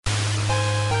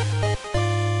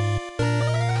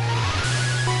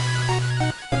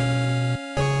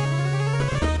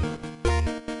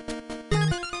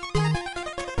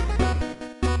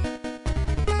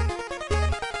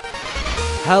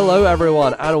Hello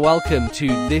everyone and welcome to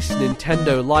This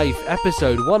Nintendo Life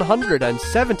episode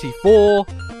 174.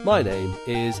 My name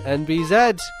is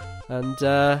NBZ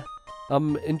and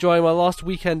I'm enjoying my last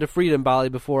weekend of freedom, Bally,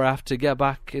 before I have to get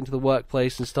back into the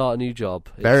workplace and start a new job.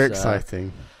 Very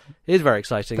exciting. It is very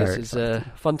exciting. It's a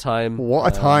fun time.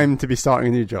 What a time to be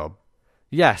starting a new job.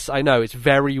 Yes, I know. It's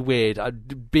very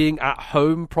weird. Being at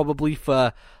home probably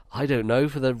for, I don't know,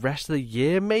 for the rest of the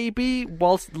year maybe,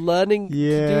 whilst learning to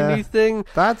do a new thing.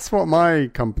 That's what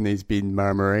my company's been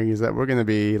murmuring, is that we're going to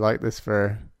be like this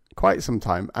for quite some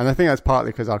time. And I think that's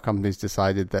partly because our company's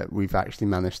decided that we've actually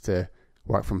managed to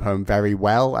work from home very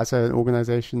well as an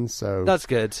organisation. So that's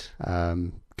good.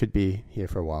 Could be here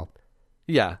for a while.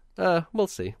 Yeah, we'll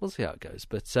see. We'll see how it goes.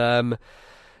 But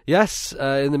yes,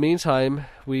 in the meantime,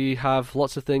 we have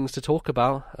lots of things to talk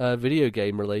about, video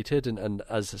game related and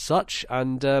as such.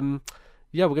 And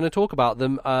yeah, we're going to talk about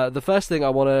them. The first thing I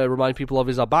want to remind people of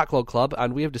is our Backlog Club,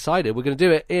 and we have decided we're going to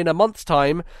do it in a month's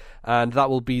time, and that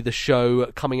will be the show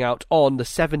coming out on the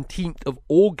 17th of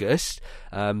August.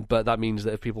 But that means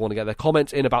that if people want to get their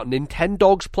comments in about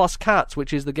Nintendogs Plus Cats,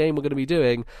 which is the game we're going to be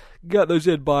doing, get those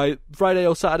in by Friday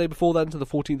or Saturday before then to the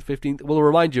 14th, 15th. We'll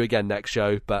remind you again next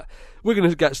show, but we're going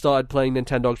to get started playing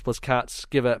Nintendogs Plus Cats,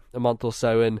 give it a month or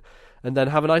so, and then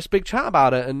have a nice big chat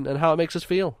about it and how it makes us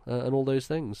feel and all those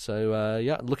things. So,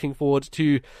 yeah, looking forward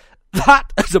to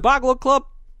that as a Backlog Club.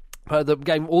 The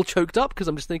game all choked up because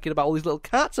I'm just thinking about all these little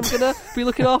cats I'm going to be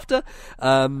looking after.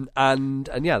 And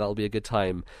yeah, that'll be a good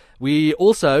time. We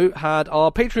also had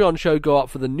our Patreon show go up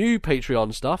for the new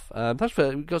Patreon stuff.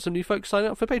 We've got some new folks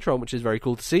signing up for Patreon, which is very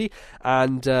cool to see.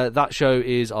 And that show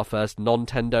is our first This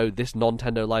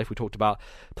Nintendo Life. We talked about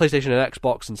PlayStation and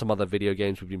Xbox and some other video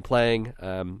games we've been playing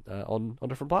on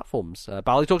different platforms.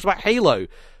 Bally talks about Halo.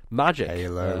 Magic.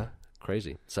 Halo.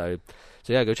 Crazy. So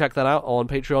yeah, go check that out on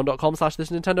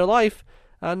patreon.com/thisnintendolife.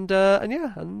 And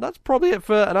yeah, and that's probably it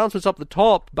for announcements up the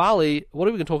top. Bally, what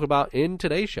are we going to talk about in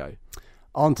today's show?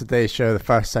 On today's show, the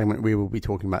first segment, we will be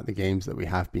talking about the games that we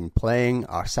have been playing.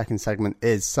 Our second segment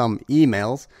is some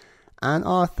emails. And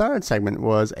our third segment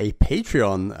was a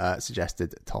Patreon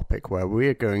suggested topic where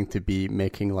we're going to be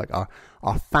making like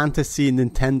our fantasy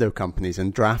Nintendo companies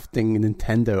and drafting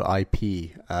Nintendo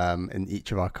IP in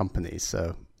each of our companies.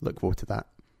 So look forward to that.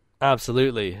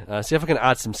 Absolutely. See if I can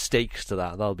add some stakes to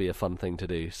that. That'll be a fun thing to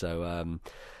do. So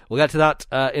we'll get to that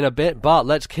in a bit, but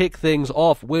let's kick things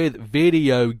off with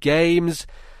video games.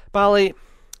 Bally,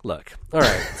 look. All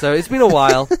right. So it's been a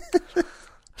while.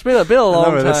 It's been a long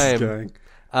time. This is going.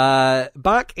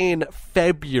 Back in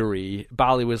February,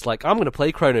 Bally was like, I'm going to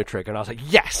play Chrono Trigger. And I was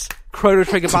like, yes! Chrono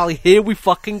Trigger, Bally, here we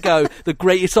fucking go. The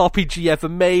greatest RPG ever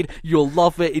made. You'll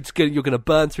love it. You're going to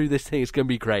burn through this thing. It's going to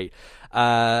be great.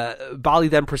 Bally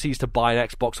then proceeds to buy an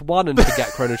Xbox One and forget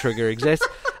Chrono Trigger exists.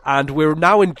 And we're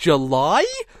now in July?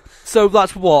 So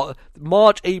that's what?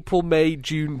 March, April, May,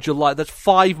 June, July. That's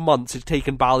 5 months it's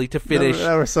taken Bally to finish.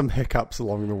 There were some hiccups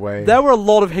along the way. There were a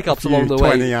lot of hiccups along the way.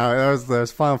 20 hours. There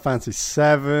was Final Fantasy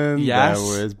VII. Yes.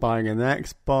 There was buying an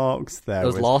Xbox. There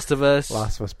was Last of Us.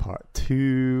 Last of Us Part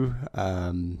 2.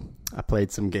 I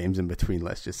played some games in between,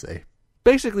 let's just say.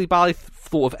 Basically, Bally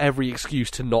thought of every excuse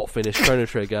to not finish Chrono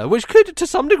Trigger, which could, to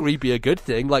some degree, be a good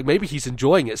thing. Like, maybe he's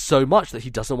enjoying it so much that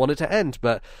he doesn't want it to end.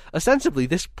 But, ostensibly,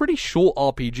 this pretty short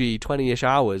RPG, 20-ish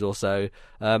hours or so,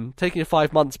 taking you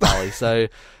 5 months, Bally. So,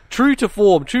 true to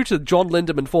form, true to John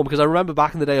Lindemann form, because I remember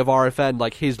back in the day of RFN,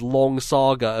 like, his long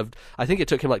saga of, I think it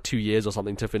took him like 2 years or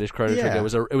something to finish Chrono Trigger.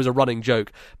 It was a running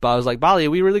joke. But I was like, Bally,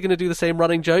 are we really going to do the same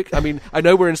running joke? I mean, I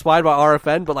know we're inspired by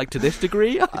RFN, but like to this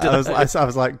degree? I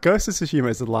was like, Ghost of Tsushima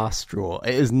is the last straw.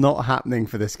 It is not happening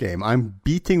for this game. I'm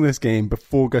beating this game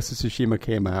before Ghost of Tsushima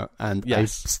came out, and yes. I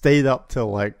stayed up till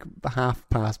like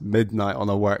midnight on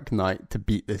a work night to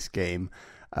beat this game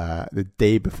the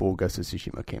day before Ghost of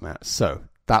Tsushima came out. So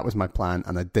that was my plan,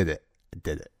 and I did it.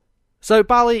 So,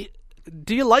 Bally,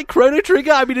 do you like Chrono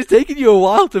Trigger? I mean, it's taken you a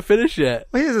while to finish it.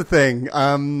 Well, here's the thing.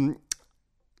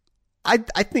 I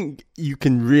think you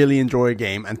can really enjoy a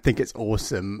game and think it's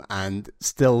awesome and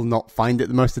still not find it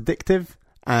the most addictive.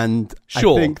 And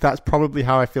sure. I think that's probably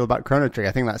how I feel about Chrono Trigger.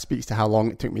 I think that speaks to how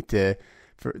long it took me to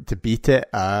beat it.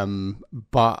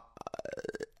 But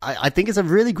I think it's a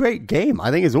really great game.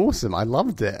 I think it's awesome. I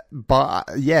loved it. But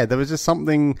yeah, there was just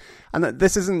something, and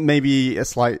this isn't maybe a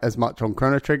slight as much on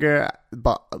Chrono Trigger,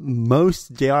 but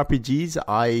most JRPGs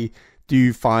I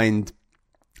do find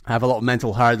have a lot of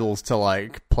mental hurdles to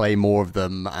like play more of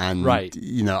them. And, right.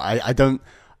 You know, I don't,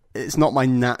 it's not my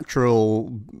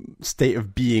natural state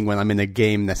of being when I'm in a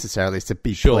game necessarily to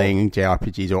be playing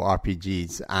JRPGs or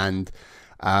RPGs. And,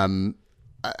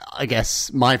 I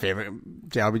guess my favorite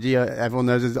JRPG, everyone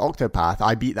knows, is Octopath.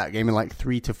 I beat that game in like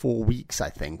 3 to 4 weeks, I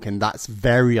think, and that's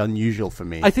very unusual for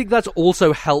me. I think that's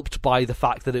also helped by the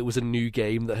fact that it was a new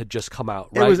game that had just come out,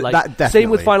 right? It was, that same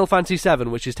with Final Fantasy VII,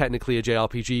 which is technically a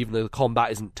JRPG, even though the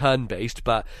combat isn't turn-based.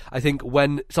 But I think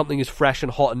when something is fresh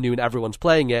and hot and new and everyone's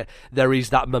playing it, there is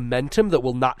that momentum that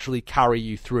will naturally carry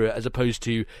you through it, as opposed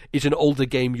to it's an older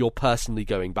game you're personally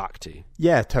going back to.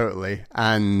 Yeah, totally.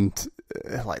 And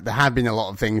like, there have been a lot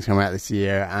of things coming out this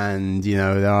year, and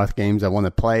there are games I want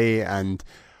to play, and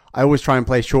I always try and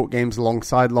play short games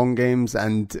alongside long games,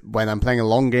 and when I'm playing a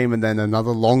long game and then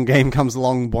another long game comes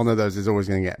along, one of those is always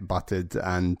going to get butted.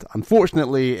 And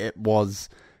unfortunately it was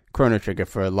Chrono Trigger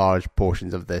for large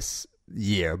portions of this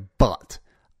year, but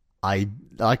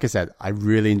like I said, I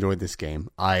really enjoyed this game.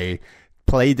 I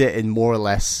played it in more or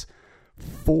less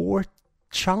 4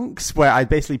 chunks where I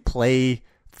basically play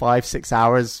 5-6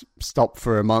 hours, stop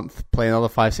for a month, play another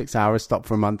 5-6 hours, stop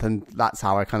for a month, and that's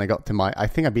how I kind of got to I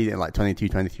think I beat it in like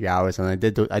 22-23 hours, and I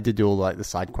did do all like the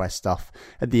side quest stuff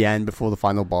at the end before the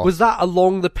final boss. Was that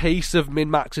along the pace of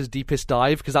Min-Max's Deepest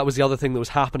Dive? Because that was the other thing that was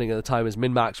happening at the time, is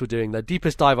Min-Max were doing their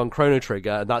Deepest Dive on Chrono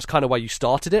Trigger, and that's kind of why you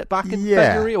started it back in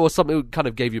February, or something that kind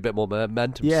of gave you a bit more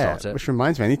momentum to start it. Which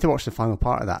reminds me, I need to watch the final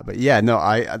part of that. But yeah, no,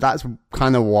 that's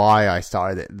kind of why I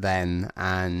started it then,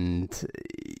 and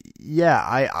yeah,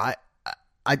 I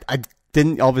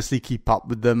didn't obviously keep up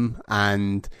with them,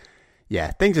 and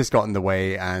yeah, things just got in the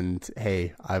way, and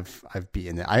hey, I've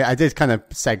beaten it. I did kind of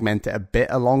segment it a bit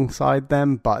alongside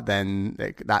them, but then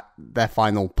their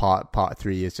final part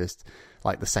 3 is just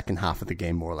like the second half of the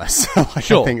game, more or less. I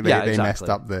think they messed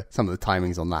up some of the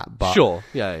timings on that. But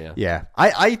yeah.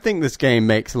 I think this game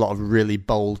makes a lot of really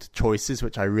bold choices,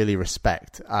 which I really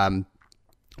respect.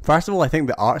 First of all, I think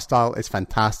the art style is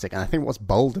fantastic, and I think what's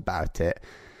bold about it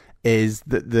is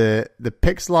that the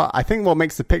pixel art, I think what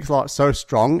makes the pixel art so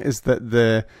strong is that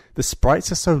the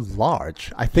sprites are so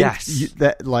large. I think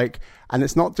that and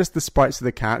it's not just the sprites of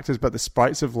the characters, but the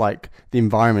sprites of like the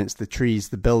environments, the trees,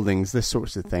 the buildings, this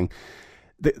sorts of thing.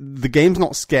 The game's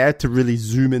not scared to really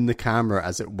zoom in the camera,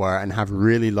 as it were, and have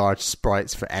really large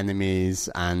sprites for enemies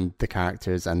and the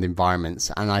characters and the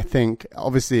environments. And I think,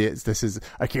 obviously, this is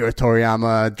Akira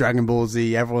Toriyama, Dragon Ball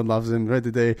Z, everyone loves him,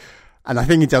 and I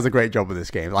think he does a great job with this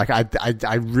game. Like,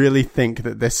 I really think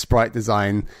that this sprite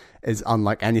design is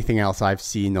unlike anything else I've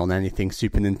seen on anything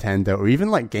Super Nintendo, or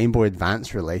even like Game Boy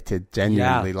Advance related,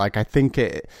 genuinely. Yeah. Like, I think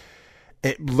it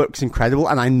looks incredible,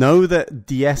 and I know that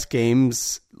DS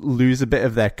games lose a bit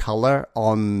of their color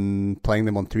on playing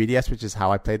them on 3DS, which is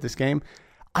how I played this game.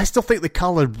 I still think the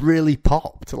color really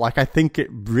popped. Like, I think it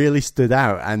really stood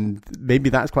out, and maybe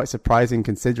that's quite surprising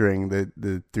considering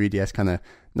the 3DS kind of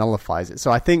nullifies it. So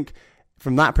I think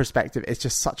from that perspective, it's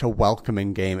just such a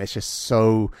welcoming game. It's just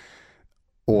so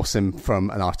awesome from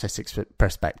an artistic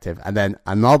perspective. And then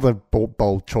another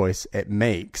bold choice it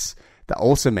makes that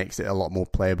also makes it a lot more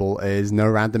playable is no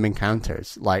random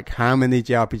encounters. Like, how many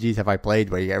JRPGs have I played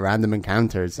where you get random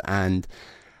encounters? And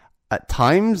at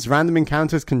times, random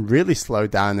encounters can really slow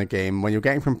down a game when you're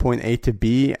getting from point A to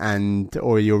B,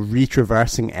 or you're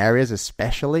retraversing areas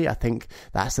especially. I think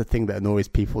that's the thing that annoys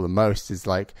people the most, is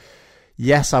like,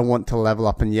 yes, I want to level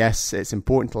up, and yes, it's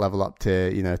important to level up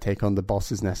to, take on the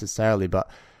bosses necessarily, but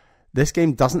this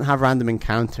game doesn't have random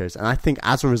encounters, and I think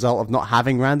as a result of not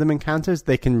having random encounters,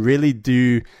 they can really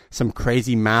do some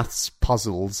crazy maths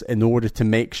puzzles in order to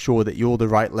make sure that you're the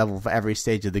right level for every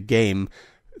stage of the game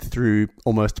through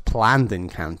almost planned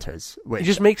encounters. It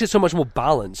just makes it so much more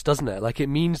balanced, doesn't it? Like, it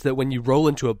means that when you roll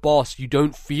into a boss, you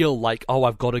don't feel like, oh,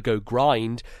 I've got to go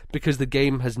grind, because the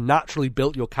game has naturally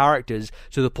built your characters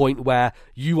to the point where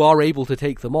you are able to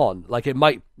take them on. Like, it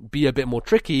might be a bit more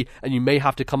tricky, and you may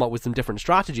have to come up with some different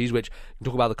strategies, which you can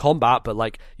talk about the combat, but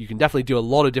like, you can definitely do a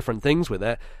lot of different things with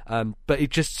it. But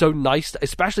it's just so nice,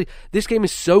 especially this game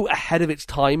is so ahead of its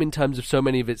time in terms of so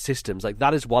many of its systems. Like,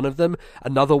 that is one of them.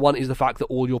 Another one is the fact that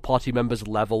all your party members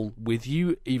level with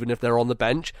you, even if they're on the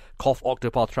bench. Cough,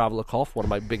 Octopath Traveler, cough. One of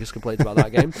my biggest complaints about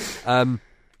that game.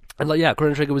 And like, yeah,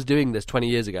 Chrono Trigger was doing this 20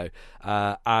 years ago,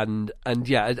 and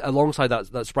yeah, alongside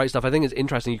that sprite stuff, I think it's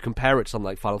interesting you compare it to something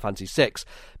like Final Fantasy VI,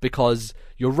 because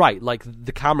you're right, like,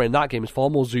 the camera in that game is far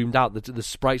more zoomed out, the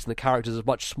sprites and the characters are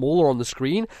much smaller on the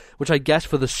screen, which I guess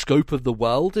for the scope of the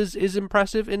world is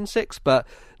impressive in 6, but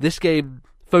this game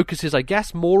focuses, I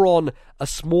guess, more on a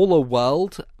smaller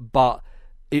world, but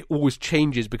it always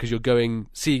changes because you're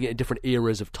seeing it in different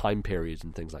eras of time periods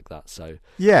and things like that, so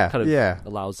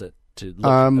allows it to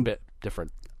look a bit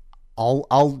different.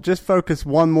 I'll just focus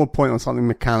one more point on something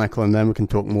mechanical, and then we can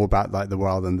talk more about like the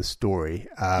world and the story.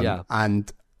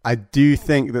 And I do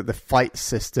think that the fight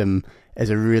system is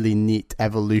a really neat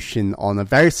evolution on a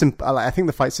very simple. I think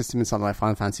the fight system in something like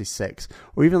Final Fantasy VI,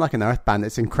 or even like an Earthbound,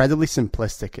 it's incredibly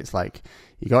simplistic. It's like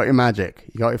you got your magic,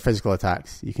 you got your physical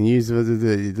attacks, you can use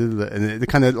and it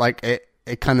kind of like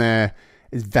it kind of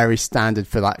is very standard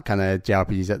for that kind of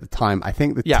JRPGs at the time. I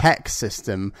think the tech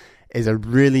system is a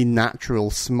really natural,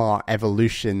 smart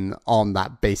evolution on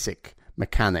that basic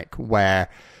mechanic where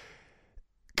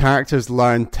characters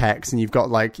learn techs, and you've got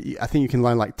like, I think you can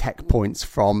learn like tech points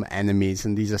from enemies,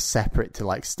 and these are separate to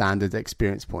like standard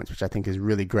experience points, which I think is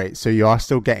really great. So you are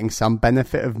still getting some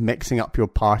benefit of mixing up your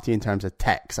party in terms of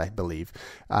techs, I believe.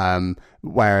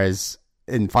 Whereas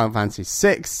in Final Fantasy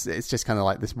VI, it's just kind of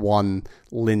like this one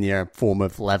linear form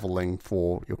of leveling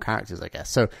for your characters, I guess.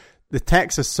 So the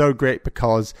techs are so great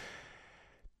because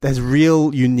there's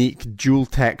real unique dual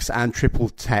techs and triple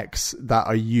techs that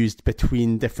are used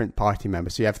between different party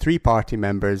members. So you have 3 party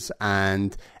members,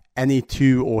 and any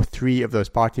 2 or 3 of those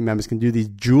party members can do these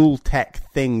dual tech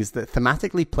things that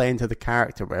thematically play into the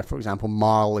character, where, for example,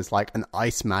 Marl is like an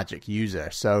ice magic user.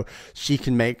 So she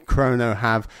can make Chrono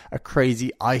have a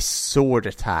crazy ice sword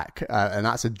attack, and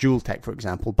that's a dual tech, for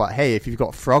example. But hey, if you've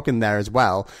got Frog in there as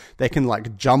well, they can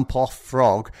like jump off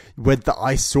Frog with the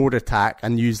ice sword attack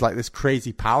and use like this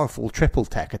crazy powerful triple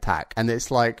tech attack. And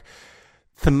it's like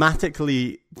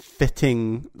thematically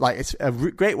fitting, like it's a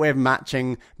great way of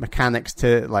matching mechanics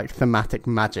to like thematic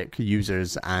magic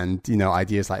users and, you know,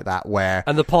 ideas like that, where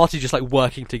and the party just like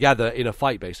working together in a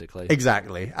fight, basically.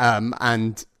 Exactly.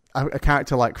 And a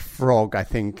character like Frog, I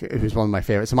think, who's one of my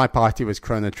favorites. So my party was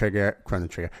Chrono,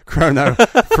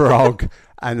 Frog,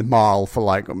 and Marl for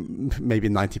like maybe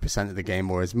 90% of the game,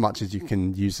 or as much as you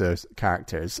can use those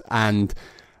characters. And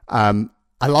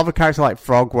I love a character like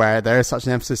Frog, where there is such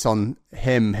an emphasis on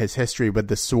him, his history with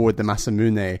the sword, the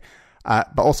Masamune,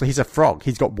 but also he's a frog.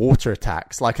 He's got water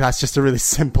attacks. Like, that's just a really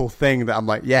simple thing that I'm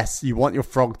like, yes, you want your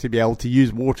frog to be able to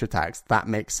use water attacks. That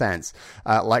makes sense.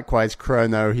 Likewise,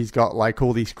 Chrono, he's got like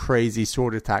all these crazy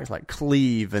sword attacks like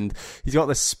Cleave, and he's got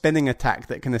this spinning attack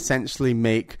that can essentially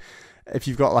make, if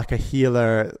you've got like a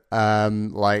healer,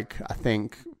 like I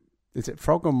think, is it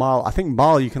Frog or Marl? I think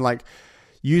Marl, you can like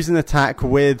use an attack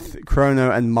with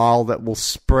Chrono and Marl that will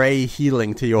spray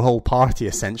healing to your whole party,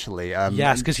 essentially.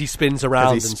 Yes, because he spins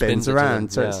around and spins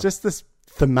around. So it's just this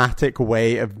thematic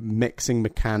way of mixing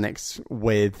mechanics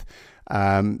with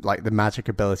like the magic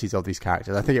abilities of these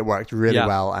characters. I think it worked really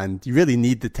well, and you really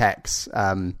need the techs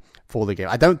for the game.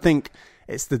 I don't think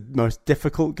it's the most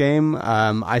difficult game.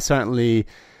 I certainly,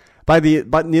 but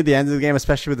near the end of the game,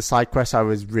 especially with the side quests, I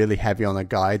was really heavy on a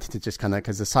guide to just kind of,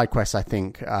 because the side quests, I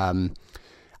think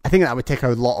that would take a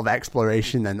lot of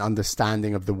exploration and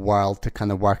understanding of the world to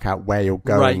kind of work out where you're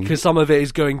going. Right, because some of it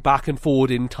is going back and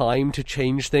forward in time to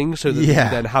change things so that you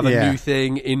then have a new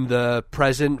thing in the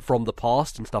present from the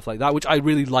past and stuff like that, which I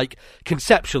really like.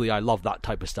 Conceptually, I love that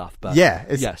type of stuff. But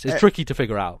it's tricky to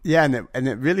figure out. Yeah, and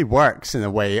it really works in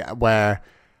a way where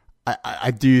I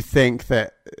do think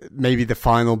that maybe the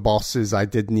final bosses, I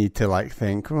did need to like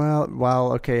think,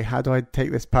 well, okay, how do I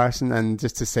take this person? And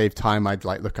just to save time, I'd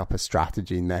like look up a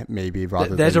strategy maybe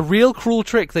rather. There's a real cruel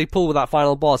trick they pull with that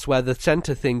final boss where the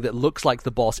center thing that looks like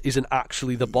the boss isn't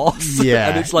actually the boss.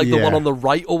 And it's like the one on the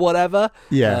right or whatever.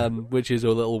 Which is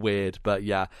a little weird, but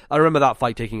I remember that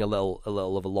fight taking a little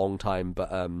of a long time,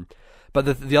 But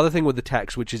the other thing with the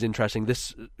text, which is interesting,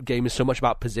 this game is so much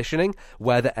about positioning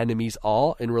where the enemies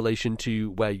are in relation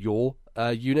to where your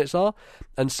units are.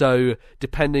 And so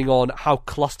depending on how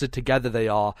clustered together they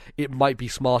are, it might be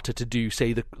smarter to do,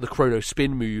 say, the Chrono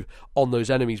spin move on those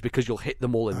enemies because you'll hit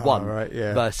them all in one.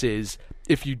 Versus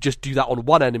if you just do that on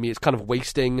one enemy, it's kind of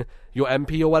wasting your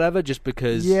MP or whatever, just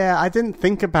because... Yeah, I didn't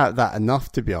think about that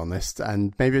enough, to be honest.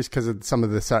 And maybe it's because of some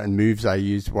of the certain moves I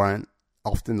used weren't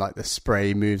often like the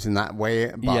spray moves in that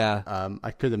way, but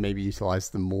I could have maybe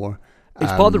utilized them more.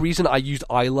 It's part of the reason I used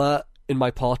Isla in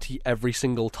my party every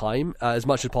single time, as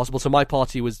much as possible. So my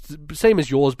party was same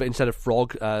as yours, but instead of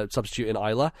Frog, substitute in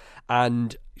Isla,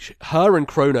 and her and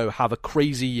Chrono have a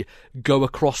crazy go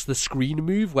across the screen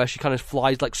move where she kind of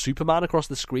flies like Superman across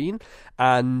the screen,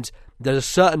 and there's a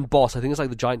certain boss, I think it's like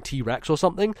the giant T-Rex or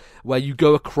something, where you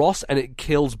go across and it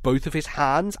kills both of his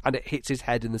hands and it hits his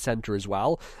head in the center as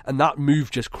well, and that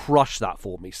move just crushed that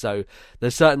for me. So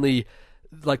there's certainly,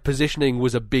 like, positioning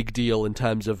was a big deal in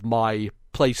terms of my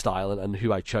play style and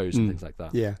who I chose and things like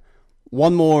that. Yeah.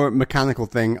 One more mechanical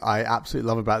thing I absolutely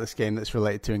love about this game that's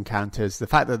related to encounters, the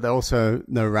fact that there are also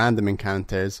no random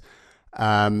encounters.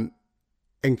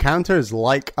 Encounters,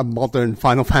 like a modern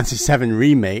Final Fantasy VII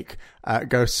remake,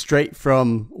 go straight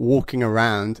from walking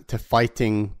around to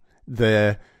fighting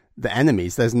the the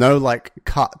enemies. There's no like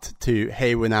cut to,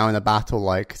 hey, we're now in a battle,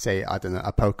 like say, I don't know,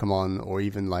 a Pokemon, or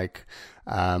even like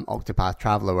Octopath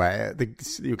Traveler, where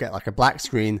you get like a black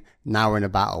screen. Now we're in a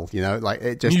battle, you know, like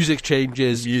it just music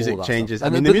changes. I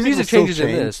mean, the music changes in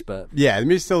this, but yeah, the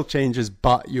music still changes,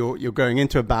 but you're going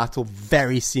into a battle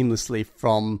very seamlessly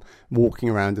from walking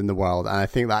around in the world, and I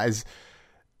think that is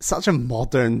such a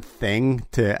modern thing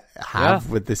to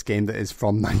have with this game that is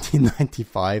from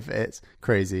 1995. It's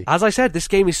crazy. As I said, this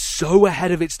game is so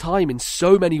ahead of its time in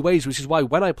so many ways, which is why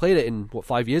when I played it in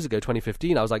 5 years ago,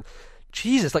 2015, I was like,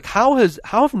 Jesus, like how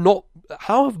have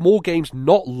more games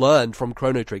not learned from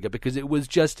Chrono Trigger, because it was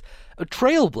just a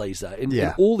trailblazer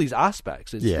in all these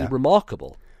aspects. It's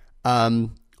remarkable.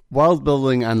 World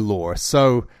building and lore.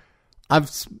 So I've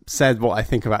said what I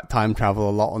think about time travel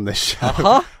a lot on this show.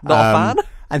 Not a fan.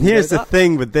 And here's the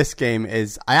thing with this game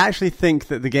is I actually think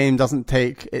that the game doesn't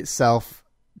take itself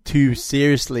too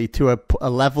seriously to a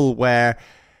level where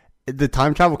the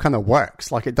time travel kind of works.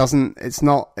 Like it's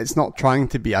not trying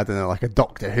to be, I don't know, like a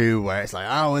Doctor Who where it's like,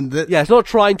 oh, and it's not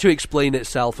trying to explain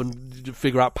itself and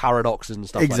figure out paradoxes and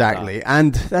stuff exactly. like that.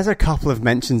 And there's a couple of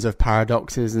mentions of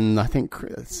paradoxes, and I think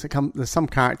there's some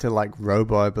character like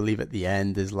Robo, I believe, at the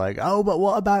end is like, oh, but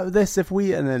what about this if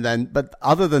we, and then but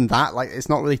other than that, like it's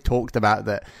not really talked about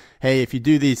that, hey, if you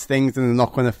do these things and the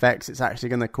knock-on effects, it's actually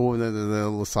going to cause the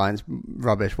little science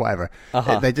rubbish, whatever.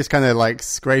 They just kind of like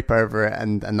scrape over it,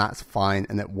 and that's fine,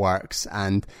 and it works.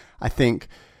 And I think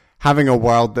having a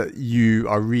world that you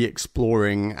are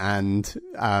re-exploring and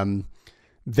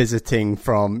visiting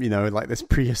from, you know, like this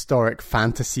prehistoric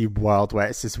fantasy world where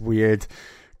it's this weird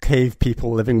cave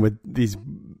people living with these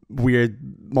weird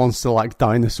monster-like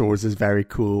dinosaurs is very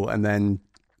cool. And then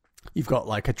you've got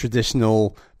like a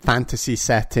traditional fantasy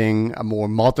setting, a more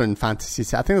modern fantasy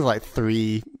set. I think there's like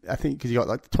three, because you got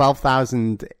like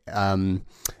 12,000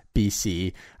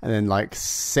 BC, and then like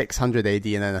 600 AD,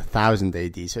 and then 1000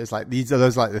 AD. So it's like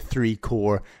those like the three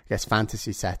core, I guess,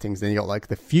 fantasy settings. Then you got like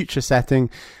the future setting,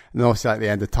 and then obviously like the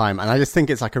end of time. And I just think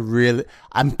it's like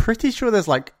I'm pretty sure there's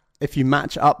like, if you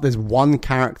match up, there's one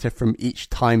character from each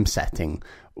time setting,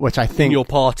 which I think in your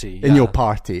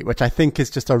party, which I think is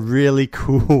just a really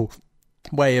cool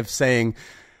way of saying,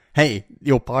 hey,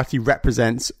 your party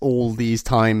represents all these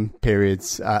time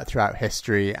periods throughout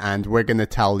history, and we're going to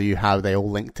tell you how they all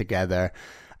link together.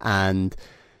 And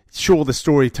sure, the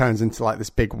story turns into like this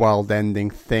big world-ending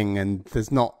thing, and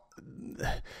there's not,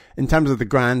 in terms of the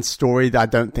grand story, I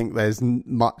don't think there's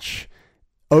much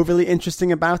overly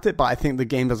interesting about it, but I think the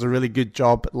game does a really good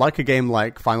job, like a game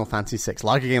like Final Fantasy VI,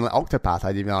 like a game like Octopath.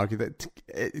 I'd even argue that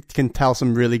it can tell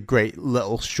some really great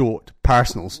little short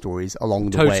personal stories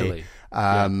along the way.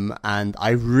 And I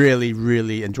really,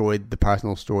 really enjoyed the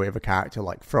personal story of a character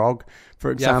like Frog,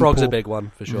 for example. Yeah, Frog's a big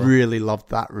one, for sure. Really loved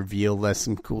that reveal. There's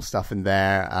some cool stuff in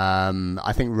there.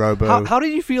 I think Robo... How do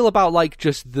you feel about, like,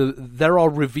 just there are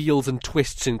reveals and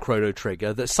twists in Chrono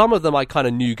Trigger, that some of them I kind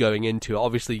of knew going into it.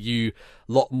 Obviously, you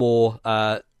a lot more...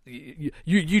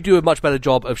 You do a much better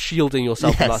job of shielding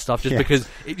yourself from that stuff, just because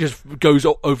it just goes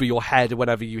over your head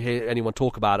whenever you hear anyone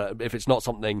talk about it, if it's not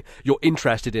something you're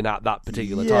interested in at that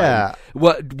particular time.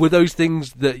 Were those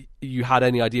things that you had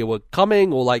any idea were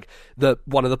coming, or like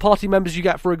one of the party members you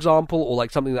get, for example, or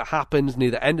like something that happens near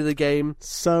the end of the game?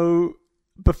 So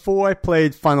before I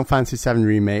played Final Fantasy VII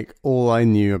Remake, all I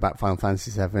knew about Final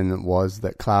Fantasy VII was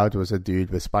that Cloud was a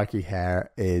dude with spiky hair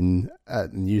and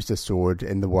used a sword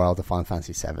in the world of Final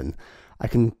Fantasy VII. I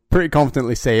can pretty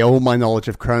confidently say all my knowledge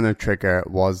of Chrono Trigger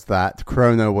was that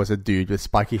Chrono was a dude with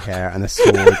spiky hair and a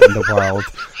sword in the world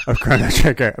of Chrono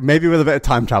Trigger. Maybe with a bit of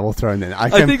time travel thrown in.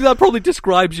 I think that probably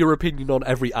describes your opinion on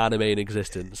every anime in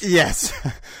existence. Yes.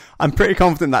 I'm pretty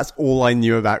confident that's all I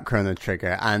knew about Chrono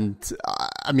Trigger. And,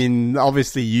 I mean,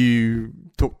 obviously you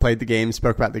played the game,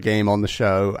 spoke about the game on the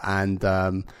show, and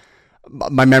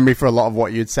my memory for a lot of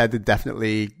what you'd said had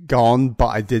definitely gone, but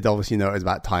I did obviously know it was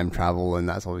about time travel, and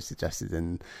that's always suggested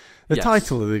in the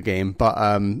title of the game. But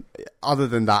other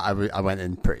than that, I went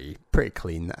in pretty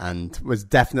clean, and was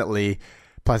definitely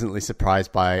pleasantly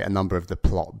surprised by a number of the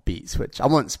plot beats, which I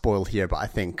won't spoil here, but I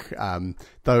think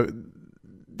though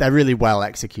they're really well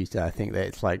executed. I think that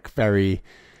it's like there's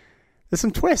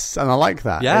some twists, and I like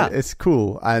that. Yeah, it's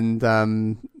cool.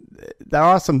 And there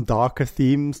are some darker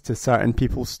themes to certain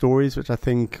people's stories, which I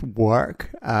think work.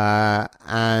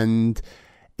 And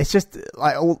it's just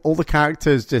like all the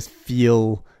characters just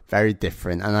feel very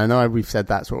different. And I know we've said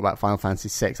that sort of about Final Fantasy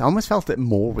VI. I almost felt it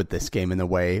more with this game in a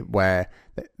way where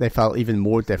they felt even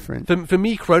more different. For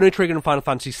me, Chrono Trigger and Final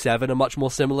Fantasy VII are much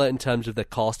more similar in terms of the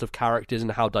cast of characters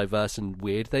and how diverse and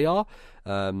weird they are.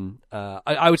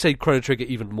 I would say Chrono Trigger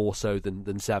even more so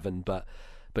than 7, but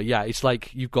But yeah, it's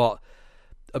like you've got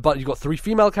 3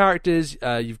 female characters,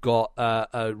 you've got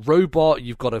a robot,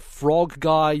 you've got a frog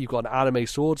guy, you've got an anime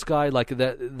swords guy. Like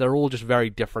they're all just very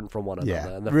different from one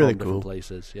another, and they're really from different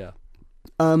places. Yeah.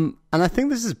 And I think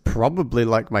this is probably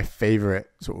like my favorite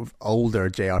sort of older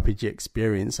JRPG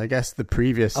experience. I guess the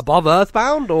previous above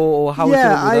Earthbound, or how is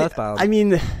it with Earthbound? I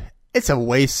mean, it's a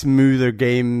way smoother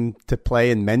game to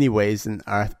play in many ways than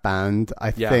Earthbound.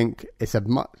 I think it's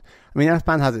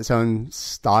Earthbound has its own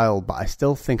style, but I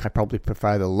still think I probably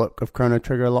prefer the look of Chrono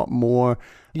Trigger a lot more.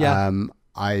 Yeah.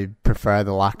 I prefer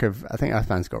the lack of... I think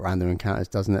Earthbound's got random encounters,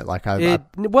 doesn't it?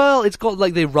 Well, it's got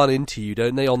like they run into you,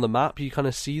 don't they? On the map, you kind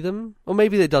of see them, or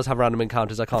maybe it does have random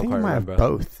encounters. I can't quite remember. It might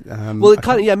have both. Well, it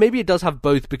kind of maybe it does have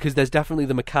both, because there's definitely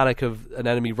the mechanic of an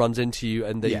enemy runs into you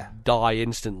and they die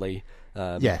instantly.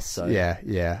 Yes.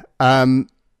 Yeah.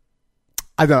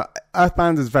 I don't know,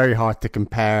 Earthbound is very hard to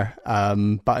compare,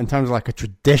 but in terms of like a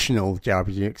traditional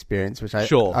JRPG experience, which I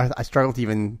struggle to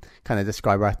even kind of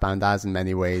describe Earthbound as in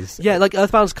many ways. Yeah, like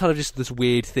Earthbound's kind of just this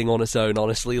weird thing on its own,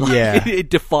 honestly. Like, it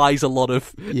defies a lot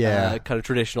of kind of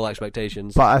traditional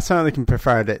expectations. But I certainly can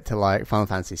prefer it to like Final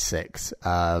Fantasy VI.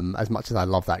 As much as I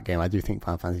love that game, I do think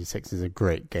Final Fantasy VI is a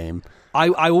great game. I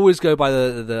always go by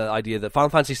the idea that Final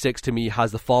Fantasy VI to me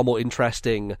has the far more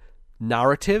interesting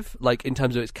narrative, like in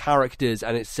terms of its characters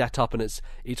and its setup and its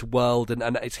world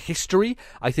and its history.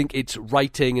 I think its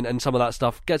writing and some of that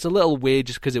stuff gets a little weird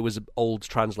just because it was an old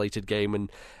translated game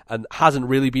and hasn't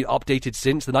really been updated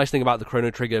since. The nice thing about the Chrono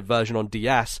Trigger version on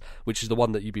DS, which is the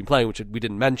one that you've been playing, which we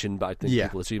didn't mention, but I think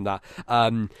people assume that,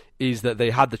 is that they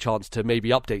had the chance to maybe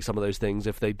update some of those things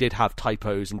if they did have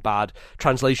typos and bad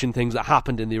translation things that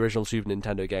happened in the original Super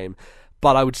Nintendo game.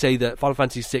 But I would say that Final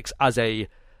Fantasy VI as a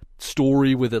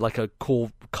story with like a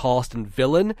core cast and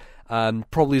villain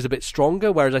probably is a bit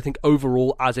stronger, whereas I think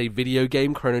overall as a video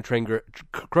game, Chrono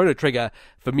Trigger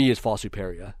for me is far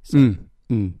superior. So.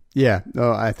 Yeah,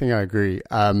 no, I think I agree.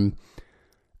 And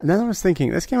then I was thinking,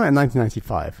 this came out in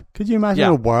 1995. Could you imagine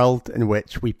a world in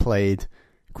which we played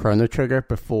Chrono Trigger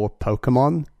before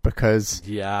Pokemon? Because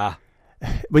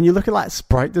when you look at like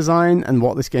sprite design and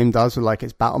what this game does with like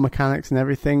its battle mechanics and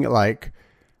everything, like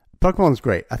Pokemon's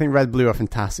great. I think Red, Blue are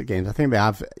fantastic games. I think they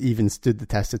have even stood the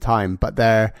test of time, but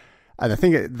and I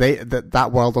think that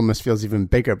world almost feels even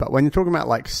bigger. But when you're talking about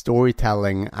like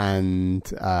storytelling and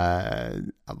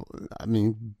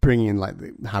bringing in like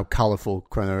how colorful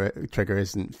Chrono Trigger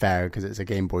isn't fair because it's a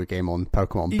Game Boy game on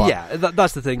Pokemon. But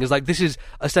that's the thing, is like this is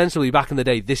essentially back in the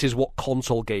day. This is what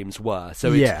console games were.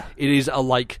 So it is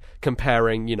like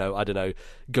comparing, I don't know,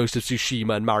 Ghost of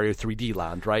Tsushima and Mario 3D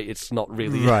Land, right? It's not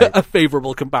really a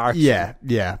favorable comparison.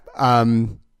 Yeah.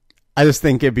 I just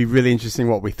think it'd be really interesting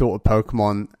what we thought of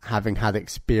Pokemon having had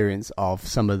experience of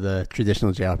some of the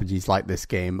traditional JRPGs like this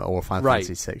game or Final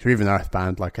Fantasy VI or even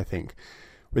Earthbound. Like I think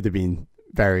would have been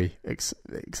very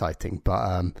exciting.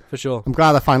 But for sure, I'm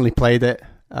glad I finally played it.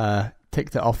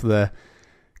 Ticked it off the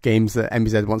games that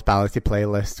MBZ wants Bally to play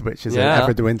list, which is an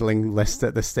ever dwindling list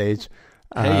at this stage.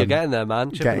 Hey, you're getting there, man.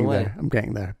 I'm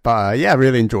getting there. But I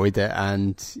really enjoyed it,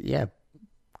 and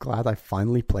glad I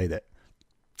finally played it.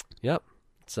 Yep.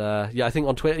 I think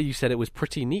on Twitter you said it was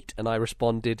pretty neat, and I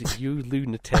responded, "You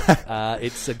lunatic!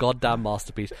 It's a goddamn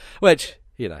masterpiece." Which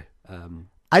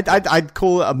I'd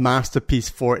call it a masterpiece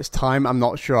for its time. I'm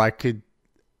not sure I could.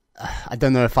 I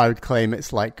don't know if I would claim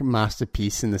it's like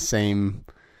masterpiece in the same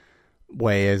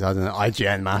way as, I don't know,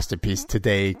 IGN masterpiece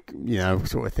today,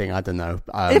 sort of thing. I don't know.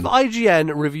 If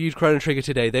IGN reviewed Chrono Trigger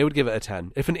today, they would give it a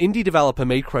 10. If an indie developer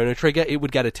made Chrono Trigger, it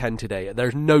would get a 10 today.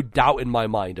 There's no doubt in my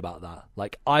mind about that.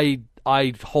 Like I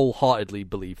wholeheartedly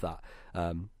believe that,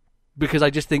 because I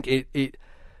just think it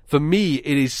for me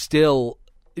it is still,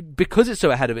 because it's so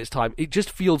ahead of its time. It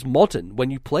just feels modern when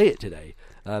you play it today.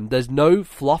 There's no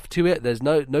fluff to it. There's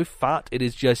no fat. It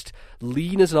is just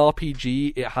lean as an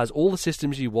RPG. It has all the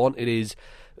systems you want. It is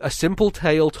a simple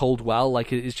tale told well.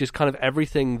 Like, it is just kind of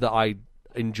everything that I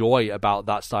enjoy about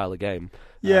that style of game.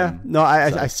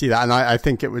 I see that, and I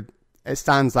think it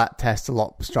stands that test a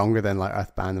lot stronger than like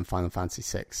Earthbound and Final Fantasy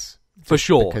VI. For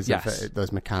sure, because of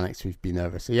those mechanics we've been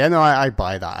over. So I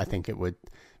buy that. I think it would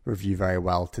review very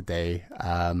well today.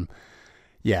 I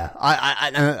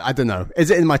don't know. Is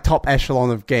it in my top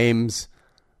echelon of games?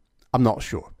 I'm not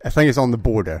sure. I think it's on the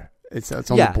border. It's on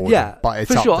the border, but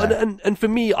it's for up sure. there. And for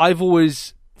me, I've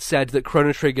always said that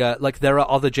Chrono Trigger, like, there are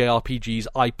other JRPGs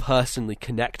I personally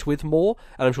connect with more,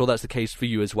 and I'm sure that's the case for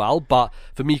you as well. But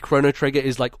for me, Chrono Trigger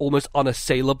is like almost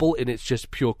unassailable in its just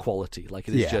pure quality. Like,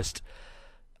 it is just.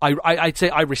 I'd say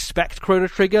I respect Chrono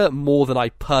Trigger more than I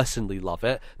personally love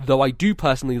it, though I do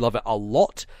personally love it a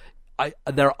lot.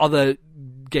 There are other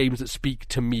games that speak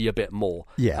to me a bit more.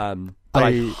 Yeah. But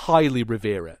I highly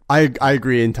revere it. I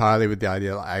agree entirely with the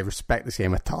idea. I respect this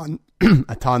game a ton,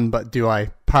 but do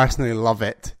I personally love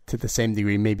it to the same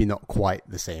degree? Maybe not quite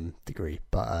the same degree,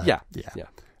 but yeah.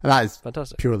 And that is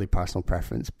fantastic. Purely personal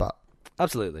preference, but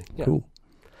absolutely, yeah. Cool.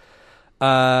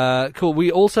 Cool.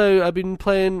 We also have been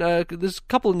playing. There's a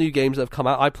couple of new games that have come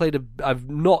out. I've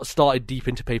not started deep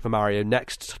into Paper Mario.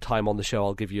 Next time on the show,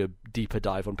 I'll give you a deeper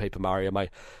dive on Paper Mario. My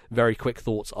very quick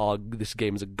thoughts are: this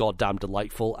game is a goddamn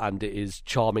delightful, and it is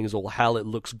charming as all hell. It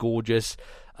looks gorgeous.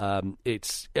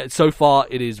 It's so far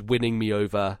it is winning me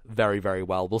over very, very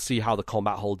well. We'll see how the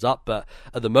combat holds up, but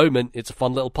at the moment, it's a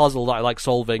fun little puzzle that I like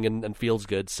solving and feels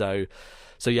good. So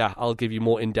yeah, I'll give you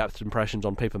more in-depth impressions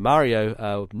on Paper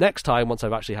Mario next time, once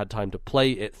I've actually had time to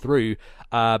play it through.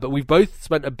 But we've both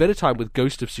spent a bit of time with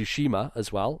Ghost of Tsushima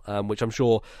as well, which I'm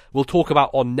sure we'll talk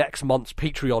about on next month's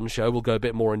Patreon show. We'll go a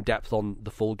bit more in-depth on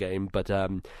the full game. But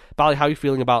Bally, how are you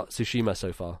feeling about Tsushima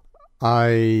so far?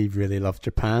 I really love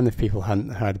Japan, if people hadn't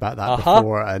heard about that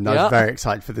before. And I was very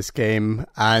excited for this game.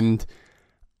 And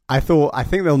I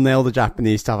think they'll nail the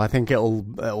Japanese stuff. I think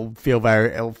it'll feel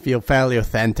fairly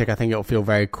authentic. I think it'll feel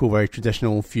very cool, very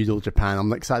traditional feudal Japan.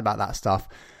 I'm excited about that stuff.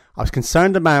 I was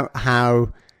concerned about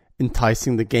how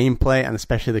enticing the gameplay and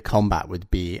especially the combat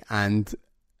would be. And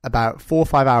about 4 or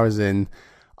 5 hours in,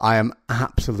 I am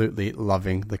absolutely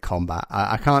loving the combat.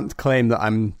 I can't claim that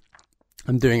I'm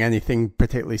doing anything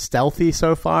particularly stealthy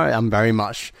so far. I'm very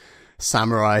much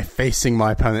samurai, facing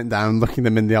my opponent down, looking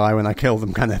them in the eye when I kill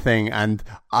them, kind of thing, and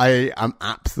I am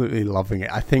absolutely loving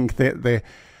it. I think that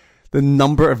the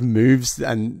number of moves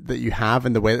and that you have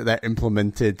and the way that they're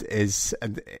implemented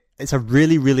it's a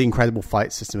really, really incredible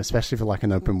fight system, especially for like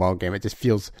an open world game. It just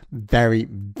feels very,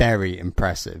 very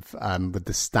impressive, with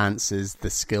the stances,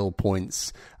 the skill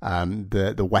points,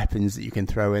 the weapons that you can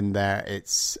throw in there.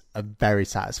 It's a very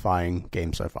satisfying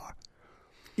game so far.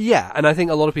 Yeah, and I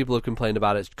think a lot of people have complained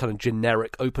about its kind of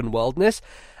generic open worldness.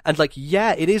 And like,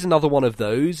 yeah, it is another one of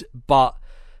those, but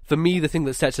for me, the thing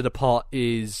that sets it apart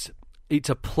is it's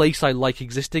a place I like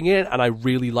existing in, and I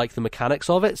really like the mechanics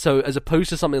of it. So as opposed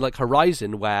to something like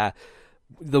Horizon, where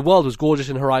the world was gorgeous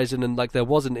in Horizon and like there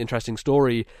was an interesting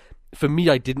story, for me,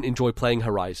 I didn't enjoy playing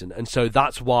Horizon. And so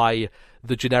that's why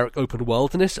the generic open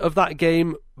worldness of that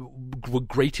game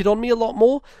grated on me a lot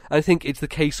more. And I think it's the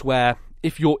case where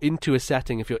if you're into a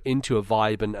setting, if you're into a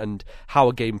vibe and how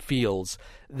a game feels,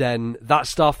 then that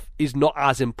stuff is not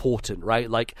as important, right?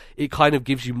 Like, it kind of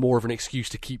gives you more of an excuse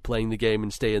to keep playing the game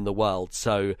and stay in the world.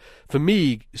 So for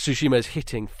me, Tsushima is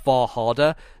hitting far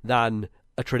harder than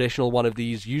a traditional one of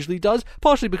these usually does,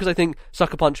 partially because I think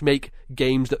Sucker Punch make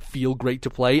games that feel great to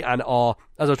play and are,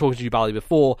 as I was talking to you, Bally,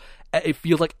 before, it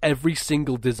feels like every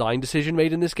single design decision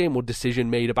made in this game, or decision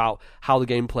made about how the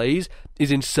game plays,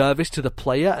 is in service to the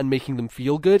player and making them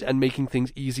feel good and making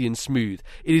things easy and smooth.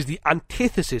 It is the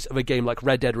antithesis of a game like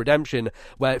Red Dead Redemption,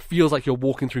 where it feels like you're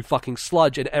walking through fucking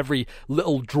sludge, and every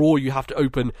little drawer you have to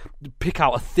open, pick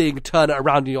out a thing, turn it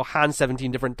around in your hand 17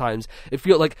 different times. It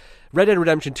feels like Red Dead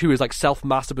Redemption 2 is like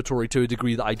self-masturbatory to a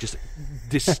degree that I just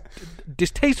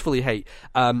distastefully hate.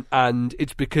 And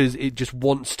it's because it just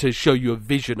wants to show you a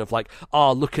vision of like,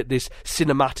 look at this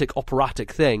cinematic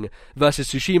operatic thing, versus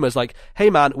Tsushima's like, hey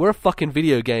man, we're a fucking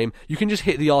video game. You can just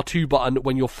hit the R2 button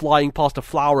when you're flying past a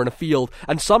flower in a field,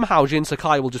 and somehow Jin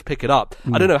Sakai will just pick it up.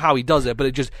 I don't know how he does it, but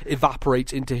it just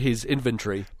evaporates into his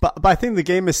inventory. But I think the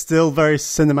game is still very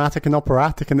cinematic and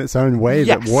operatic in its own way.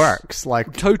 Yes. That works.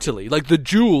 Like, totally. Like the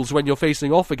duels when you're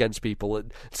facing off against people,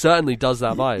 it certainly does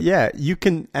that vibe. Yeah, you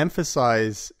can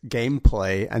emphasize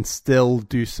gameplay and still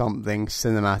do something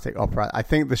cinematic operatic. I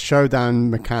think the showdown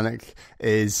mechanic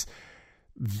is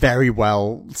very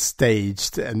well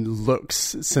staged and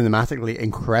looks cinematically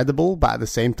incredible, but at the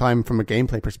same time, from a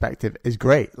gameplay perspective, is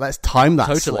great. Let's time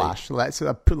that slash. Let's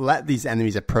let these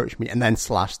enemies approach me and then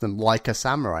slash them like a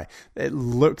samurai. It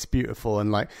looks beautiful,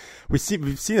 and like we've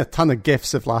seen a ton of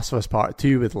GIFs of Last of Us Part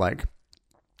 2 with like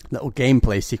little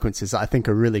gameplay sequences that I think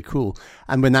are really cool.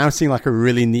 And we're now seeing like a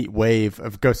really neat wave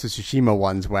of Ghost of Tsushima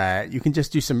ones where you can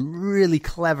just do some really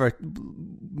clever,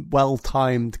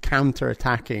 well-timed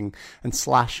counter-attacking and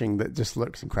slashing that just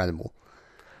looks incredible.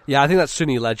 Yeah, I think that's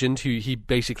Sunny Legend, who he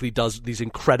basically does these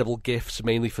incredible GIFs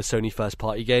mainly for Sony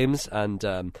first-party games, and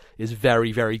is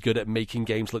very, very good at making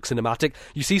games look cinematic.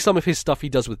 You see some of his stuff he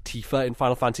does with Tifa in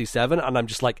Final Fantasy VII, and I'm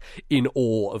just like in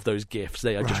awe of those GIFs.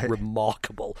 They are just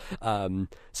remarkable.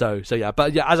 So yeah,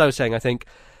 but yeah, as I was saying, I think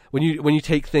when you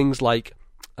take things like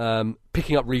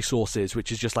picking up resources,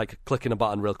 which is just like clicking a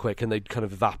button real quick and they kind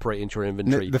of evaporate into your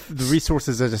inventory. The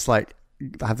resources are just like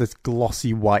have this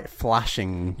glossy white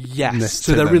flashing. Yes,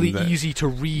 so they're really easy to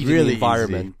read in the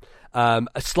environment.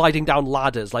 Sliding down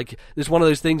ladders, like there's one of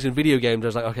those things in video games where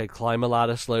it's like, okay, climb a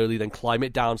ladder slowly, then climb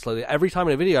it down slowly. Every time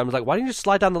in a video, I'm like, why don't you just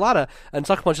slide down the ladder? And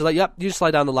Sucker Punch is like, yep, you just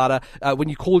slide down the ladder. When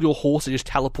you call your horse, it just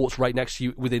teleports right next to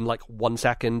you within like 1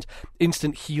 second.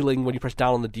 Instant healing when you press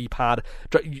down on the D-pad.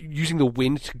 Using the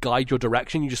wind to guide your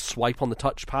direction, you just swipe on the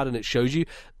touchpad and it shows you.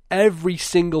 Every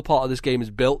single part of this game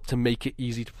is built to make it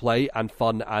easy to play and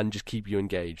fun and just keep you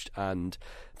engaged. And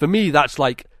for me, that's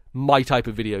like my type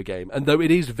of video game. And though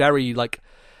it is very like,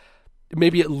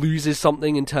 maybe it loses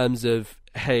something in terms of,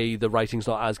 hey, the writing's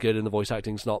not as good and the voice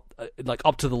acting's not like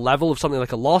up to the level of something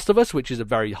like a Last of Us, which is a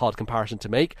very hard comparison to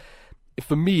make.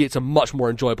 For me, it's a much more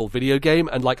enjoyable video game,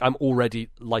 and like I'm already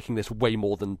liking this way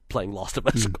more than playing Last of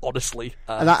Us, honestly.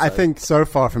 And I think so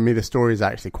far for me, the story is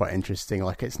actually quite interesting.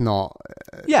 Like it's not,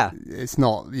 it's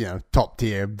not top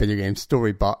tier video game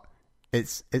story, but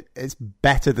it's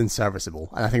better than serviceable,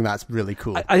 and I think that's really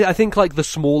cool. I think like the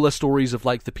smaller stories of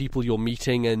like the people you're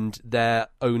meeting and their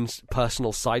own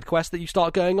personal side quests that you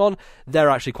start going on, they're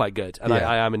actually quite good, and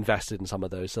I am invested in some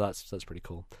of those, so that's pretty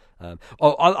cool.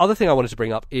 Other thing I wanted to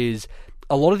bring up is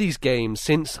a lot of these games,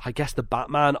 since I guess the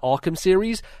Batman Arkham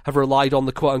series, have relied on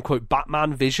the quote-unquote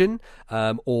Batman vision,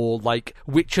 or like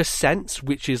Witcher Sense,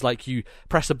 which is like you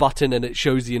press a button and it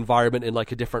shows the environment in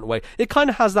like a different way. It kind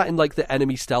of has that in like the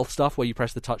enemy stealth stuff where you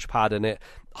press the touchpad and it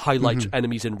highlights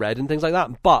enemies in red and things like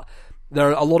that. But there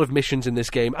are a lot of missions in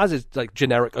this game, as is like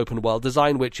generic open world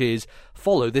design, which is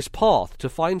follow this path to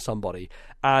find somebody.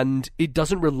 And it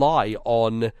doesn't rely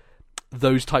on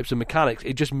those types of mechanics.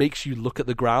 It just makes you look at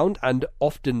the ground, and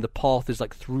often the path is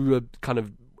like through a kind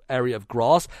of area of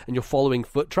grass and you're following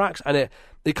foot tracks, and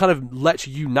it kind of lets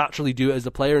you naturally do it as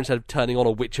the player instead of turning on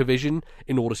a Witcher vision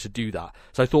in order to do that.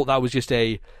 So I thought that was just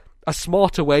a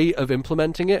smarter way of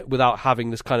implementing it without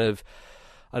having this kind of,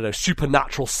 I don't know,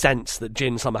 supernatural sense that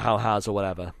Jin somehow has or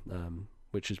whatever,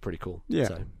 which is pretty cool.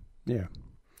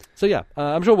 So yeah,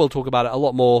 I'm sure we'll talk about it a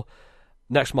lot more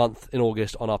next month in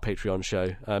August on our Patreon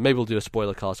show. Maybe we'll do a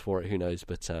spoiler cast for it, who knows.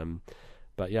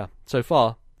 But yeah, so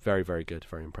far, very, very good.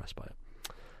 Very impressed by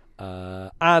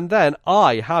it. And then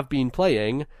I have been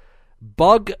playing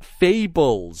Bug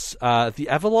Fables. The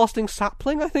Everlasting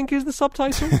Sapling, I think, is the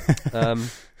subtitle.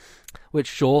 Which,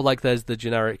 sure, like there's the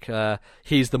generic,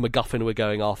 here's the MacGuffin we're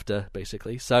going after,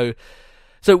 basically. So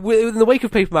in the wake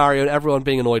of Paper Mario and everyone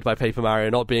being annoyed by Paper Mario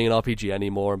not being an RPG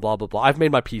anymore and blah, blah, blah, I've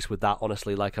made my peace with that,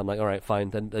 honestly. Like, I'm like, all right, fine,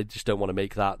 then they just don't want to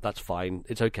make that. That's fine.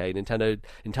 It's okay. Nintendo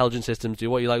Intelligent Systems, do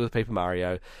what you like with Paper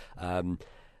Mario.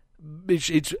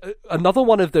 It's another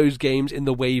one of those games in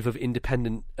the wave of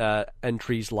independent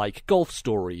entries like Golf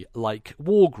Story, like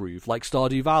Wargroove, like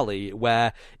Stardew Valley,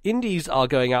 where indies are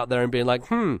going out there and being like,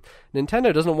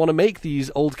 Nintendo doesn't want to make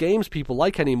these old games people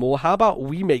like anymore. How about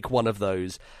we make one of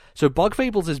those? So Bug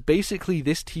Fables is basically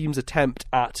this team's attempt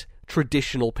at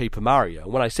traditional Paper Mario.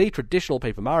 When I say traditional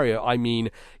Paper Mario, I mean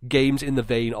games in the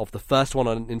vein of the first one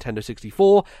on Nintendo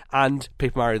 64 and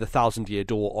Paper Mario The Thousand Year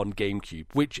Door on GameCube,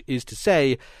 which is to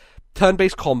say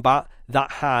turn-based combat that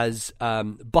has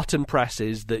button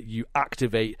presses that you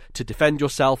activate to defend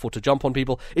yourself or to jump on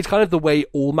people. It's kind of the way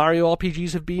all Mario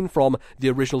RPGs have been, from the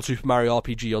original Super Mario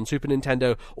RPG on Super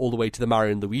Nintendo all the way to the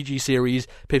Mario and Luigi series.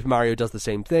 Paper Mario does the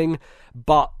same thing,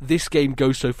 but this game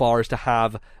goes so far as to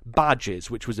have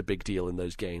badges, which was a big deal in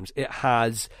those games. It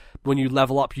has, when you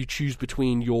level up, you choose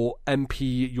between your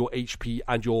MP, your HP,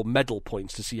 and your medal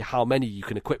points to see how many you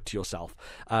can equip to yourself.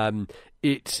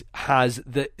 It has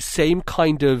the same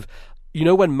kind of, you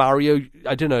know, when Mario,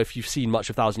 I don't know if you've seen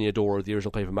much of Thousand Year Door or the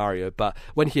original Paper Mario, but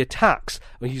when he attacks,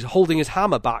 when he's holding his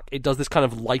hammer back, it does this kind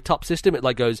of light up system. It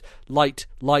like goes light,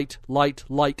 light, light,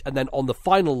 light, and then on the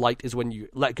final light is when you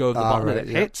let go of the button and it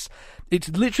hits. It's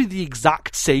literally the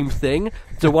exact same thing.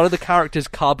 So one of the characters,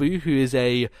 Kabu, who is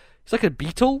it's like a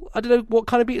beetle. I don't know what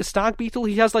kind of beetle, a stag beetle.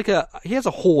 He has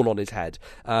a horn on his head,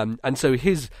 and so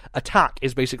his attack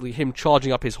is basically him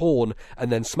charging up his horn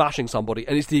and then smashing somebody.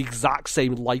 And it's the exact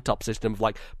same light up system of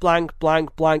like blank,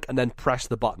 blank, blank, and then press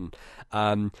the button.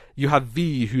 You have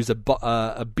V, who's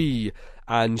a bee,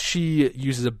 and she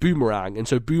uses a boomerang, and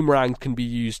so boomerang can be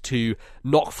used to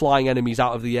knock flying enemies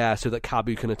out of the air so that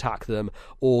Kabu can attack them,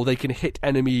 or they can hit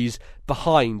enemies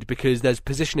behind, because there's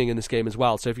positioning in this game as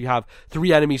well. So if you have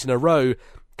 3 enemies in a row,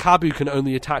 Kabu can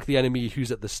only attack the enemy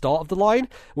who's at the start of the line,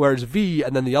 whereas V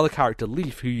and then the other character,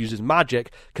 Leaf, who uses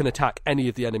magic, can attack any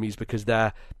of the enemies because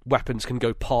their weapons can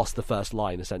go past the first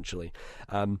line, essentially.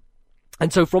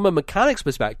 And so from a mechanics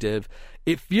perspective,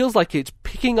 it feels like it's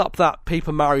picking up that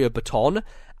Paper Mario baton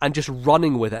and just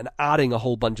running with it and adding a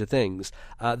whole bunch of things.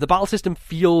 The battle system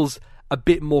feels a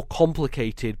bit more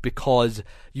complicated because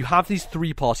you have these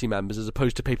 3 party members as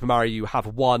opposed to Paper Mario. You have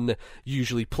one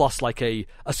usually plus like a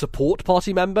support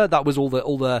party member. That was all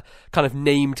the kind of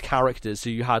named characters. So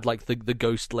you had like the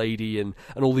ghost lady and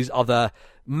all these other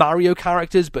Mario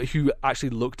characters, but who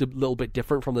actually looked a little bit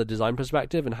different from the design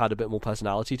perspective and had a bit more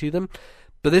personality to them.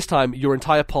 But this time, your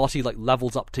entire party like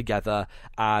levels up together,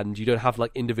 and you don't have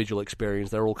like individual experience.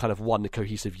 They're all kind of one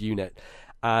cohesive unit,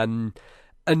 and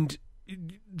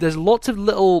there's lots of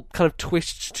little kind of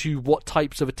twists to what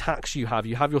types of attacks you have.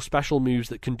 You have your special moves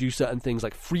that can do certain things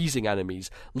like freezing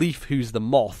enemies. Leaf, who's the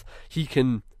moth, he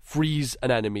can freeze an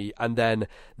enemy, and then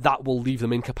that will leave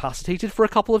them incapacitated for a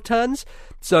couple of turns.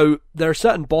 So there are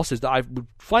certain bosses that I'm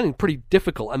finding pretty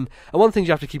difficult, and one of the things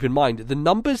you have to keep in mind, the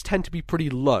numbers tend to be pretty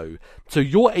low. So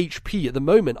your HP at the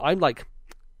moment, I'm like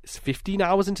 15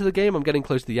 hours into the game, I'm getting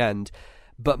close to the end,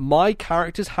 but my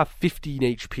characters have 15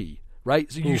 HP.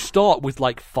 Right? So you start with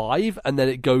like 5, and then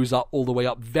it goes up all the way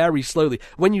up very slowly.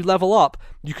 When you level up,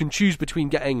 you can choose between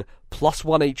getting plus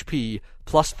 1 HP,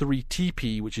 plus 3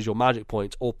 TP, which is your magic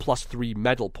points, or plus 3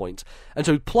 medal points. And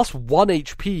so plus 1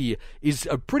 HP is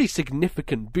a pretty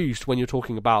significant boost when you're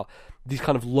talking about these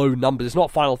kind of low numbers. It's not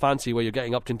Final Fantasy where you're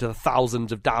getting up into the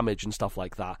thousands of damage and stuff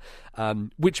like that.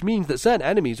 Which means that certain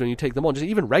enemies, when you take them on, just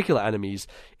even regular enemies,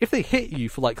 if they hit you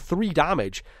for like 3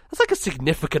 damage, that's like a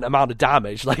significant amount of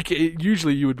damage. Like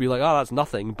usually you would be like, oh, that's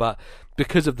nothing, but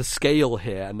because of the scale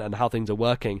here and how things are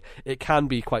working, it can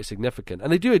be quite significant.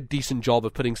 And they do a decent job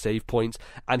of putting save points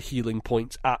and healing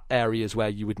points at areas where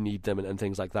you would need them and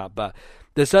things like that. But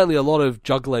there's certainly a lot of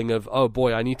juggling of, oh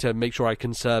boy, I need to make sure I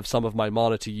conserve some of my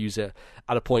mana to use it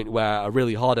at a point where a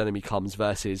really hard enemy comes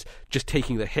versus just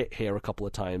taking the hit here a couple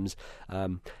of times.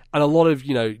 And a lot of,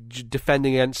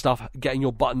 defending against stuff, getting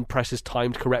your button presses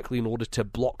timed correctly in order to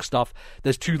block stuff.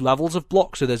 There's 2 levels of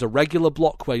block. So there's a regular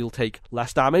block where you'll take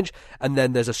less damage, and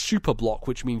then there's a super block,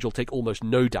 which means you'll take almost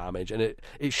no damage. And it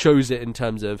shows it in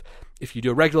terms of, if you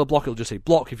do a regular block, it'll just say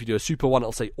block. If you do a super one,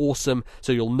 it'll say awesome.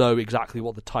 So you'll know exactly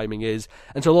what the timing is.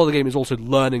 And so a lot of the game is also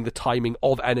learning the timing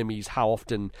of enemies, how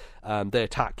often they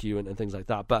attack you and things like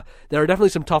that. But there are definitely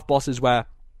some tough bosses where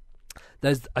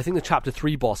I think the chapter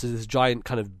 3 boss is this giant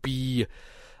kind of bee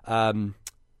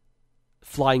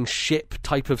flying ship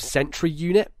type of sentry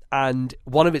unit, and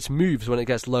one of its moves when it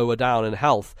gets lower down in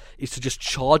health is to just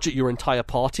charge at your entire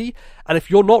party. And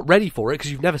if you're not ready for it, because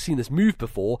you've never seen this move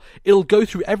before, it'll go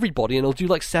through everybody and it'll do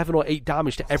like 7 or 8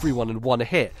 damage to everyone in one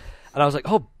hit. And I was like,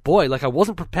 oh boy, like I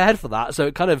wasn't prepared for that.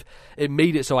 So it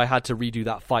made it so I had to redo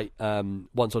that fight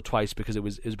once or twice because it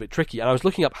was a bit tricky. And I was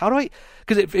looking up,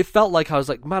 because it felt like I was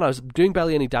like, man, I was doing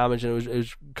barely any damage, and it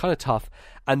was kind of tough.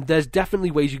 And there's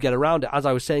definitely ways you get around it. As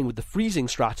I was saying with the freezing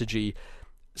strategy,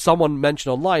 someone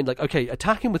mentioned online, like, okay,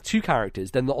 attack him with 2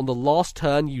 characters, then on the last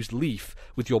turn use Leaf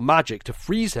with your magic to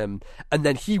freeze him, and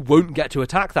then he won't get to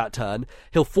attack that turn.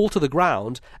 He'll fall to the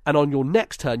ground, and on your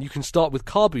next turn you can start with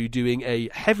Kabu doing a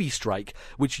heavy strike,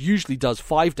 which usually does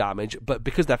 5 damage, but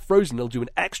because they're frozen, it'll do an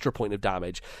extra point of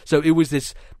damage. So it was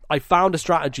this, I found a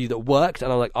strategy that worked,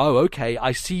 and I'm like, oh, okay,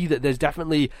 I see that there's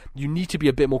definitely, you need to be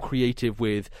a bit more creative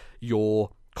with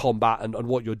your combat and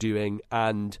what you're doing,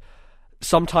 and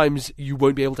sometimes you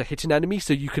won't be able to hit an enemy,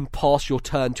 so you can pass your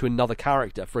turn to another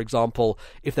character. For example,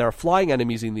 if there are flying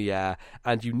enemies in the air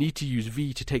and you need to use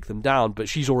V to take them down, but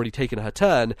she's already taken her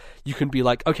turn, you can be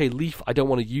like, okay, Leaf, I don't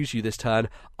want to use you this turn,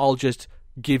 I'll just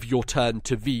give your turn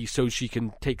to V so she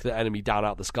can take the enemy down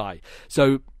out the sky.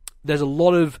 So there's a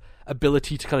lot of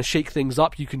ability to kind of shake things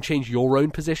up. You can change your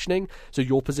own positioning, so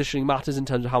your positioning matters in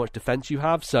terms of how much defense you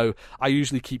have. So I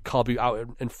usually keep Kabu out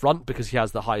in front because he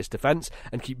has the highest defense,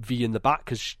 and keep V in the back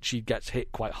because she gets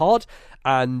hit quite hard,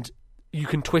 and you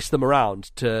can twist them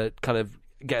around to kind of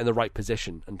get in the right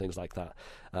position and things like that.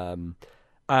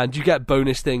 And you get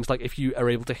bonus things like if you are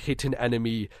able to hit an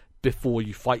enemy before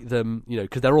you fight them,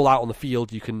 because they're all out on the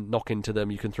field, you can knock into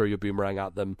them, you can throw your boomerang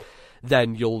at them,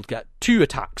 then you'll get 2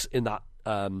 attacks in that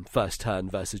first turn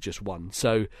versus just 1.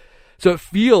 So it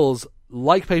feels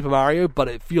like Paper Mario, but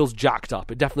it feels jacked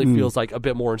up. It definitely feels like a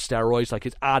bit more on steroids, like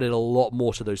it's added a lot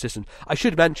more to those systems. I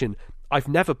should mention, I've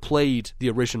never played the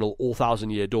original All Thousand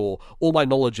Year Door. All my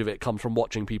knowledge of it comes from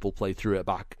watching people play through it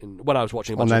back when I was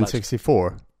watching a bunch on of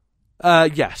N64.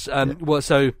 Yes. Well,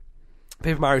 so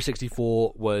Paper Mario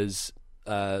 64 was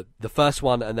the first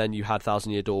one, and then you had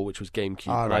Thousand Year Door, which was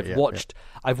GameCube. And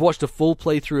I've watched a full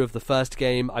playthrough of the first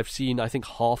game. I've seen, I think,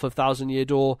 half of Thousand Year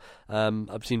Door.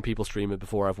 I've seen people stream it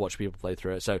before. I've watched people play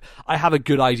through it, so I have a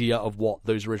good idea of what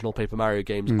those original Paper Mario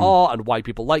games are and why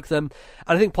people like them.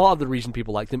 And I think part of the reason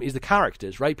people like them is the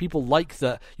characters, right? People like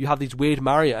that you have these weird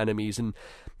Mario enemies, and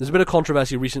there's a bit of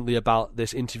controversy recently about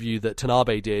this interview that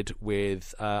Tanabe did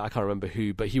with I can't remember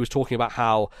who, but he was talking about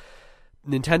how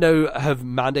Nintendo have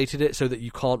mandated it so that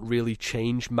you can't really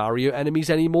change Mario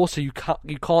enemies anymore. So you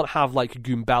can't have like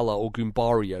Goombella or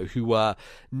Goombario, who were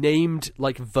named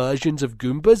like versions of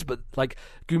Goombas, but like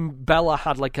Goombella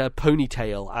had like a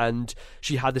ponytail and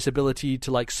she had this ability to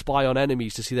like spy on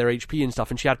enemies to see their HP and stuff,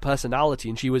 and she had personality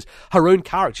and she was her own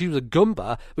character. She was a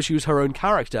Goomba, but she was her own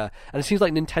character. And it seems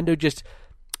like Nintendo just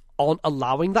aren't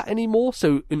allowing that anymore.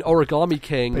 So in Origami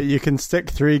King, but you can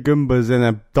stick 3 Goombas in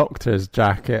a doctor's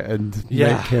jacket and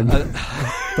make him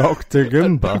Dr.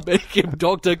 Goomba. Make him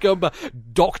Dr. Goomba,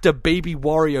 Dr. Baby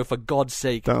Wario, for God's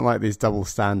sake. Don't like these double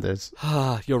standards.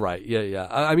 You're right. Yeah.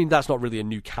 I mean, that's not really a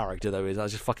new character though, is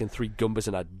that? Just fucking 3 Goombas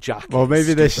in a jacket. Well,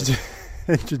 maybe they should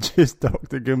introduce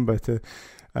Dr. Goomba to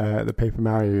the Paper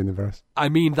Mario universe. I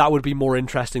mean, that would be more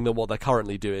interesting than what they're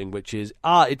currently doing, which is,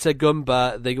 it's a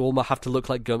Goomba, they all have to look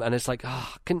like Goomba, and it's like,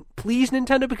 please,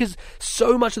 Nintendo, because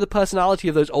so much of the personality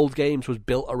of those old games was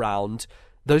built around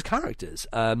those characters.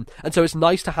 And so it's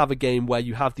nice to have a game where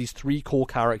you have these 3 core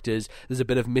characters. There's a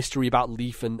bit of mystery about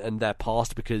Leaf and their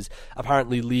past, because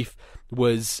apparently Leaf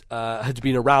had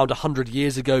been around 100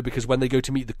 years ago, because when they go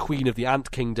to meet the Queen of the Ant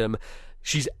Kingdom,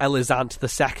 she's Elizant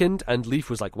II, and Leaf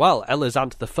was like, well,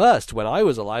 Elizant I when I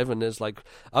was alive, and it's like,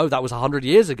 oh, that was 100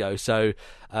 years ago. So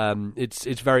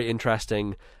it's very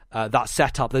interesting, that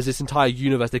setup. There's this entire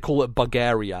universe, they call it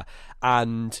Bugaria,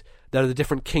 and there are the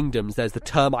different kingdoms. There's the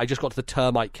termite. I just got to the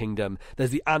termite kingdom.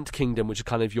 There's the ant kingdom, which is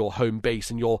kind of your home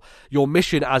base, and your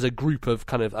mission as a group of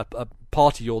kind of a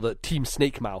party. You're the Team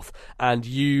Snakemouth, and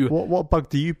you. What bug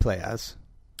do you play as?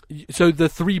 So the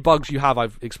 3 bugs you have,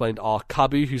 I've explained, are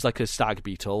Kabu, who's like a stag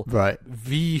beetle, right?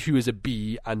 V, who is a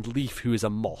bee, and Leaf, who is a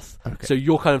moth. Okay. So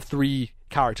you're kind of 3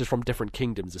 characters from different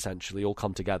kingdoms, essentially, all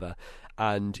come together,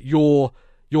 and your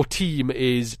team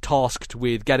is tasked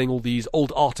with getting all these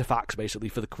old artifacts, basically,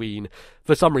 for the Queen.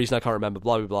 For some reason, I can't remember,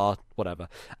 blah, blah, blah, whatever.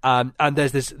 And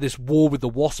there's this war with the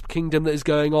Wasp Kingdom that is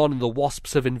going on, and the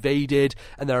Wasps have invaded,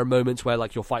 and there are moments where,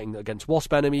 like, you're fighting against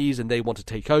Wasp enemies, and they want to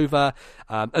take over.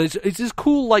 And it's this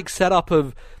cool, like, setup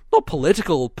of, not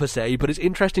political, per se, but it's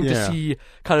interesting to see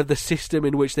kind of the system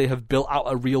in which they have built out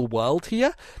a real world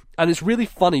here. And it's really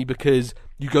funny because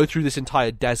you go through this entire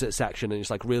desert section and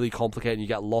it's like really complicated and you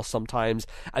get lost sometimes,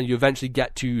 and you eventually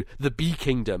get to the Bee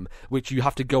Kingdom, which you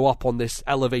have to go up on this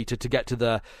elevator to get to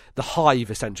the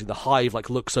hive, essentially. The hive like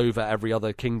looks over every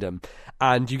other kingdom,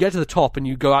 and you get to the top and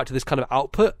you go out to this kind of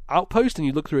outpost and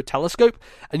you look through a telescope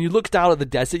and you look down at the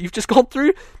desert you've just gone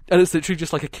through, and it's literally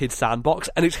just like a kid's sandbox,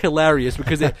 and it's hilarious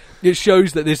because it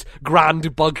shows that this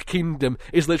grand bug kingdom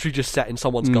is literally just set in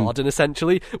someone's garden,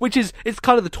 essentially, which is, it's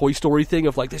kind of the Toy Story thing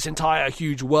of like this entire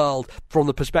huge world from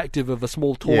the perspective of a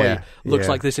small toy looks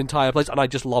like this entire place, and I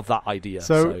just love that idea.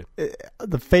 So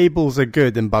the fables are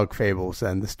good in Bug Fables,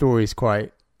 and the story's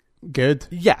quite good.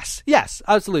 Yes,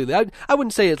 absolutely. I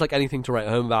wouldn't say it's like anything to write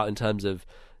home about in terms of,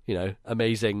 you know,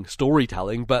 amazing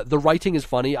storytelling, but the writing is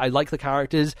funny. I like the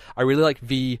characters. I really like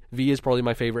V. V is probably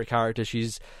my favorite character.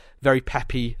 She's very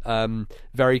peppy,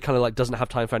 very kind of like doesn't have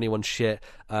time for anyone's shit.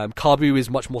 Kabu is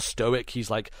much more stoic. He's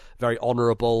like very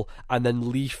honorable, and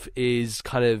then Leaf is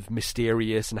kind of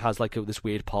mysterious and has like this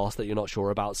weird past that you're not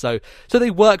sure about. So they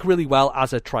work really well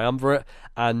as a triumvirate,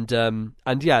 and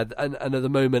at the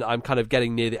moment I'm kind of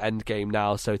getting near the end game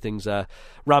now, so things are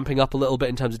ramping up a little bit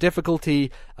in terms of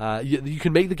difficulty. You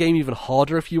can make the game even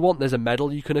harder if you want. There's a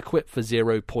medal you can equip for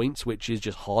 0 points, which is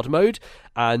just hard mode,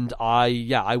 and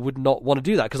I would not want to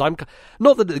do that, because I'm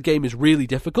not that the game is really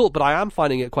difficult, but I am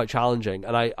finding it quite challenging,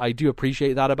 and I do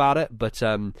appreciate that about it.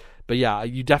 But yeah,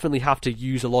 you definitely have to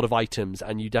use a lot of items,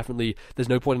 and there's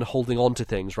no point in holding on to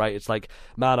things, right? It's like,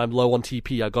 man, I'm low on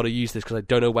TP, I got to use this because I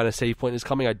don't know when a save point is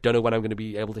coming, I don't know when I'm going to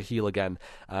be able to heal again.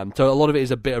 So a lot of it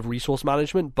is a bit of resource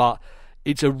management, but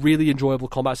it's a really enjoyable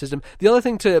combat system. The other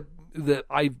thing that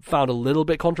I found a little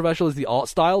bit controversial is the art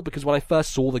style, because when I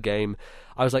first saw the game,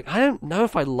 I was like, I don't know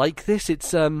if I like this.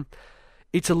 It's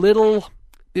a little,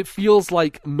 it feels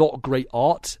like not great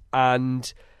art,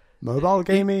 and mobile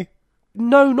gamey.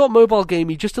 No, not mobile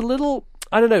gamey, just a little,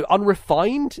 I don't know,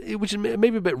 unrefined, which is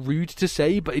maybe a bit rude to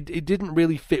say, but it didn't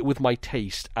really fit with my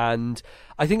taste, and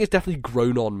I think it's definitely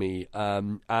grown on me,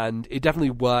 and it definitely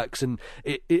works, and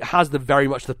it has very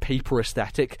much the paper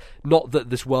aesthetic. Not that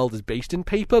this world is based in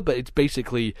paper, but it's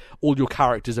basically all your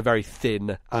characters are very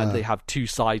thin, and they have 2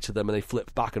 sides to them, and they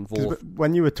flip back and forth.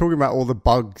 When you were talking about all the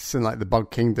bugs and like the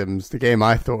bug kingdoms, the game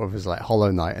I thought of was like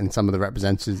Hollow Knight, and some of the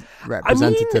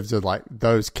representatives of like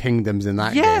those kingdoms in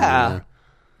that game. You know?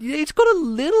 It's got a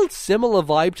little similar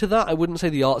vibe to that. I wouldn't say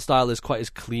the art style is quite as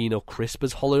clean or crisp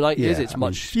as Hollow Knight is. It's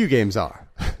much. Few games are.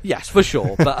 Yes, for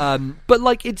sure. But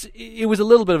like it was a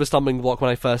little bit of a stumbling block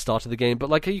when I first started the game. But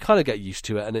like you kind of get used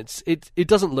to it, and it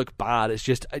doesn't look bad. It's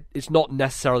just it's not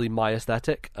necessarily my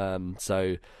aesthetic.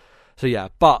 So yeah.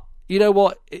 But you know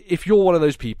what? If you're one of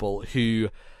those people who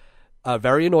are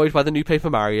very annoyed by the new Paper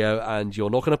Mario, and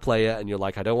you're not going to play it, and you're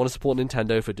like, I don't want to support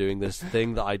Nintendo for doing this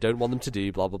thing that I don't want them to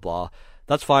do, blah blah blah.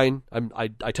 That's fine. I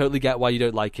totally get why you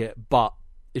don't like it, but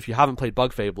if you haven't played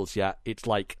Bug Fables yet, it's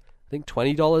like I think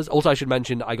 $20. Also, I should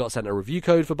mention I got sent a review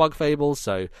code for Bug Fables,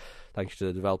 so thank you to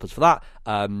the developers for that.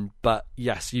 But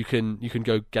yes, you can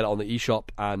go get it on the eShop,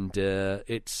 and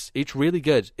it's really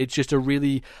good. It's just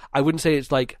I wouldn't say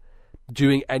it's like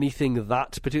doing anything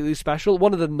that particularly special.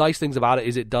 One of the nice things about it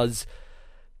is it does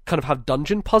kind of have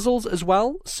dungeon puzzles as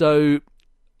well, so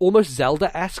almost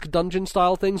Zelda-esque dungeon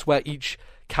style things where each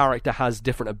character has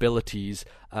different abilities.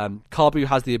 Kabu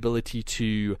has the ability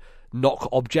to knock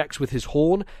objects with his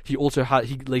horn. He also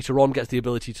he later on gets the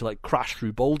ability to like crash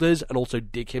through boulders and also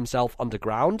dig himself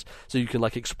underground, so you can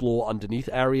like explore underneath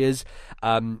areas.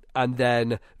 And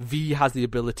then V has the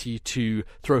ability to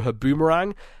throw her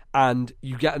boomerang, and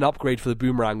you get an upgrade for the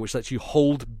boomerang which lets you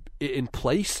hold it in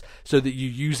place so that you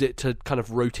use it to kind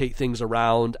of rotate things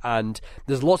around, and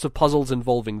there's lots of puzzles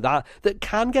involving that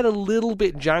can get a little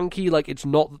bit janky. Like, it's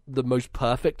not the most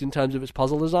perfect in terms of its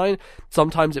puzzle design.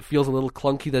 Sometimes it feels a little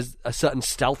clunky. There's a certain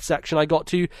stealth section I got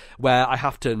to where I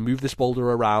have to move this boulder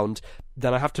around,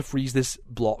 then I have to freeze this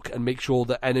block and make sure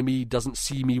the enemy doesn't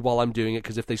see me while I'm doing it,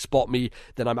 because if they spot me,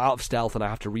 then I'm out of stealth and I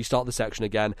have to restart the section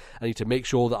again. I need to make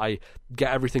sure that I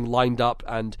get everything lined up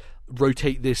and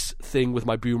rotate this thing with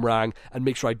my boomerang and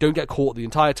make sure I don't get caught the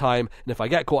entire time, and if I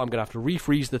get caught I'm going to have to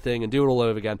refreeze the thing and do it all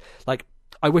over again. Like,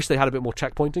 I wish they had a bit more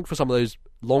checkpointing for some of those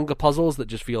longer puzzles that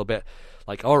just feel a bit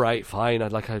like, alright, fine,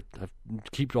 I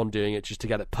keep on doing it just to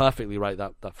get it perfectly right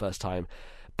that first time.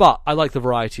 But I like the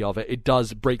variety of it. It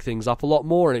does break things up a lot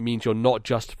more, and it means you're not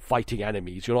just fighting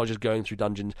enemies. You're not just going through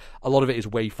dungeons. A lot of it is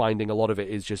wayfinding. A lot of it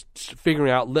is just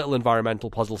figuring out little environmental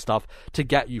puzzle stuff to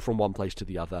get you from one place to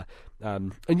the other.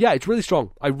 And yeah, it's really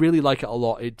strong. I really like it a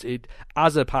lot. It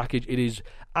as a package, it is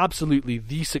absolutely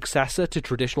the successor to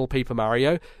traditional Paper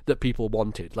Mario that people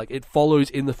wanted. Like, it follows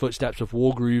in the footsteps of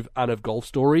Wargroove and of Golf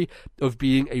Story, of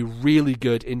being a really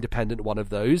good independent one of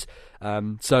those.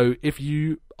 So if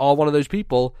you are one of those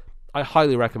people, I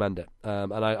highly recommend it.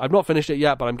 And I've not finished it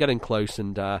yet, but I'm getting close,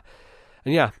 and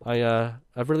yeah,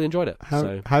 I've really enjoyed it.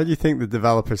 How do you think the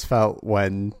developers felt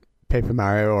when Paper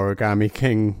Mario Origami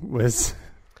King was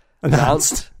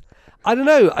announced? I don't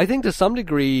know. I think to some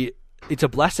degree it's a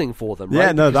blessing for them, right?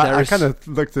 Yeah, no, I kind of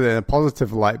looked at it in a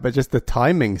positive light, but just the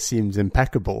timing seems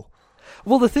impeccable.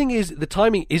 Well, the thing is, the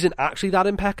timing isn't actually that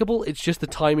impeccable. It's just the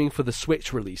timing for the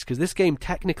Switch release, because this game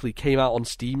technically came out on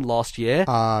Steam last year.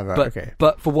 Right, okay.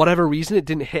 But for whatever reason, it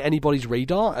didn't hit anybody's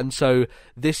radar. And so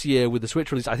this year with the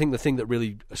Switch release, I think the thing that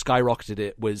really skyrocketed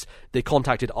it was they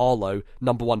contacted Arlo,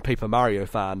 #1 Paper Mario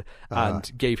fan,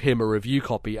 and gave him a review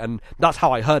copy. And that's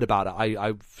how I heard about it.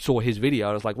 I saw his video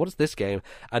and I was like, what is this game?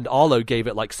 And Arlo gave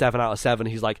it like 7 out of 7.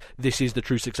 He's like, this is the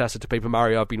true successor to Paper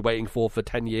Mario I've been waiting for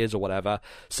 10 years or whatever.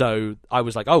 So I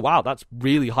was like, oh wow, that's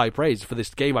really high praise for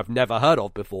this game I've never heard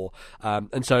of before.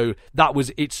 And so that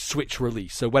was its Switch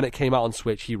release. So when it came out on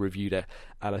Switch, he reviewed it,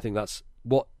 and I think that's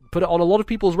what put it on a lot of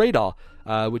people's radar,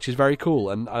 which is very cool.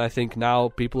 And I think now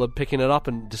people are picking it up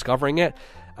and discovering it,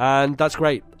 and that's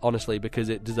great, honestly, because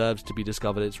it deserves to be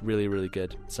discovered. It's really, really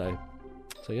good. So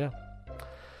yeah.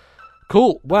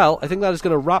 Cool. Well, I think that is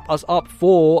going to wrap us up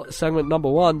for segment number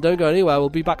 1. Don't go anywhere. We'll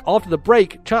be back after the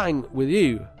break chatting with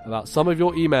you about some of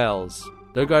your emails.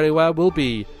 Don't go anywhere. We'll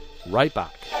be right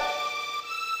back.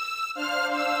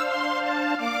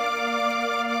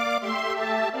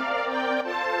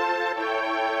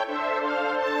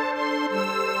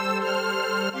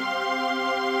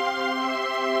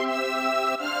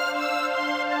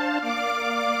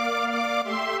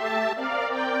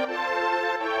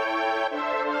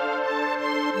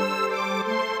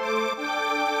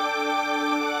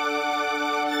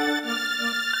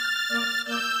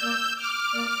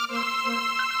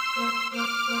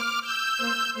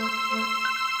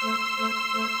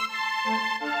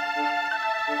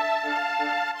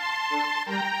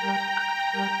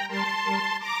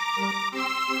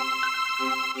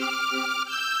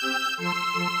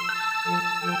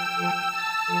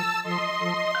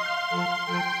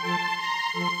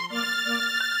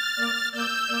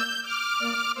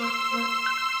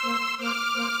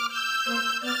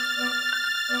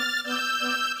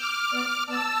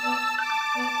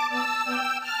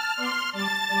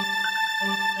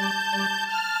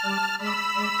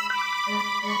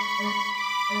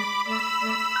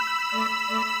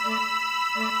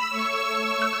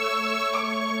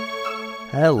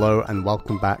 Hello and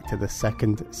welcome back to the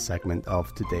second segment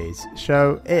of today's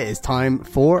show. It is time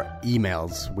for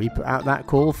emails. We put out that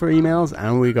call for emails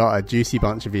and we got a juicy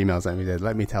bunch of emails that we did.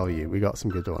 Let me tell you, we got some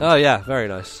good ones. Oh yeah, very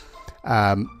nice.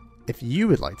 If you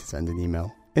would like to send an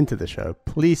email into the show,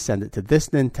 please send it to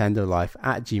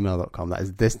thisnintendolife@gmail.com. That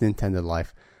is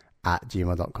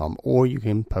thisnintendolife@gmail.com. Or you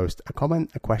can post a comment,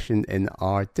 a question in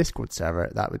our Discord server.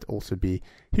 That would also be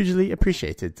hugely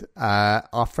appreciated.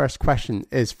 Our first question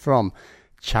is from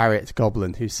Chariot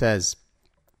Goblin, who says,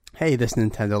 "Hey, this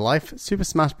Nintendo Life. Super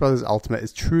Smash Bros. Ultimate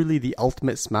is truly the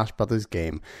ultimate Smash Bros.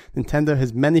 Game. Nintendo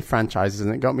has many franchises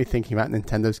and it got me thinking about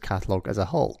Nintendo's catalogue as a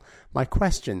whole. My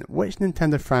question, which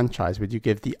Nintendo franchise would you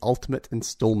give the ultimate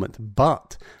installment,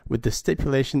 but with the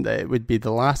stipulation that it would be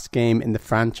the last game in the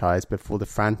franchise before the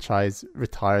franchise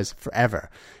retires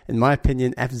forever? In my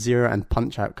opinion, F-Zero and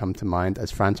Punch-Out come to mind as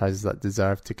franchises that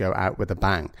deserve to go out with a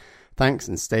bang. Thanks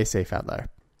and stay safe out there."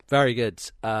 Very good.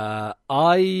 So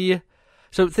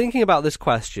thinking about this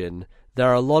question, there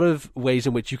are a lot of ways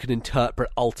in which you can interpret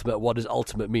ultimate. What does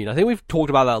ultimate mean? I think we've talked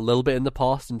about that a little bit in the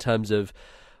past in terms of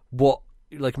what,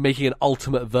 like, making an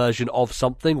ultimate version of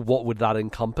something. What would that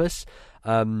encompass?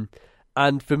 And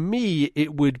for me,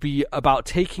 it would be about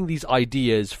taking these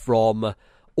ideas from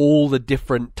all the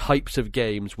different types of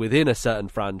games within a certain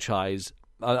franchise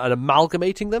and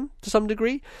amalgamating them to some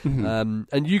degree.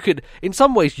 And you could, in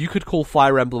some ways, you could call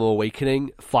Fire Emblem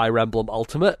Awakening Fire Emblem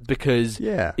Ultimate because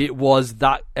it was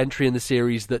that entry in the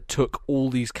series that took all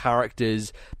these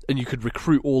characters and you could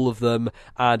recruit all of them,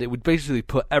 and it would basically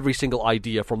put every single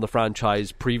idea from the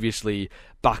franchise previously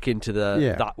back into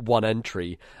that one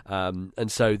entry. And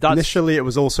so that's... Initially, it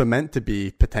was also meant to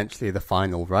be potentially the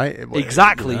final, right?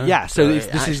 Exactly, yeah. So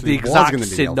this is the exact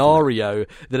scenario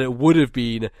that it would have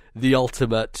been the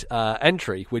ultimate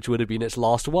entry, which would have been its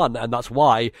last one, and that's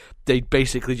why they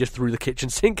basically just threw the kitchen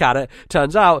sink at it.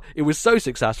 Turns out it was so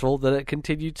successful that it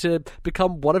continued to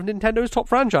become one of Nintendo's top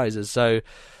franchises. So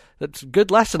that's a good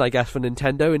lesson, I guess, for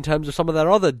Nintendo in terms of some of their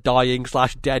other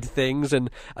dying/dead things and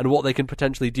what they can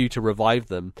potentially do to revive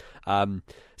them.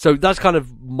 So that's kind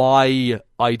of my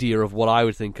idea of what I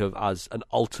would think of as an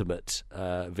ultimate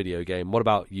video game. What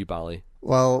about you, Bally?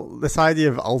 Well, this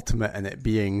idea of ultimate and it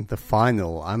being the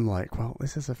final, I'm like, well,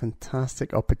 this is a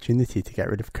fantastic opportunity to get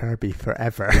rid of Kirby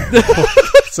forever.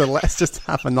 So let's just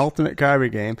have an ultimate Kirby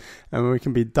game and we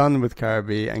can be done with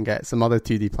Kirby and get some other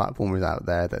 2D platformers out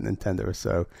there that Nintendo is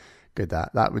so good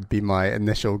at. That would be my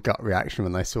initial gut reaction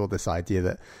when I saw this idea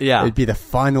that it would be the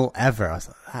final ever. I was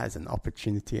like, that is an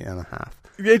opportunity and a half.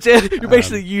 You're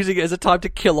basically using it as a time to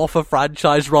kill off a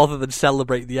franchise rather than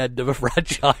celebrate the end of a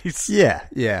franchise. Yeah.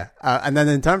 And then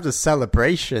in terms of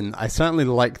celebration, I certainly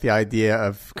like the idea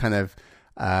of kind of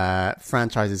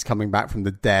franchises coming back from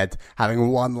the dead, having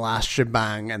one last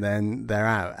shebang, and then they're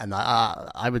out. And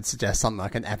I would suggest something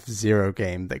like an F-Zero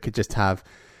game that could just have...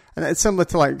 And it's similar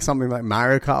to like something like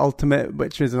Mario Kart Ultimate,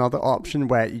 which is another option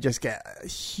where you just get a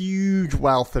huge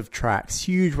wealth of tracks,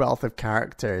 huge wealth of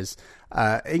characters,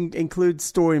 include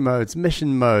story modes,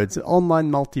 mission modes,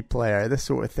 online multiplayer, this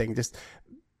sort of thing. Just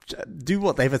do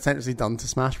what they've essentially done to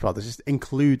Smash Brothers. Just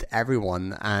include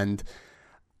everyone. And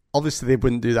obviously they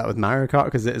wouldn't do that with Mario Kart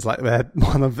because it is like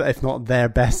one of, if not their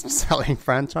best selling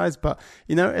franchise. But,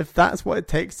 you know, if that's what it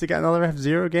takes to get another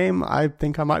F-Zero game, I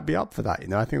think I might be up for that. You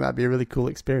know, I think that'd be a really cool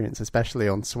experience, especially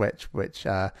on Switch, which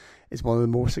is one of the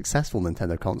more successful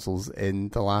Nintendo consoles in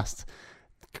the last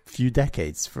few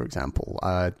decades, for example.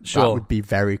 Sure. That would be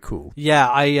very cool.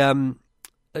 Yeah,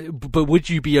 but would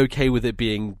you be okay with it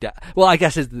being dead? Well, I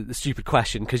guess it's the stupid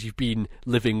question because you've been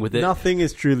living with it. Nothing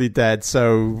is truly dead,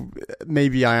 so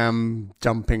maybe I am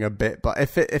jumping a bit. But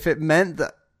if it meant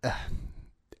that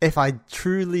if I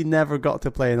truly never got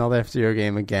to play another F-Zero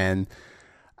game again,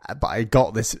 but I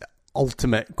got this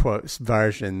ultimate quotes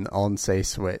version on, say,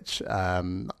 Switch,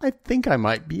 I think I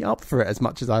might be up for it as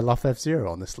much as I love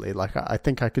F-Zero, honestly. Like, I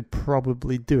think I could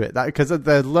probably do it. Because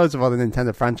there are loads of other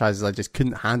Nintendo franchises I just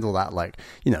couldn't handle that, like,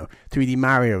 you know, 3D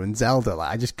Mario and Zelda.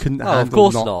 Like, I just couldn't handle. Of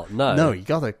course not. No, you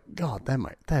gotta, God,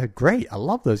 they're great. I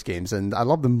love those games, and I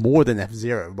love them more than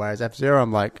F-Zero. Whereas F-Zero,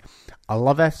 I'm like, I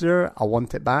love F-Zero, I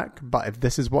want it back, but if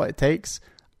this is what it takes,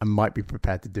 I might be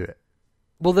prepared to do it.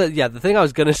 Well, the thing I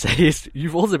was going to say is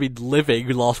you've also been living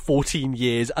the last 14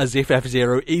 years as if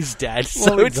F-Zero is dead,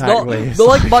 so well, exactly. It's not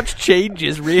like much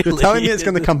changes, really. You're telling me it's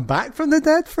going to come back from the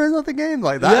dead for another game?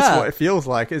 Like, that's what it feels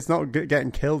like. It's not getting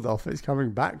killed off, it's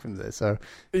coming back from this, so...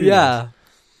 Yeah,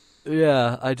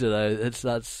 I don't know.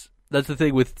 That's the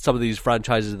thing with some of these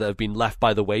franchises that have been left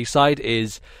by the wayside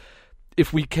is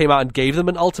if we came out and gave them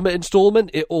an ultimate installment,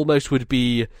 it almost would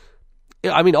be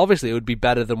I mean, obviously it would be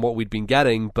better than what we'd been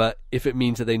getting, but if it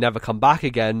means that they never come back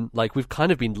again, like, we've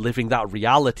kind of been living that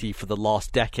reality for the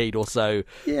last decade or so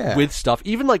with stuff.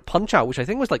 Even like Punch-Out, which I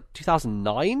think was like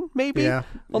 2009 maybe on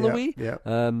the Wii.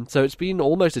 Yeah. So it's been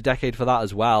almost a decade for that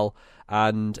as well.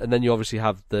 And then you obviously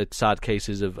have the sad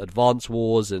cases of Advance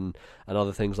Wars and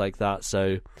other things like that.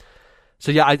 So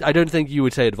yeah, I don't think you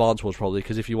would say Advance Wars probably,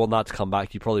 because if you want that to come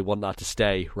back, you probably want that to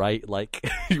stay, right? Like,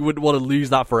 you wouldn't want to lose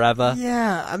that forever.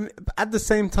 Yeah, I mean, at the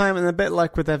same time, and a bit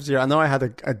like with F-Zero, I know I had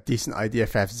a decent idea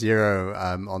for F-Zero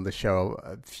on the show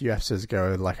a few episodes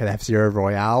ago, like an F-Zero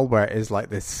Royale, where it is like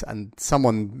this, and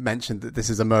someone mentioned that this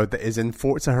is a mode that is in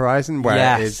Forza Horizon,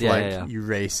 where it is you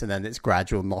race and then it's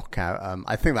gradual knockout.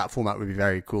 I think that format would be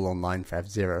very cool online for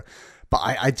F-Zero. But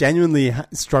I genuinely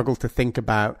struggle to think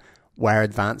about where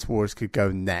Advance Wars could go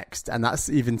next, and that's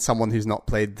even someone who's not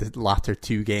played the latter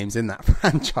two games in that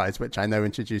franchise, which I know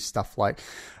introduced stuff like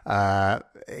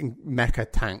mecha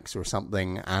tanks or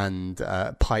something, and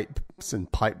pipes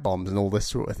and pipe bombs and all this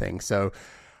sort of thing. So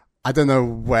I don't know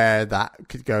where that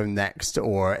could go next,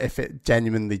 or if it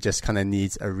genuinely just kind of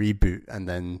needs a reboot, and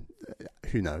then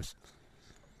who knows.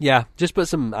 Yeah, just put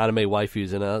some anime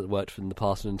waifus in it that worked in the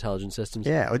past with Intelligent Systems.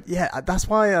 Yeah, that's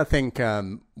why I think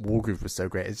Wargroove was so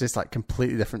great. It's just like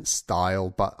completely different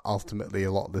style, but ultimately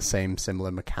a lot of the same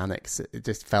similar mechanics. It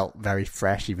just felt very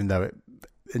fresh, even though it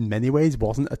in many ways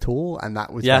wasn't at all, and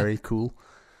that was very cool.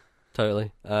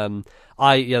 Totally.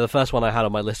 The first one I had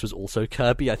on my list was also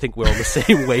Kirby. I think we're on the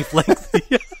same wavelength.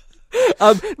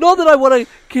 Not that I want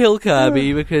to kill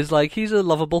Kirby, because like he's a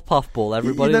lovable puffball.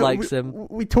 Everybody likes him.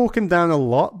 We talk him down a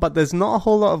lot, but there's not a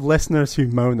whole lot of listeners who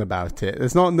moan about it. We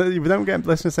don't get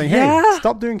listeners saying, "Hey,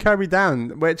 stop doing Kirby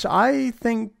down," which I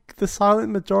think the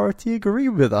silent majority agree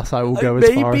with us. I will go as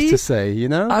far as to say,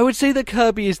 I would say that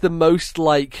Kirby is the most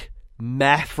like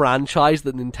meh franchise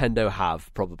that Nintendo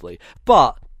have, probably.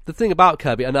 But the thing about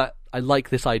Kirby, and I like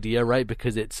this idea, right?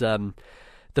 Because it's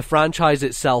the franchise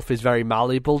itself is very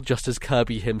malleable, just as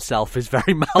Kirby himself is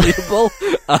very malleable,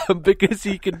 because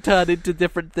he can turn into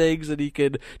different things and he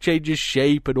can change his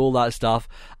shape and all that stuff.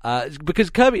 Because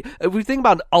Kirby, if we think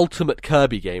about an ultimate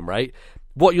Kirby game, right?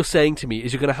 What you're saying to me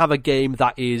is you're going to have a game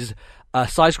that is a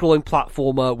side-scrolling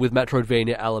platformer with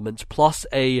Metroidvania elements, plus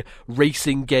a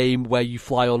racing game where you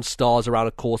fly on stars around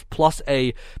a course, plus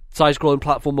a side-scrolling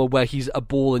platformer where he's a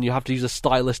ball and you have to use a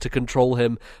stylus to control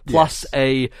him, plus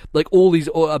a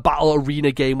battle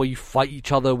arena game where you fight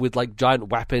each other with like giant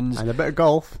weapons, and a bit of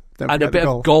golf,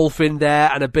 of golf in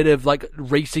there, and a bit of like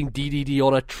racing DDD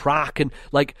on a track, and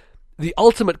like. The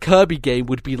ultimate Kirby game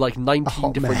would be like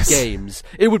 19 different games.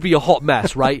 It would be a hot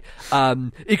mess, right?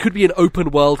 It could be an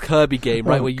open world Kirby game,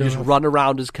 right? Where you just run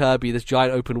around as Kirby, this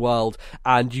giant open world,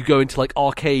 and you go into like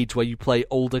arcades where you play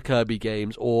older Kirby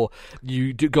games, or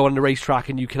you go on the racetrack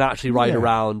and you can actually ride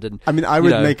around. And I mean, I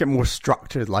would make it more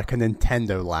structured, like a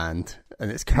Nintendo Land,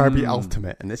 and it's Kirby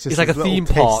Ultimate, and it's just like a theme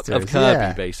park of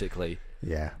Kirby, basically.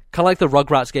 Yeah. Kind of like the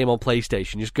Rugrats game on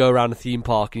PlayStation. You just go around a theme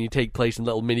park and you take place in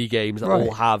little mini games that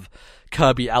all have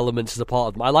Kirby elements as a part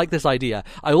of them. I like this idea.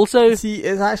 I also see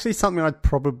it's actually something I'd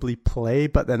probably play,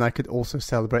 but then I could also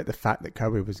celebrate the fact that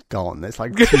Kirby was gone. It's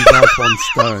like 2 birds, 1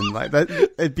 stone. Like that,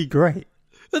 it'd be great.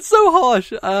 That's so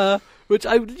harsh. Which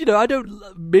I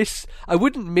don't miss. I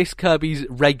wouldn't miss Kirby's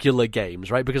regular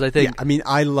games, right? Because I think, I mean,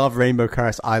 I love Rainbow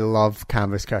Curse. I love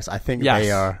Canvas Curse. I think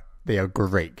they are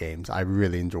great games. I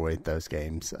really enjoyed those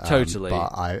games. Totally.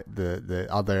 But the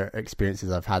other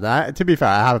experiences I've had, to be fair,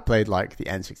 I have played like the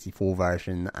N64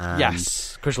 version and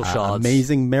Crystal Shards,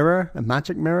 Amazing Mirror, a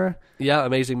Magic Mirror. Yeah,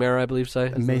 Amazing Mirror, I believe so.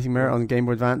 Amazing Mirror on Game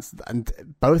Boy Advance, and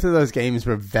both of those games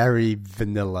were very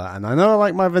vanilla. And I know I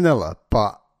like my vanilla,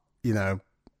 but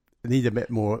I need a bit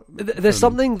more. There's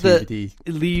something that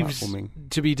leaves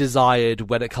platforming to be desired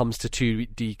when it comes to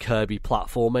 2D Kirby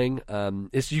platforming.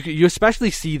 You especially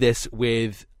see this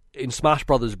in Smash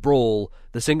Brothers Brawl,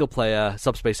 the single player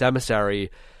Subspace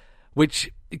Emissary,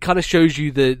 which kind of shows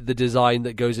you the design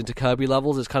that goes into Kirby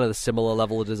levels. It's kind of the similar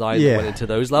level of design that went into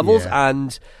those levels,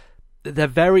 and they're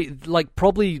very, like,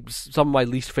 probably some of my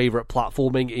least favorite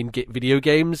platforming in video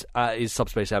games is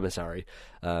Subspace Emissary.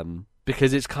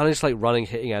 Because it's kind of just like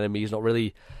hitting enemies,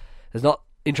 there's not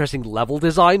interesting level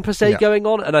design per se going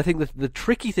on. And I think the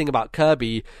tricky thing about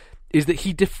Kirby is that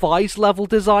he defies level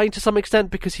design to some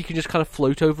extent, because he can just kind of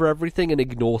float over everything and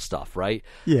ignore stuff, right?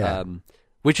 Yeah.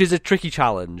 Which is a tricky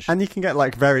challenge. And you can get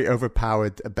like very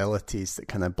overpowered abilities that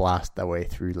kind of blast their way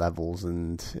through levels,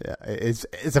 and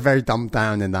it's a very dumbed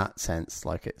down in that sense.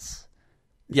 Like it's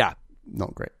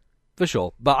not great. For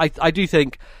sure. But I do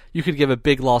think you could give a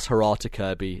big last hurrah to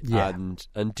Kirby and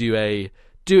do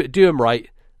him right.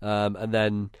 But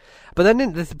then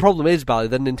the problem is, Bally,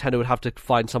 then Nintendo would have to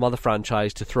find some other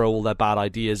franchise to throw all their bad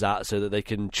ideas at so that they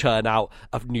can churn out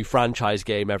a new franchise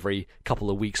game every couple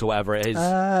of weeks or whatever it is.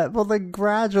 Well, they're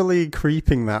gradually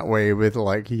creeping that way with,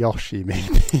 like, Yoshi,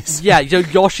 maybe. Yeah,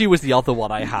 Yoshi was the other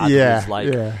one I had. Yeah, was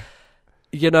like,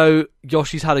 you know,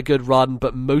 Yoshi's had a good run,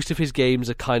 but most of his games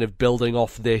are kind of building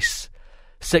off this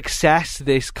success,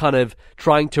 this kind of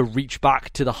trying to reach back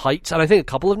to the heights. And I think a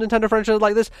couple of Nintendo franchises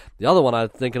like this. The other one I'm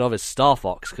thinking of is Star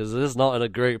Fox, because this is not in a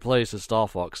great place as Star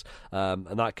Fox.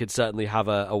 And that could certainly have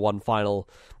a one final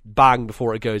bang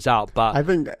before it goes out. But I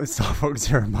think Star Fox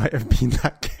Zero might have been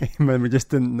that game and we just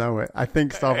didn't know it. I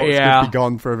think Star Fox could be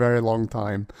gone for a very long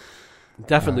time.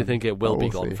 Definitely think it will be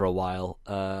gone for a while.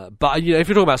 But you know, if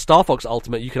you're talking about Star Fox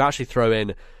Ultimate, you can actually throw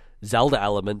in Zelda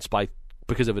elements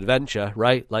because of adventure,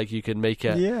 right? Like you can make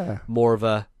it more of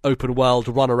a open world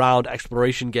run around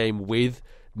exploration game with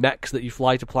mechs that you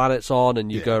fly to planets on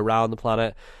and you go around the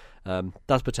planet.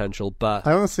 That's potential, but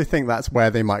I honestly think that's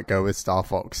where they might go with Star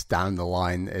Fox down the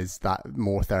line, is that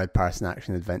more third person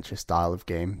action adventure style of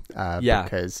game.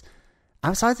 Because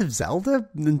outside of Zelda,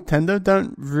 Nintendo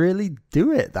don't really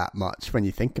do it that much when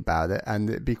you think about it, and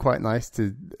it'd be quite nice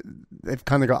to. They've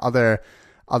kind of got other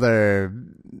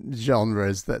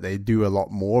genres that they do a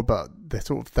lot more, but the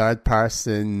sort of third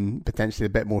person, potentially a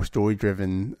bit more story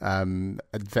driven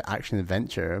action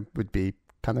adventure would be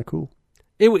kind of cool.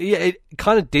 It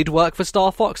kind of did work for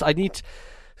Star Fox.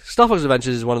 Star Fox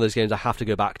Adventures is one of those games I have to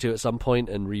go back to at some point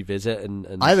and revisit. And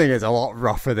I think it's a lot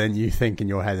rougher than you think in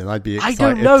your head, and I'd be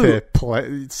excited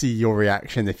to see your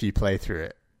reaction if you play through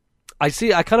it. I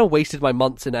kind of wasted my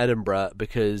months in Edinburgh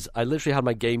because I literally had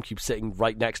my GameCube sitting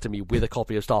right next to me with a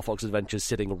copy of Star Fox Adventures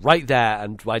sitting right there,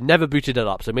 and I never booted it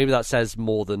up. So maybe that says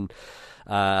more than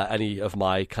any of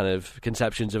my kind of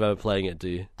conceptions of ever playing it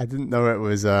do. I didn't know it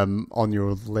was on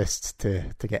your list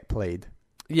to get played.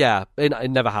 Yeah,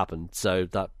 it never happened. So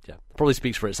that probably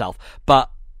speaks for itself. But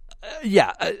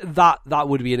that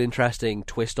would be an interesting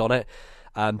twist on it.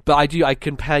 But I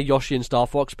compare Yoshi and Star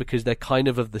Fox because they're kind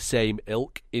of the same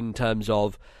ilk in terms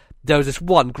of there was this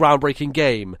one groundbreaking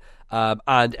game,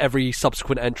 and every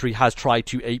subsequent entry has tried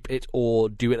to ape it or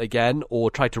do it again or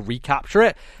try to recapture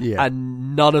it,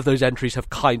 and none of those entries have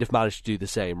kind of managed to do the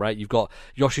same, right? You've got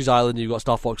Yoshi's Island, you've got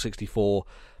Star Fox 64,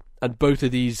 and both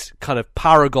of these kind of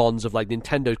paragons of like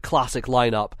Nintendo classic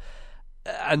lineup,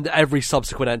 and every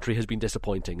subsequent entry has been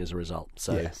disappointing as a result.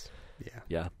 So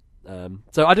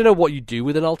so I don't know what you do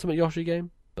with an Ultimate Yoshi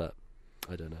game, but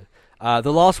I don't know.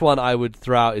 The last one I would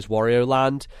throw out is Wario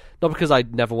Land. Not because I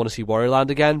never want to see Wario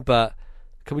Land again, but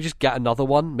can we just get another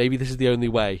one? Maybe this is the only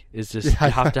way. Is just you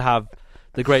have to have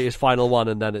the greatest final one,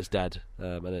 and then it's dead,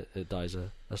 and it dies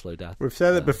a slow death. We've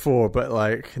said it before, but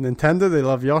like Nintendo, they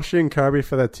love Yoshi and Kirby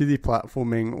for their 2D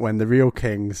platforming when the real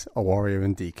kings are Wario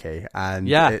and DK. And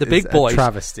the big boys.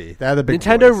 Travesty. They're the big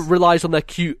Nintendo boys. relies on their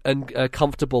cute and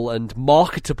comfortable and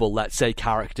marketable, let's say,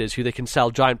 characters who they can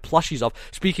sell giant plushies of.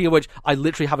 Speaking of which, I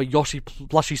literally have a Yoshi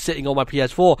plushie sitting on my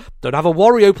PS4. Don't have a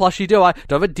Wario plushie, do I?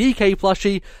 Don't have a DK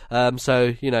plushie.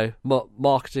 So, you know,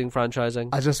 marketing, franchising.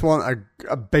 I just want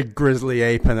a big grizzly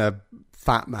ape and a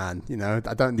fat man, you know.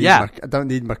 I don't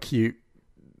need my cute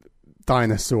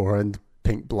dinosaur and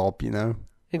pink blob, you know.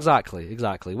 Exactly.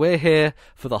 We're here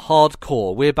for the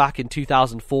hardcore. We're back in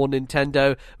 2004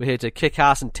 Nintendo. We're here to kick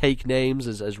ass and take names,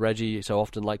 as Reggie so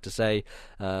often like to say.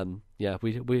 We're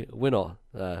not.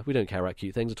 We don't care about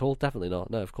cute things at all. Definitely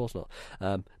not. No, of course not.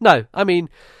 No, I mean,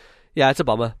 yeah, it's a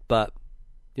bummer, but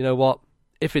you know what?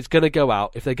 If it's going to go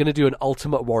out, if they're going to do an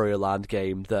Ultimate Wario Land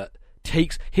game that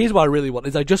here's what I really want,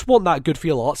 is I just want that Good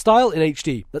Feel art style in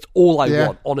HD. That's all I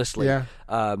want, honestly. Yeah.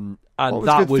 And what was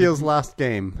that Good Feel's last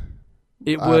game?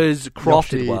 It was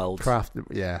Crafted Yoshi World.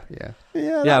 Yeah.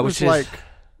 That was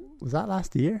that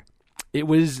last year? It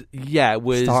was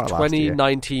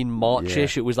 2019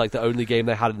 March-ish. Yeah. It was like the only game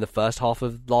they had in the first half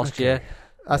of last year.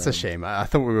 That's a shame. I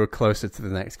thought we were closer to the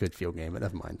next Good Feel game, but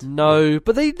never mind. No,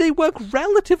 but they work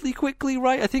relatively quickly,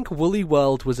 right? I think Woolly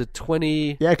World was a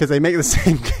 20... Yeah, because they make the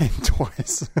same game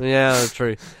twice. Yeah, that's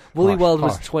true. Woolly World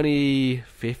was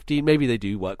 2015. Maybe they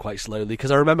do work quite slowly, because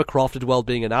I remember Crafted World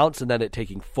being announced and then it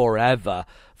taking forever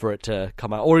for it to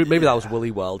come out. Or maybe that was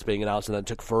Woolly World being announced and then it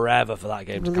took forever for that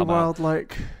game to come out. Woolly World,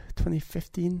 like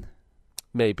 2015?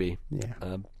 Maybe.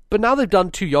 Yeah. But now they've done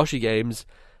 2 Yoshi games,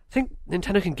 I think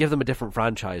Nintendo can give them a different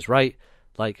franchise, right?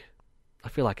 Like, I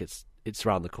feel like it's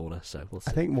around the corner, so we'll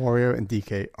see. I think Wario and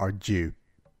DK are due.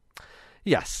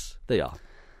 Yes, they are.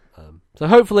 So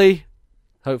hopefully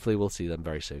we'll see them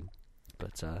very soon.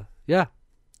 But yeah,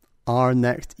 Our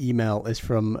next email is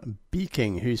from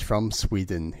Beking, who's from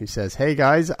Sweden, who says, "Hey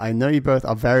guys, I know you both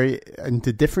are very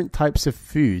into different types of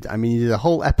food. I mean, you did a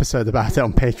whole episode about it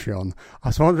on Patreon. I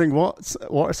was wondering what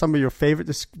are some of your favorite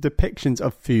depictions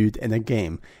of food in a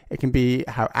game? It can be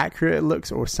how accurate it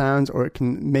looks or sounds, or it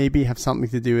can maybe have something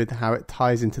to do with how it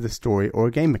ties into the story or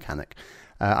a game mechanic.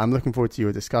 I'm looking forward to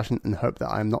your discussion and hope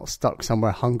that I'm not stuck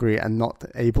somewhere hungry and not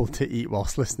able to eat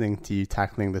whilst listening to you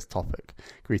tackling this topic.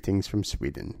 Greetings from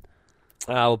Sweden."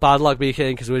 Well, bad luck,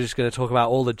 BK, because we're just going to talk about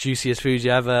all the juiciest foods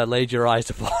you ever laid your eyes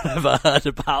upon, ever heard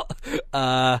about.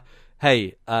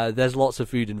 There's lots of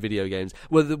food in video games.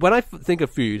 Well, when I think of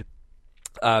food,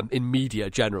 in media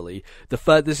generally,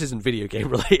 this isn't video game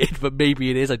related, but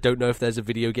maybe it is. I don't know if there's a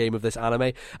video game of this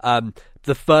anime.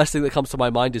 The first thing that comes to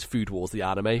my mind is Food Wars, the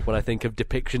anime, when I think of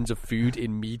depictions of food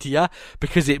in media,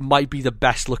 because it might be the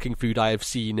best looking food I have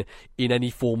seen in any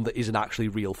form that isn't actually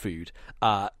real food.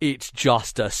 It's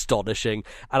just astonishing,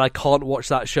 and I can't watch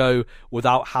that show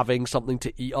without having something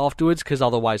to eat afterwards, because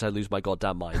otherwise I lose my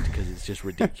goddamn mind, because it's just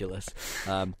ridiculous.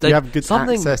 You have good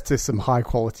access to some high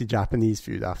quality Japanese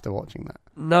food after watching that?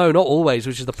 No, not always,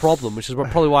 which is the problem, which is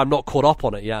probably why I'm not caught up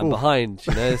on it yet. I'm behind,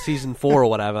 season 4 or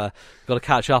whatever. Got to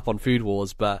catch up on Food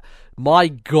Wars, but my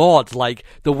god, like,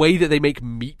 the way that they make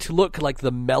meat look, like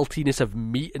the meltiness of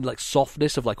meat and like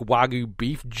softness of like Wagyu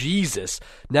beef, Jesus,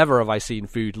 never have I seen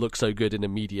food look so good in a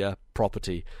media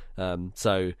property.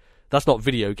 So that's not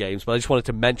video games, but I just wanted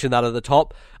to mention that at the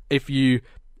top. If you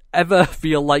ever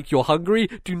feel like you're hungry,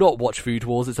 do not watch Food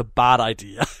Wars. It's a bad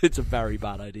idea. It's a very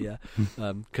bad idea,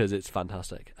 because it's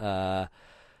fantastic.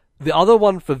 The other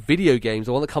one for video games,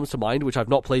 the one that comes to mind, which I've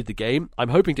not played the game, I'm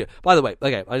hoping to. By the way,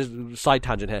 okay, I just side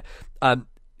tangent here.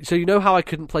 So you know how I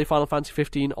couldn't play Final Fantasy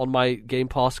 15 on my Game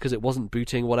Pass because it wasn't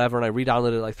booting, whatever, and I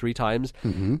re-downloaded it like 3 times?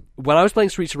 Mm-hmm. When I was playing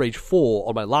Streets of Rage 4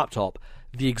 on my laptop,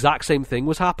 the exact same thing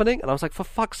was happening, and I was like, for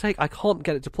fuck's sake, I can't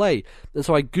get it to play. And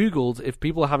so I googled if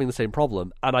people are having the same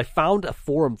problem, and I found a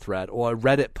forum thread or a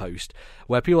Reddit post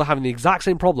where people are having the exact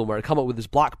same problem, where it come up with this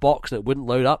black box and it wouldn't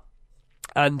load up.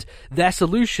 And their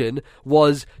solution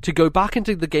was to go back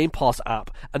into the Game Pass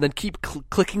app and then keep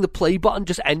clicking the play button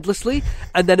just endlessly,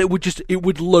 and then it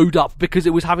would load up, because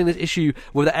it was having this issue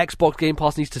where the Xbox Game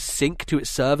Pass needs to sync to its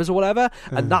servers or whatever,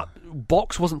 and that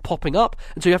box wasn't popping up,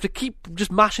 and so you have to keep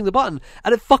just mashing the button,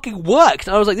 and it fucking worked.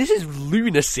 And I was like, this is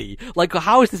lunacy. Like,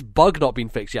 how is this bug not been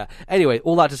fixed yet? Anyway,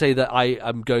 all that to say that I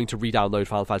am going to re-download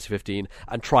Final Fantasy 15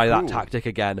 and try that tactic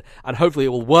again, and hopefully it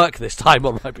will work this time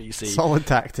on my PC. Solid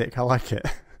tactic, I like it.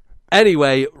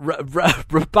 Anyway,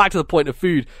 back to the point of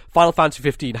food. Final Fantasy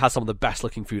 15 has some of the best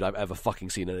looking food I've ever fucking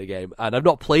seen in a game, and I've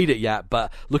not played it yet,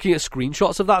 but looking at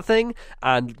screenshots of that thing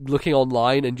and looking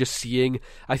online and just seeing,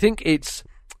 I think is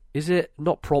it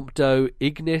not Prompto,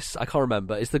 Ignis? I can't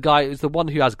remember. It's the one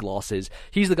who has glasses.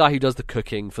 He's the guy who does the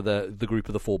cooking for the group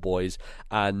of the 4 boys,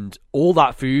 and all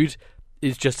that food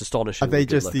is just astonishing. Are they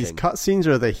just these cutscenes,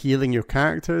 or are they healing your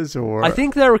characters? Or I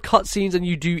think there are cutscenes, and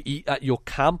you do eat at your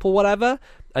camp or whatever,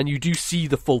 and you do see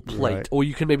the full plate. Right. Or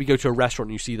you can maybe go to a restaurant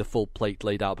and you see the full plate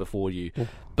laid out before you.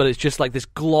 But it's just like this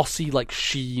glossy like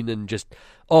sheen, and just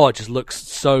it just looks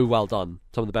so well done.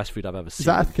 Some of the best food I've ever seen. Is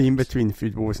that a theme between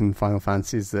Food Wars and Final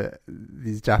Fantasy? Is that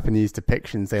these Japanese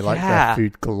depictions, they like their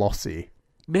food glossy?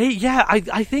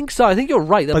 I think so. I think you're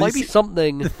right. There might be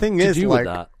something the thing to is, do like, with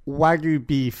that. Wagyu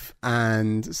beef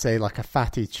and, say, like a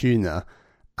fatty tuna,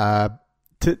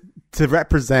 to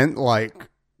represent like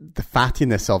the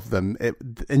fattiness of them,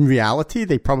 in reality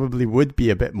they probably would be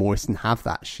a bit moist and have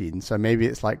that sheen. So maybe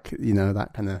it's like, that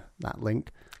kind of that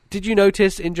link. Did you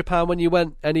notice in Japan when you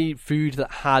went any food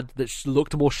that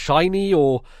looked more shiny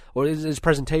or its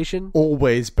presentation?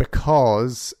 Always,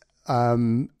 because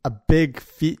a big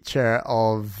feature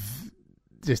of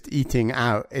just eating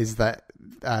out is that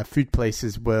food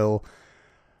places will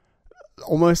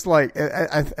almost like,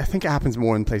 I think it happens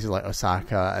more in places like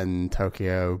Osaka and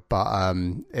Tokyo, but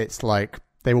it's like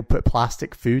they will put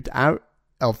plastic food out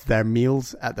of their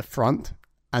meals at the front,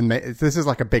 and this is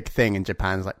like a big thing in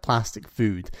Japan, it's like plastic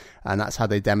food, and that's how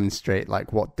they demonstrate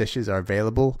like what dishes are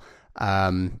available,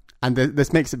 and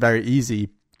this makes it very easy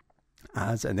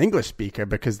as an English speaker,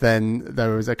 because then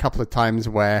there was a couple of times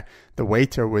where the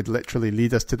waiter would literally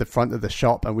lead us to the front of the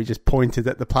shop and we just pointed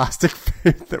at the plastic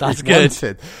food that we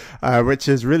wanted, which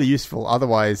is really useful.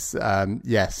 Otherwise,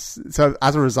 yes. So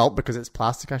as a result, because it's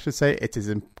plastic, I should say, it is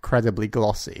incredibly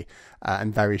glossy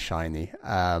and very shiny.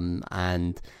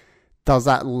 And does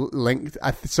that link?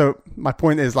 So my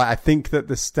point is, like, I think that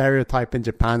the stereotype in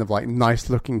Japan of like nice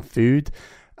looking food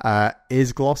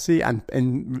is glossy, and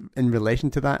in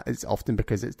relation to that, it's often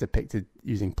because it's depicted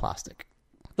using plastic.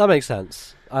 That makes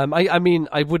sense. I mean,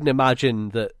 I wouldn't imagine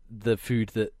that the food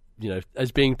that,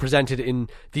 as being presented in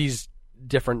these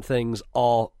different things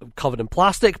are covered in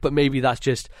plastic, but maybe that's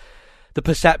just the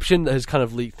perception that has kind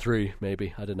of leaked through,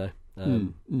 maybe. I don't know.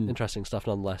 Interesting stuff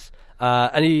nonetheless.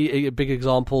 Any big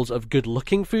examples of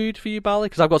good-looking food for you, Bally?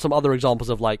 Because I've got some other examples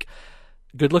of like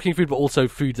good-looking food, but also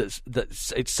food there's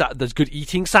good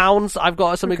eating sounds. I've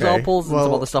got some examples and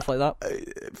some other stuff like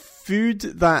that. Food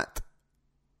that,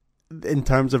 in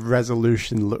terms of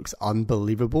resolution, looks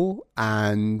unbelievable,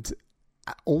 and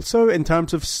also in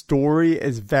terms of story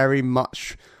is very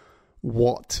much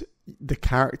what the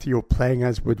character you're playing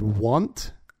as would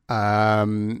want.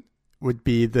 Would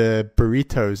be the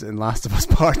burritos in Last of Us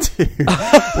Part 2,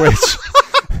 which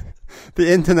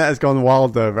the internet has gone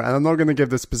wild over. And I'm not going to give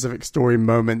the specific story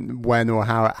moment when or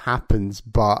how it happens,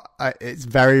 but it's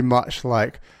very much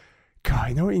like, God,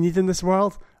 you know what you need in this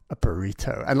world? A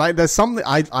burrito. And like, there's something,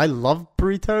 I love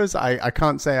burritos. I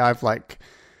can't say I've like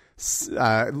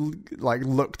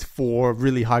looked for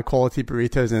really high quality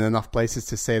burritos in enough places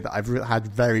to say that I've had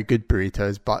very good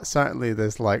burritos, but certainly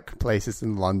there's like places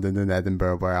in London and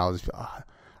Edinburgh where I was, I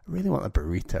really want a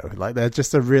burrito. Like, they're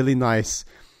just a really nice,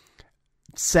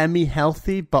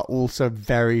 semi-healthy but also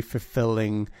very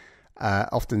fulfilling,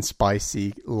 often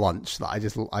spicy lunch that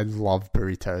I love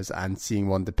burritos, and seeing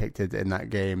one depicted in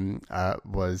that game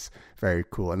was very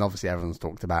cool. And obviously everyone's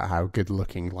talked about how good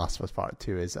looking Last of Us Part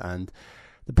 2 is, and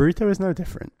the burrito is no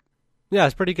different. Yeah,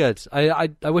 it's pretty good. I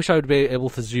wish I would be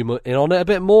able to zoom in on it a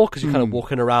bit more, because you're kind of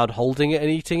walking around holding it and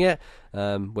eating it,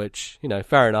 which,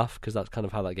 fair enough, because that's kind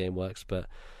of how that game works. But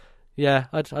yeah,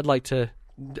 I'd like to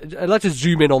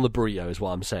zoom in on the burrito is what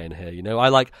I'm saying here. I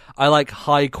like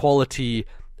high quality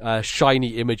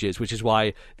shiny images, which is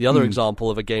why the other example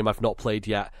of a game I've not played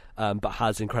yet, but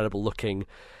has incredible looking,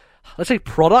 let's say,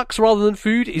 products rather than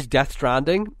food, is Death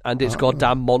Stranding, and its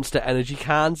goddamn Monster Energy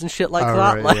cans and shit like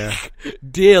that. Right,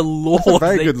 dear lord, it's a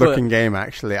very good looking game,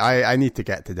 actually. I need to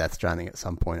get to Death Stranding at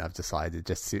some point. I've decided,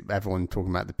 just to, everyone talking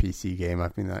about the PC game,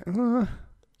 I've been like, I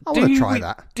want to try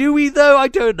that. Do we though? I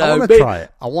don't know. I want to try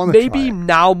it. I want to try it. Maybe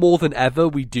now more than ever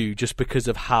we do, just because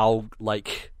of how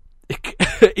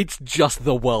it's just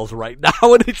the world right now,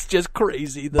 and it's just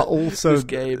crazy that, but also, this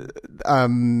game.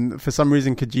 For some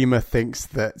reason, Kojima thinks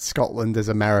that Scotland is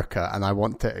America, and I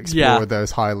want to explore those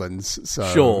highlands.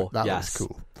 So that looks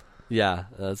cool. Yeah,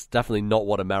 that's definitely not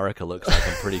what America looks like.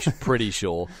 I'm pretty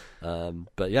sure.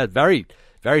 But yeah, very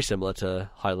very similar to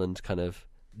Highland kind of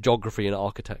geography and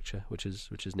architecture, which is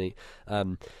neat.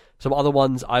 Some other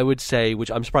ones I would say,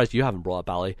 which I'm surprised you haven't brought up,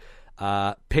 Bally.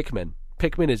 Pikmin.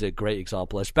 Pikmin is a great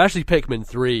example, especially Pikmin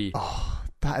 3. Oh,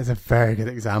 that is a very good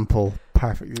example.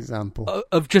 Perfect example.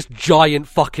 Of just giant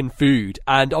fucking food.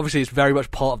 And obviously it's very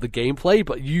much part of the gameplay,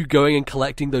 but you going and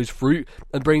collecting those fruit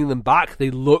and bringing them back,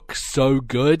 they look so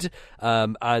good.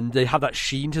 And they have that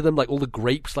sheen to them, like all the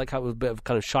grapes like have a bit of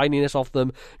kind of shininess off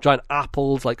them. Giant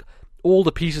apples, like all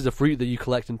the pieces of fruit that you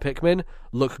collect in Pikmin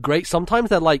look great. Sometimes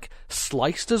they're like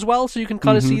sliced as well, so you can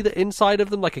kind of see the inside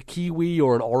of them, like a kiwi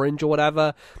or an orange or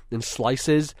whatever, in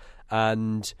slices.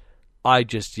 And I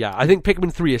think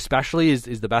Pikmin 3 especially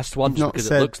is the best one, just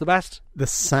because it looks the best. The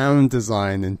sound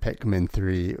design in Pikmin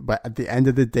 3, but at the end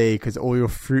of the day, because all your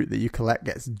fruit that you collect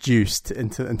gets juiced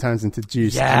and turns into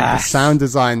juice, and the sound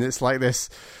design, it's like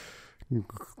this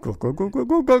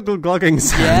glugging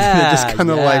sound, just kind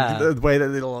of like the way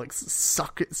that it'll like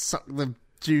suck the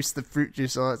juice, the fruit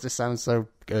juice. Oh, it just sounds so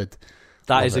good.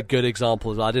 That is a good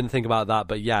example as well. I didn't think about that,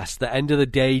 but yes, the end of the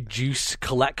day juice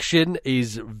collection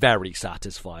is very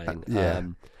satisfying.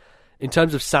 In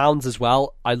terms of sounds as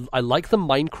well, I like the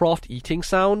Minecraft eating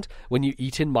sound when you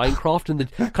eat in Minecraft, and the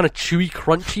kind of chewy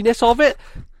crunchiness of it.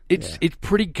 It's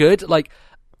pretty good. Like,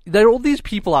 there are all these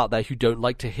people out there who don't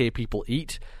like to hear people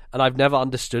eat, and I've never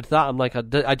understood that. I'm like,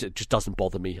 it just doesn't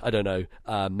bother me. I don't know.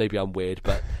 Maybe I'm weird,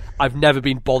 but I've never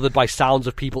been bothered by sounds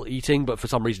of people eating, but for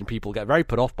some reason people get very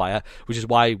put off by it, which is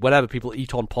why whenever people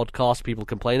eat on podcasts, people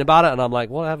complain about it, and I'm like,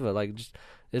 whatever, like, just,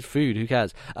 it's food, who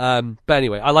cares? But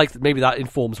anyway, I like, maybe that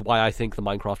informs why I think the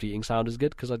Minecraft eating sound is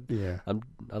good, because I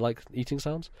like eating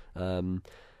sounds. One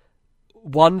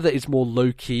that is more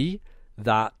low-key,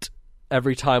 that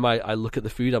every time I look at the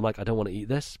food, I'm like, I don't want to eat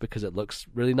this because it looks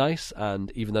really nice,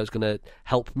 and even though it's going to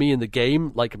help me in the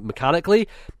game, like mechanically,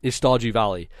 is Stardew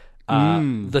Valley.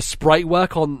 The sprite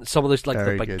work on some of those, like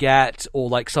very the baguette or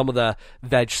like some of the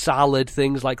veg salad,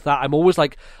 things like that, I'm always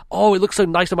like, oh, it looks so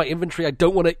nice in my inventory, I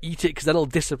don't want to eat it because then it'll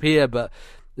disappear, but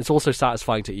it's also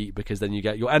satisfying to eat because then you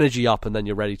get your energy up and then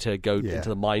you're ready to go into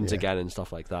the mines again and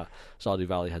stuff like that. Stardew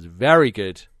Valley has very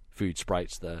good food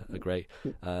sprites that are great.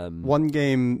 One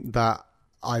game that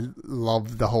I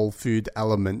love the whole food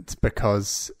element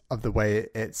because of the way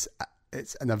it's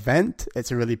it's an event.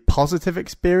 It's a really positive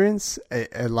experience. It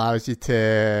allows you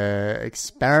to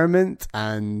experiment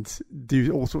and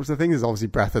do all sorts of things. There's obviously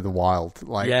Breath of the Wild.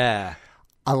 Like, yeah,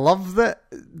 I love that.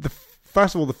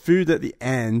 First of all, the food at the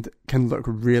end can look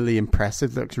really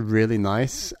impressive. Looks really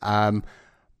nice.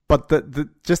 But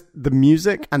just the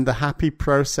music and the happy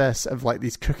process of like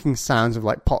these cooking sounds of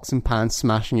like pots and pans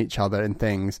smashing each other and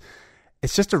things.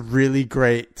 It's just a really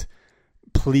great,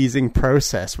 pleasing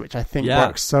process, which I think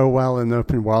works so well in an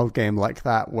open world game like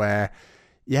that, where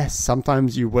yes,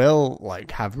 sometimes you will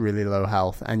like have really low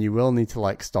health and you will need to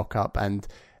like stock up, and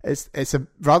it's a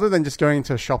rather than just going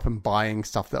into a shop and buying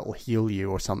stuff that will heal you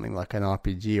or something like an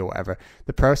RPG or whatever,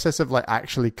 the process of like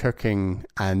actually cooking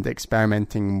and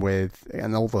experimenting with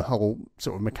and all the whole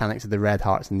sort of mechanics of the red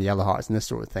hearts and the yellow hearts and this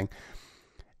sort of thing,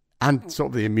 and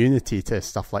sort of the immunity to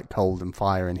stuff like cold and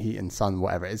fire and heat and sun,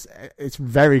 whatever. It's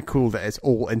very cool that it's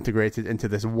all integrated into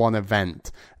this one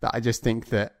event that I just think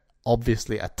that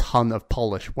obviously a ton of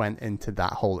polish went into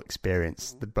that whole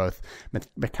experience. Both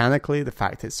mechanically, the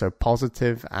fact it's so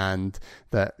positive, and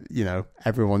that, you know,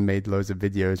 everyone made loads of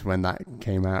videos when that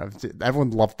came out.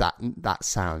 Everyone loved that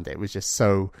sound. It was just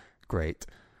so great.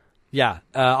 Yeah,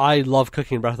 I love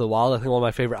cooking in Breath of the Wild. I think one of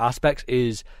my favorite aspects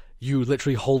is you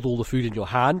literally hold all the food in your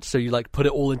hand. So you like put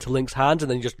it all into Link's hands and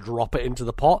then you just drop it into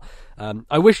the pot.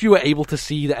 I wish you were able to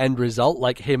see the end result,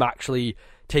 like him actually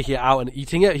taking it out and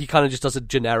eating it. He kind of just does a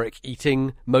generic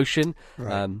eating motion,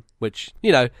 right. Which,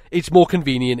 you know, it's more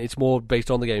convenient. It's more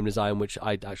based on the game design, which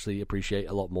I actually appreciate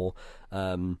a lot more.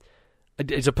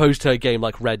 As opposed to a game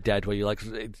like Red Dead, where you like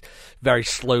very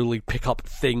slowly pick up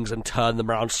things and turn them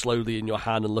around slowly in your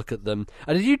hand and look at them.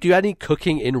 And did you do any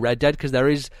cooking in Red Dead? Because there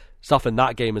is stuff in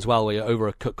that game as well, where you're over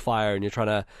a cook fire and you're trying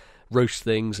to roast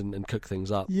things and cook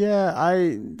things up. Yeah,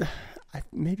 I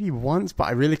maybe once, but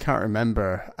I really can't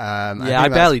remember. I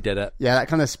barely did it. Yeah, that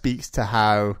kind of speaks to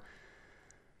how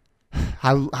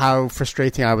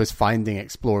frustrating I was finding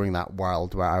exploring that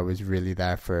world, where I was really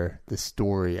there for the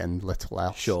story and little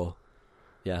else. Sure.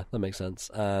 Yeah, that makes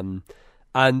sense.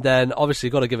 And then obviously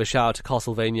got to give a shout out to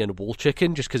Castlevania and Wall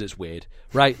Chicken, just because it's weird,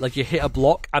 right? Like you hit a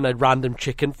block and a random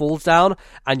chicken falls down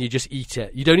and you just eat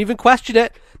it. You don't even question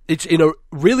it. It's in a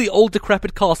really old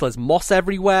decrepit castle. There's moss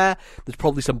everywhere. There's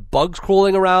probably some bugs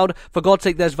crawling around. For God's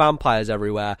sake, there's vampires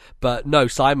everywhere. But no,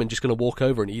 Simon just going to walk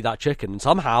over and eat that chicken, and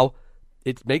somehow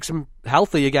it makes him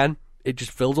healthy again. It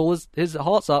just fills all his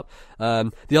hearts up.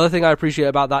 The other thing I appreciate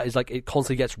about that is like it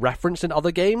constantly gets referenced in other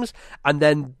games, and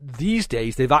then these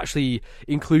days they've actually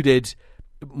included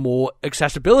more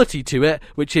accessibility to it,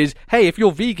 which is, hey, if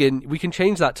you're vegan, we can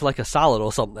change that to like a salad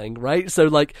or something, right? So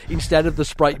like instead of the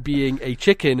sprite being a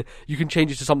chicken, you can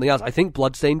change it to something else. I think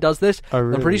Bloodstained does this. Oh,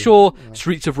 really? I'm pretty sure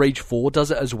Streets of Rage 4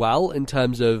 does it as well, in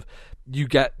terms of you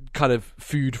get kind of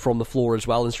food from the floor as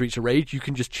well in Streets of Rage. You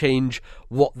can just change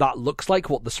what that looks like,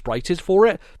 what the sprite is for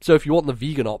it. So if you want the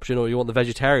vegan option or you want the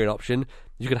vegetarian option,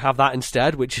 you can have that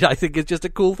instead, which I think is just a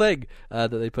cool thing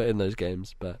that they put in those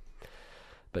games. But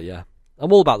yeah,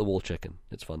 I'm all about the wall chicken.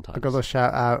 It's fun times. I got a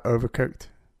shout out Overcooked.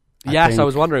 I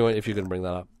was wondering if you were going to bring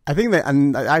that up. I think that,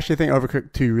 and I actually think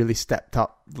Overcooked 2 really stepped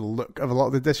up the look of a lot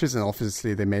of the dishes, and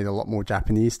obviously they made a lot more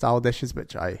Japanese style dishes,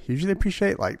 which I hugely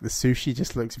appreciate. Like the sushi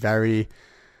just looks very,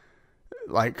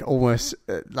 like almost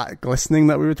like glistening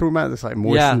that we were talking about. It's like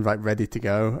moistened, like ready to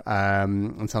go.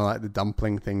 And some like the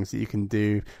dumpling things that you can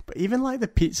do, but even like the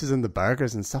pizzas and the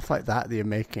burgers and stuff like that you're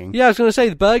making. Yeah, I was going to say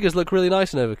the burgers look really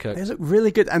nice in Overcooked. They look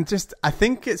really good, and just I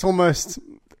think it's almost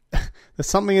there's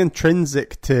something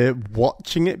intrinsic to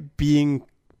watching it being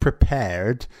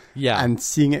prepared and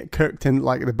seeing it cooked in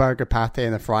like the burger pate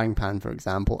in a frying pan, for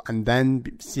example, and then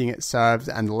seeing it served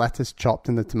and the lettuce chopped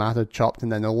and the tomato chopped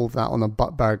and then all of that on a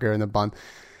burger and a bun.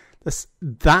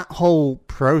 That whole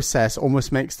process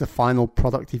almost makes the final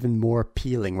product even more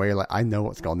appealing, where you're like, I know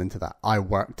what's gone into that, I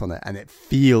worked on it, and it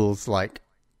feels like,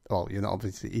 well, you're not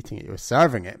obviously eating it, you're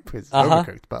serving it because it's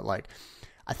overcooked, but like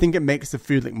I think it makes the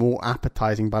food look more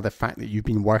appetizing by the fact that you've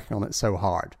been working on it so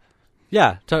hard.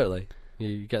 Yeah, totally.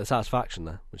 You get the satisfaction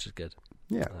there, which is good.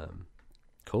 Yeah.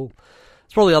 Cool.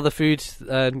 There's probably other food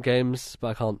games, but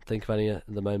I can't think of any at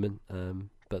the moment.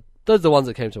 But those are the ones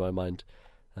that came to my mind.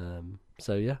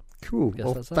 So, yeah. Cool.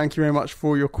 Well, thank you very much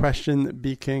for your question,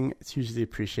 Beaking. It's hugely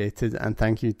appreciated. And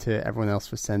thank you to everyone else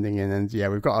for sending in. And yeah,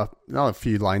 we've got another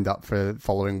few lined up for the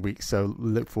following week, so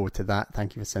look forward to that.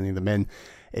 Thank you for sending them in.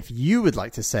 If you would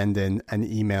like to send in an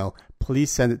email, please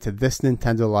send it to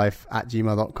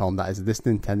thisnintendolife@gmail.com. That is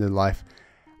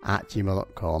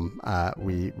thisnintendolife@gmail.com.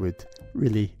 We would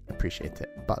really appreciate it.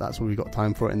 But that's what we've got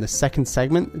time for in the second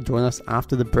segment. Join us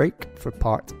after the break for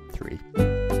part 3.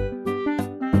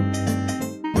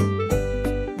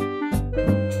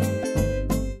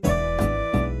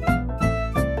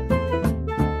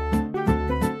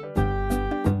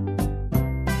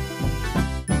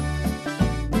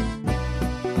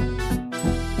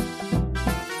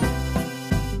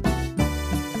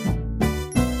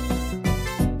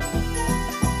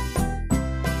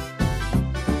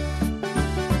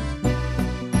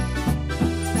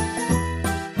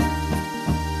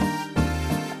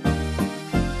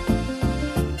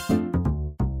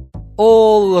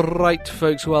 All right,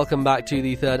 folks, welcome back to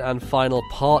the third and final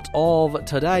part of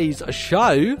today's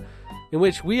show, in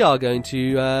which we are going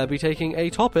to be taking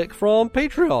a topic from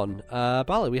Patreon.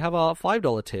 Bally, we have our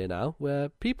 $5 tier now, where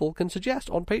people can suggest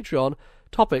on Patreon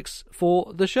topics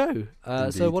for the show.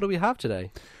 So what do we have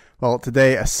today? Well,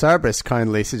 today Cerberus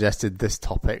kindly suggested this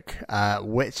topic,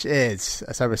 which is,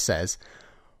 Cerberus says,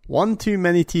 one too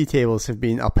many tea tables have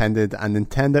been upended and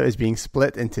Nintendo is being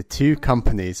split into two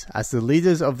companies. As the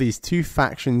leaders of these two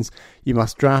factions, you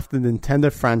must draft the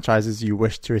Nintendo franchises you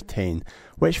wish to retain.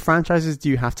 Which franchises do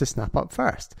you have to snap up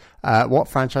first? What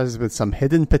franchises with some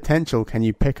hidden potential can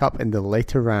you pick up in the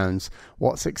later rounds?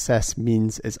 What success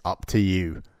means is up to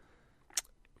you.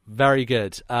 Very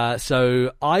good.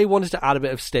 So I wanted to add a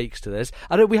bit of stakes to this.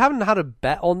 We haven't had a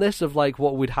bet on this of like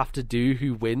what we'd have to do,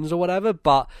 who wins or whatever,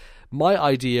 but my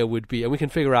idea would be, and we can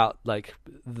figure out like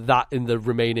that in the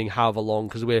remaining however long,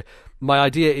 because my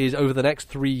idea is over the next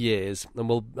 3 years, and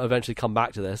we'll eventually come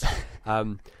back to this,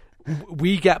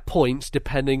 we get points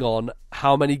depending on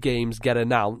how many games get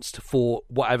announced for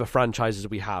whatever franchises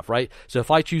we have, right? So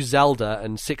if I choose Zelda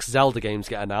and 6 Zelda games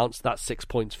get announced, that's 6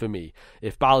 points for me.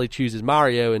 If Bally chooses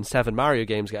Mario and 7 Mario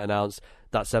games get announced,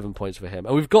 that's 7 points for him.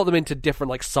 And we've got them into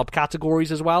different like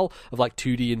subcategories as well, of like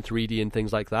 2D and 3D and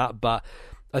things like that, but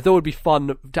I thought it would be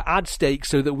fun to add stakes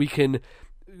so that we can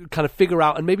kind of figure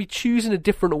out and maybe choose in a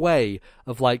different way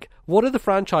of like, what are the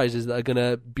franchises that are going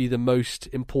to be the most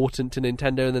important to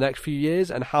Nintendo in the next few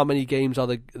years, and how many games are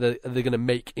they going to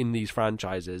make in these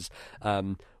franchises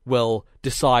will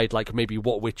decide like maybe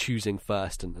what we're choosing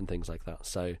first and things like that.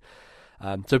 So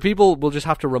people will just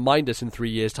have to remind us in 3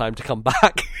 years' time to come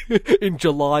back in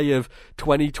July of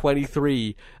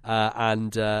 2023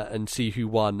 and see who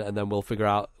won, and then we'll figure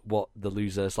out what the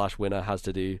loser/winner has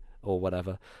to do or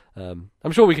whatever.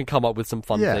 I'm sure we can come up with some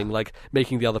fun thing, like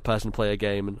making the other person play a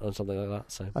game or something like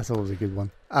that. So that's always a good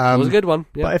one. It was a good one.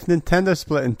 Yeah. But if Nintendo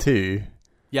split in two,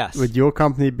 yes, would your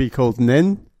company be called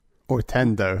Nin or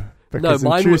Tendo? Because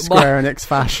in true Square Enix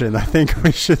fashion, I think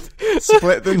we should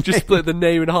split the name. Just split the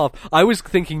name in half. I was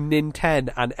thinking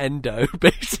Ninten and Endo,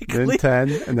 basically.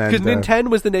 Ninten and Endo. Because Ninten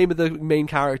was the name of the main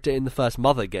character in the first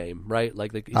Mother game, right?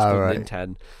 Like he's called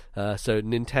Ninten. So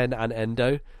Ninten and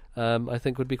Endo, I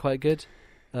think would be quite good.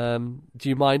 Do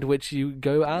you mind which you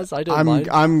go as? I don't mind.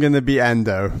 I'm going to be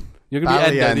Endo. You're going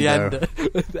to be Endo.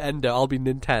 The Endo. I'll be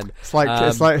Ninten. It's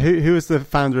like who was the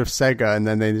founder of Sega, and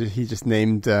then he just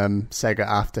named Sega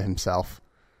after himself.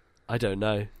 I don't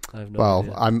know. I have no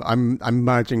idea. I'm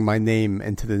merging my name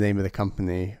into the name of the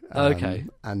company. Okay.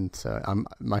 And so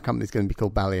my company's going to be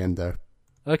called Baliendo.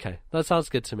 Okay, that sounds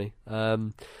good to me.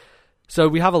 So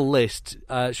we have a list.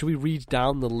 Should we read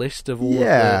down the list of all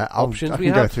the options we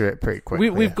have? I can go through it pretty quickly.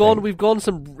 We've gone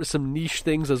some niche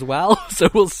things as well, so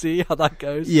we'll see how that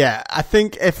goes. Yeah, I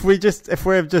think if we're just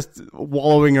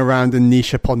wallowing around in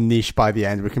niche upon niche by the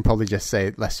end, we can probably just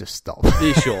say let's just stop.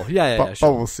 Yeah, sure. Yeah, but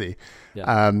we'll see.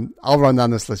 Yeah. I'll run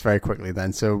down this list very quickly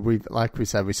then. So like we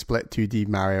said, we split 2D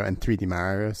Mario and 3D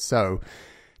Mario. So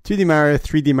 2D Mario,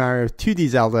 3D Mario, 2D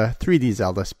Zelda, 3D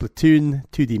Zelda, Splatoon,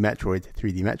 2D Metroid,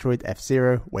 3D Metroid,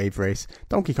 F-Zero, Wave Race,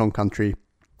 Donkey Kong Country,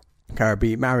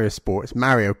 Kirby, Mario Sports,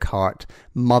 Mario Kart,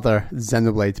 Mother,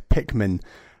 Xenoblade, Pikmin,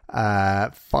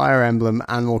 Fire Emblem,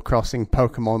 Animal Crossing,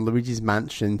 Pokemon, Luigi's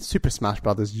Mansion, Super Smash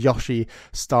Bros., Yoshi,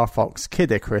 Star Fox, Kid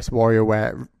Icarus,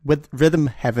 WarioWare, with Rhythm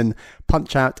Heaven,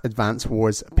 Punch-Out, Advance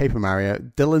Wars, Paper Mario,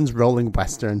 Dylan's Rolling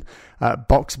Western,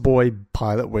 Box Boy,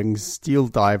 Pilot Wings, Steel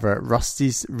Diver,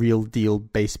 Rusty's Real Deal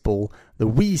Baseball, the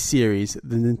Wii series,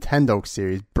 the Nintendo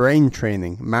series, Brain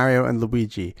Training, Mario and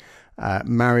Luigi,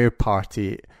 Mario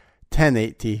Party,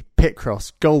 1080,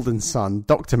 Picross, Golden Sun,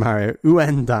 Dr. Mario,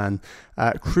 Uendan,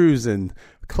 Cruisin',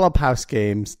 Clubhouse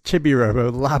Games, Chibi Robo,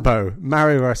 Labo,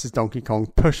 Mario vs. Donkey Kong,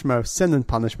 Pushmo, Sin and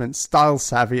Punishment, Style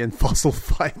Savvy, and Fossil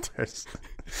Fighters.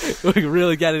 We can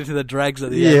really get into the dregs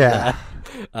at the end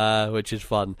there, which is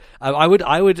fun. I would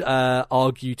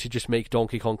argue to just make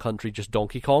Donkey Kong Country just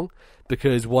Donkey Kong,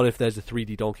 because what if there's a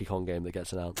 3D Donkey Kong game that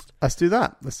gets announced? Let's do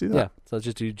that. Yeah, so let's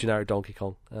just do generic Donkey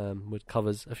Kong, which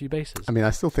covers a few bases. I mean,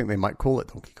 I still think they might call it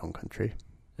Donkey Kong Country.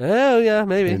 Oh, yeah,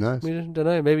 maybe. Who knows? We don't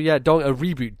know. Maybe, a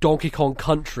reboot. Donkey Kong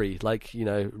Country, like,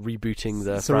 rebooting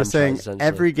the franchise. So we're saying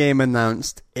every game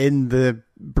announced in the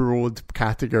broad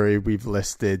category we've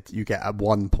listed, you get a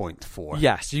 1 point for.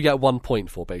 Yes, you get 1 point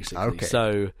for, basically.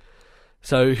 Okay.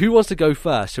 So who wants to go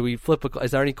first? Should we flip is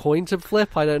there any coin to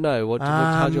flip? I don't know.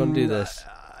 How do you want to do this?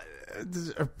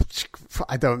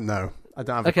 I don't know. I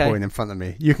don't have a coin in front of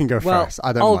me. You can go first.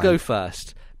 I'll go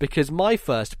first, because my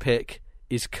first pick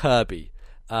is Kirby.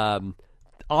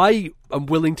 I am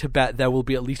willing to bet there will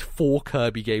be at least 4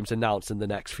 Kirby games announced in the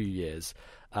next few years.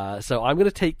 So I'm going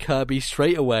to take Kirby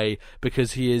straight away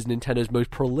because he is Nintendo's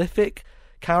most prolific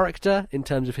character in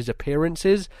terms of his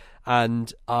appearances,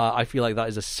 and I feel like that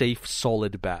is a safe,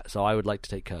 solid bet. So I would like to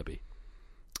take Kirby.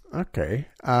 Okay.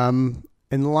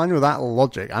 In line with that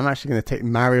logic, I'm actually going to take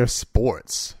Mario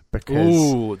Sports.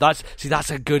 Because,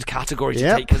 that's a good category to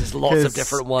take because there's lots of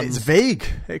different ones. It's vague.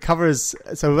 It covers,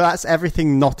 so that's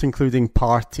everything not including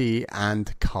party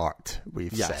and kart,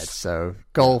 we've said. So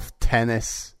golf,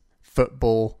 tennis,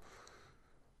 football,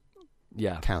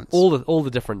 counts. All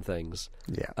the different things.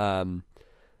 Yeah.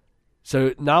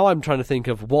 So now I'm trying to think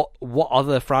of what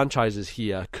other franchises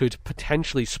here could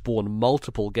potentially spawn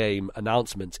multiple game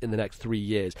announcements in the next 3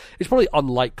 years. It's probably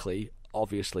unlikely,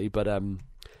 obviously, but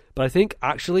I think,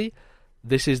 actually,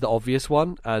 this is the obvious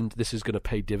one, and this is going to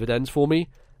pay dividends for me.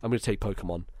 I'm going to take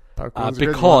Pokemon.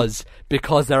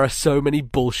 Because there are so many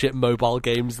bullshit mobile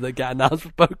games that get announced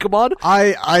for Pokemon.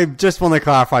 I just want to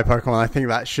clarify Pokemon. I think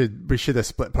we should have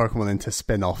split Pokemon into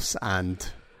spin-offs and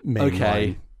mainline.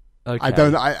 Okay.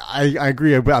 I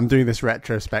agree, but I'm doing this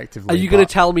retrospectively. Are you going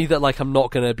to tell me that I'm not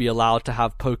going to be allowed to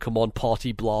have Pokemon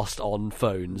Party Blast on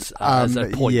phones as a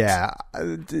point? Yeah,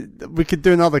 we could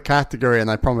do another category,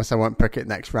 and I promise I won't pick it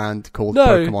next round. Called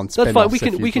Pokemon spin-offs. That's fine.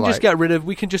 We can just get rid of.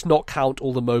 We can just not count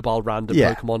all the mobile random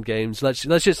Pokemon games. Let's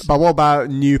just. But what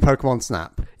about new Pokemon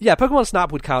Snap? Yeah, Pokemon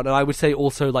Snap would count, and I would say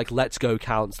also Let's Go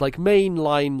counts,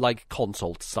 mainline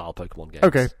console style Pokemon games.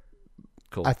 Okay.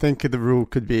 Cool. I think the rule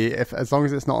could be as long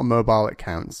as it's not a mobile, it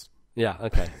counts. Yeah,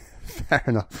 okay. Fair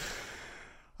enough.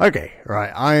 Okay,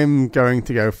 right. I'm going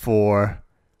to go for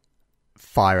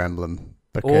Fire Emblem.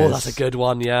 Because that's a good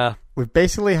one, yeah. We've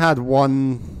basically had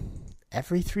one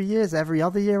every 3 years, every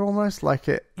other year almost.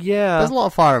 Yeah. There's a lot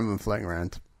of Fire Emblem floating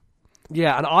around.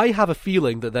 Yeah, and I have a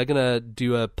feeling that they're going to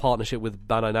do a partnership with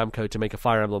Bandai Namco to make a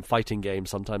Fire Emblem fighting game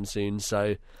sometime soon,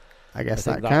 so... I guess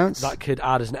that counts. That could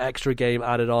add as an extra game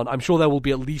added on. I'm sure there will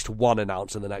be at least one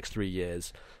announced in the next 3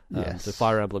 years. Yes. So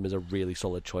Fire Emblem is a really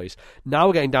solid choice. Now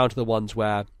we're getting down to the ones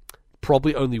where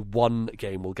probably only one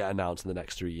game will get announced in the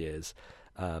next 3 years.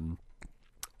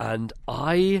 And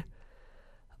I'm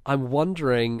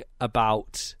wondering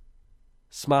about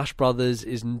Smash Brothers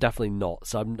is definitely not.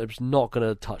 So I'm just not going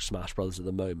to touch Smash Brothers at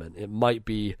the moment. It might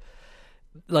be...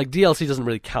 DLC doesn't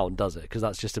really count, does it? Because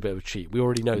that's just a bit of a cheat. We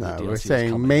already know that DLC we're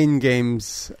saying main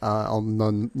games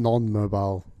on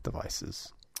non-mobile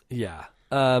devices. Yeah.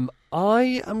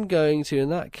 I am going to,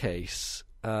 in that case...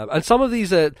 and some of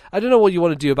these are... I don't know what you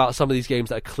want to do about some of these games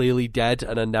that are clearly dead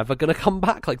and are never going to come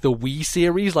back, like the Wii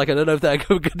series. I don't know if they're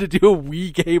going to do a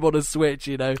Wii game on a Switch,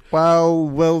 Well,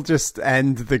 we'll just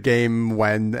end the game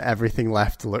when everything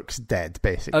left looks dead,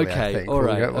 basically. Okay, I think. all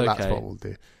right. That's what we'll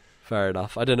do. Fair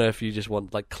enough. I don't know if you just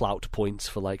want clout points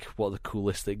for what are the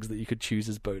coolest things that you could choose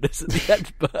as bonus at the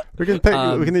end, but we can pick.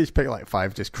 We can each pick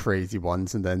 5 just crazy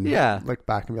ones, and then look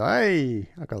back and be like, "Hey,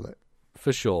 I got it."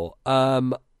 For sure.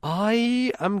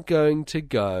 I am going to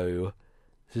go.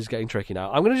 This is getting tricky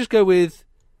now. I'm going to just go with.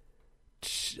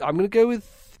 I'm going to go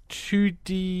with 2D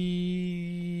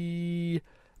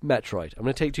Metroid. I'm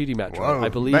going to take 2D Metroid. Whoa, I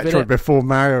believe Metroid in it. Before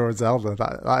Mario or Zelda.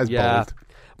 That is bold.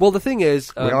 Well, the thing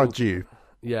is, we are due.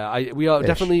 Yeah, we are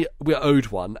definitely we're owed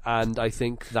one, and I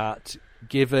think that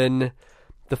given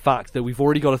the fact that we've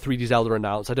already got a 3D Zelda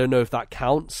announced, I don't know if that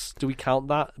counts. Do we count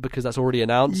that because that's already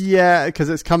announced? Yeah, because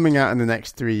it's coming out in the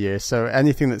next 3 years. So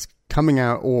anything that's coming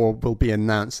out or will be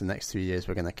announced in the next 3 years,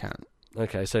 we're going to count.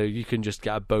 Okay, so you can just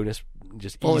get a bonus,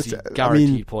 easy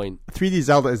guaranteed point. 3D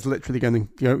Zelda is literally going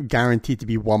to guaranteed to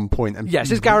be 1 point. And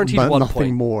yes, it's guaranteed 1 point.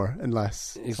 Nothing more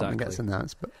unless something gets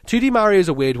announced. But 2D Mario is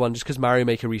a weird one just because Mario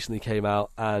Maker recently came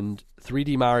out, and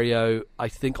 3D Mario, I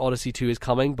think Odyssey 2 is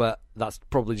coming, but that's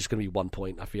probably just going to be 1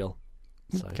 point, I feel.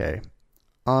 So. Okay.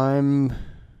 I'm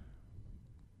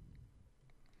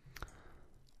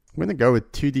going to go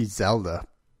with 2D Zelda.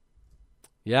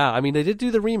 Yeah, I mean, they did do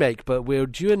the remake, but we're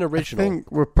due an original. I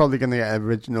think we're probably going to get an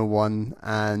original one,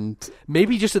 and...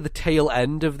 maybe just at the tail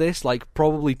end of this,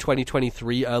 probably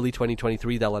 2023, early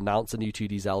 2023, they'll announce a new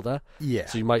 2D Zelda. Yeah.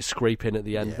 So you might scrape in at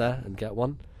the end there and get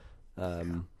one.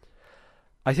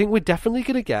 I think we're definitely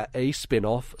going to get a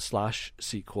spin-off /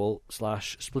 sequel /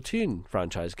 Splatoon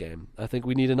franchise game. I think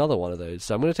we need another one of those.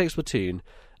 So I'm going to take Splatoon.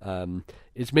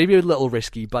 It's maybe a little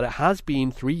risky, but it has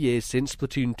been 3 years since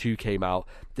Splatoon 2 came out.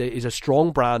 There is a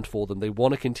strong brand for them. They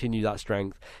want to continue that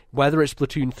strength. Whether it's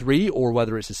Splatoon 3 or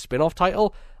whether it's a spin-off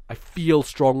title, I feel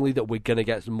strongly that we're going to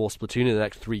get some more Splatoon in the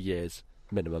next 3 years,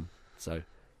 minimum. So I'm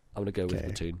going to go with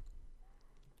Splatoon.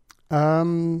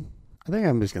 I think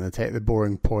I'm just going to take the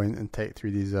boring point and take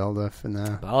 3D Zelda for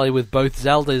now. Well, with both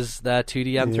Zeldas, they're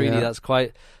 2D and 3D. Yeah. That's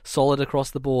quite solid across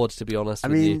the board, to be honest. I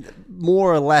with mean, you.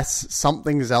 more or less,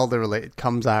 something Zelda related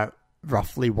comes out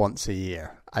roughly once a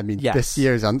year. I mean, Yes. this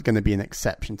year is going to be an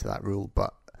exception to that rule,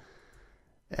 but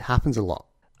it happens a lot.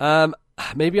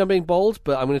 Maybe I'm being bold,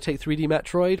 but I'm going to take 3D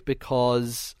Metroid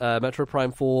because Metroid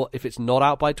Prime 4, if it's not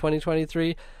out by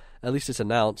 2023, at least it's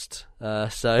announced.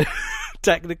 So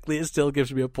technically it still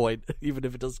gives me a point, even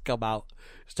if it doesn't come out.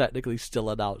 It's technically still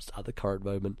announced at the current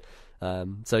moment.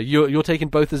 So you're taking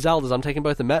both the Zeldas, I'm taking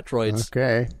both the Metroids.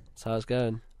 Okay. That's how it's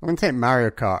going. I'm going to take Mario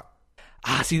Kart.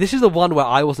 See, this is the one where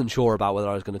I wasn't sure about whether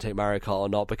I was going to take Mario Kart or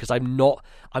not, because I'm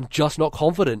just not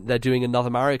confident they're doing another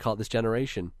Mario Kart this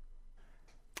generation.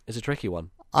 It's a tricky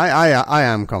one. I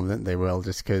am confident they will,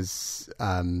 just because...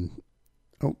 oh,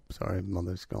 sorry,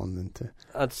 Mother's gone into...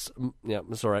 That's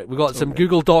all right. We've got some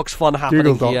Google Docs fun happening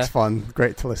Google Docs here. fun,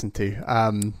 great to listen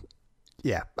to.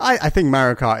 Yeah, I think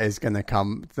Mario Kart is going to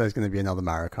come. There's going to be another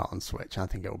Mario Kart on Switch. I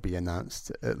think it will be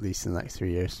announced at least in the next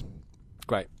 3 years.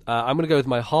 Great. I'm going to go with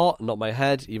my heart, not my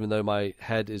head, even though my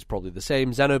head is probably the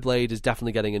same. Xenoblade is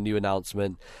definitely getting a new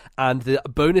announcement. And the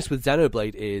bonus with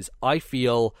Xenoblade is, I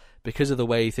feel, because of the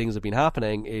way things have been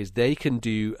happening, is they can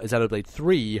do a Xenoblade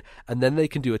 3, and then they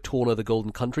can do a Torn of the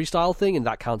Golden Country style thing, and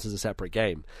that counts as a separate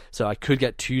game. So I could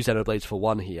get 2 Xenoblades for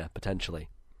 1 here, potentially.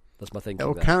 That's my thinking. It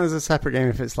will there. count as a separate game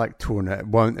if it's like Torna. It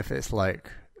won't if it's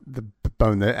like the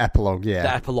epilogue, yeah.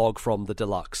 The epilogue from the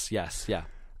deluxe, yes, yeah.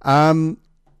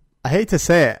 I hate to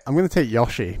say it, I'm going to take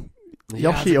Yoshi. Yeah,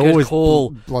 Yoshi it's a good always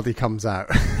call. bloody comes out.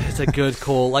 It's a good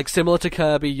call. Like, similar to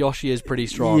Kirby, Yoshi is pretty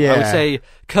strong. Yeah. I would say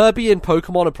Kirby and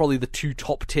Pokemon are probably the 2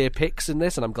 top tier picks in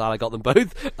this, and I'm glad I got them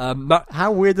both.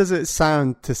 How weird does it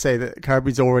sound to say that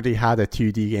Kirby's already had a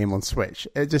 2D game on Switch?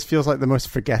 It just feels like the most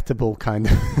forgettable kind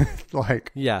of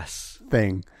like Yes.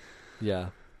 thing. Yeah.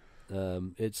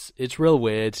 It's real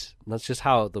weird. That's just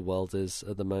how the world is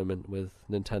at the moment with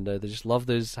Nintendo. They just love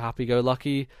those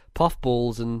happy-go-lucky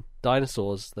puffballs and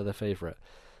dinosaurs. They're their favourite.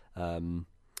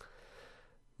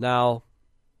 Now,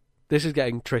 this is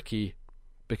getting tricky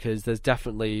because there's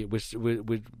definitely we're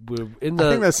in the. I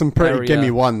think there's some pretty area,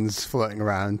 gimme ones floating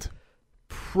around.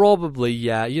 Probably,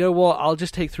 yeah. You know what? I'll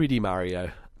just take 3D Mario.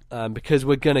 Because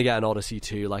we're gonna get an Odyssey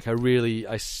 2. Like, I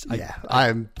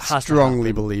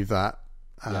strongly believe that.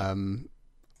 Yeah.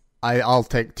 I'll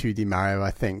take 2D Mario.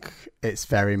 I think it's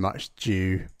very much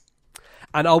due.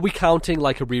 And are we counting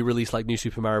like a re-release like New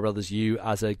Super Mario Brothers U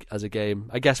as a game?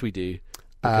 I guess we do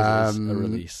because it's a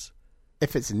release.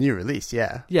 If it's a new release,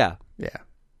 yeah. Yeah.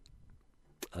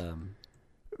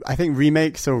 I think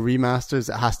remakes or remasters,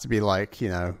 it has to be like,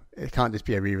 it can't just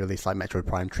be a re-release like Metroid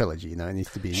Prime Trilogy. It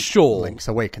needs to be Link's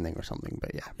Awakening or something.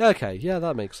 But yeah. Okay, yeah,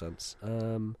 that makes sense.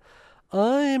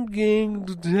 I'm going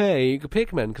to take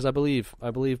Pikmin because I believe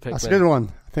Pikmin. That's a good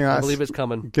one. I believe it's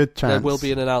coming. Good chance. There will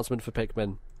be an announcement for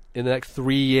Pikmin in the next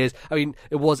 3 years. I mean,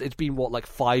 it's been what, like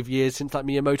 5 years since that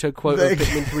Miyamoto quote of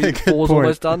Pikmin 3 and 4 is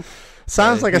almost done.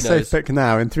 Sounds like a safe pick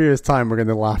now. In 3 years' time, we're going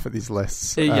to laugh at these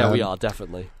lists. Yeah, we are,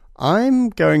 definitely. I'm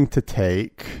going to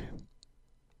take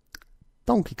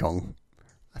Donkey Kong.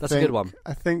 That's a good one.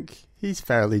 I think he's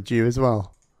fairly due as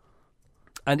well.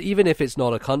 And even if it's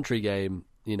not a country game,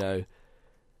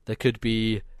 there could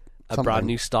be a brand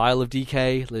new style of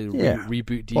DK,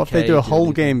 reboot DK. What if they do a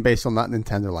whole game based on that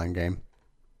Nintendo Land game?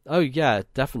 Oh yeah,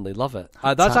 definitely love it.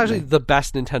 That's actually the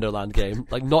best Nintendo Land game.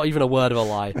 Like, not even a word of a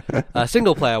lie.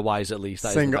 Single player wise, at least.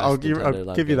 I'll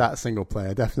give you that single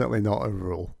player. Definitely not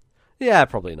overall. Yeah,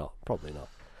 probably not.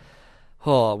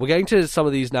 Oh, we're getting to some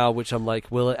of these now, which I'm like,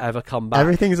 will it ever come back?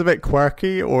 Everything's a bit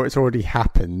quirky, or it's already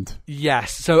happened.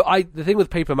 Yes. So the thing with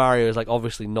Paper Mario is like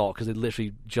obviously not, because they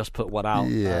literally just put one out.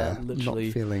 Yeah, literally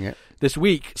not feeling it this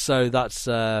week. So that's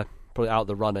probably out of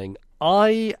the running.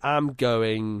 I am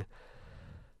going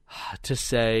to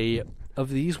say of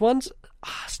these ones,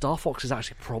 Star Fox is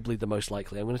actually probably the most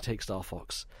likely. I'm going to take Star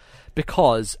Fox.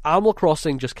 Because Animal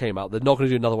Crossing just came out. They're not going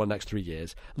to do another one next 3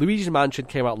 years. Luigi's Mansion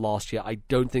came out last year. I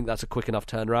don't think that's a quick enough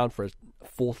turnaround for a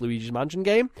 4th Luigi's Mansion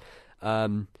game.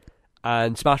 And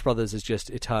Smash Brothers is just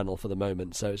eternal for the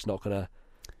moment, so it's not going to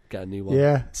get a new one.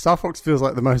 Yeah, Star Fox feels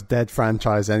like the most dead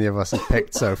franchise any of us have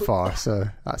picked so far, so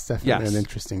that's definitely an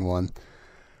interesting one.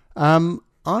 I'm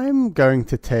going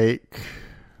to take...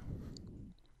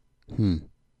 I'm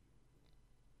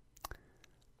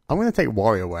going to take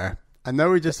WarioWare. I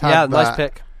know we just had nice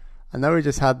pick. I know we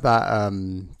just had that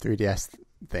 3DS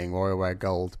thing, WarioWare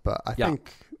Gold, but I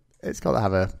think it's got to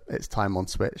have its time on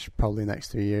Switch probably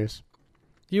next 3 years.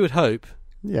 You would hope.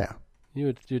 Yeah.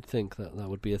 You'd think that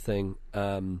would be a thing.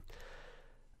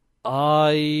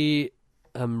 I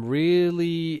am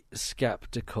really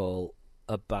skeptical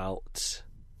about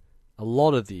a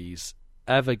lot of these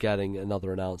ever getting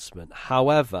another announcement.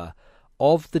 However,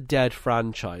 of the dead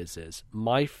franchises,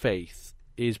 my faith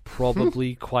is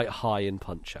probably quite high in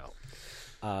Punch-Out.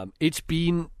 It's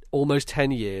been almost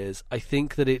 10 years. I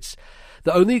think that it's...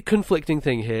 The only conflicting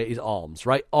thing here is ARMS,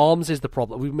 right? ARMS is the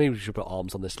problem. Maybe we should put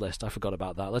ARMS on this list. I forgot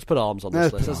about that. Let's put ARMS on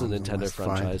this list. That's a Nintendo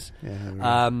franchise.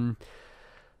 Yeah,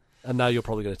 and now you're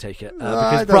probably going to take it.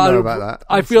 I don't know about that.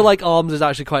 I feel like ARMS is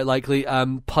actually quite likely.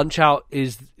 Punch-Out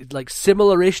is like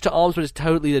similar-ish to ARMS, but it's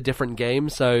totally a different game.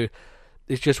 So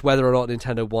it's just whether or not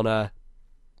Nintendo want to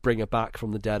bring it back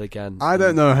from the dead again. I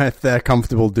don't know if they're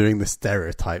comfortable doing the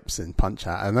stereotypes in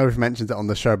Punch-Out. I know we've mentioned it on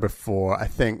the show before. I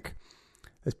think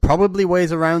there's probably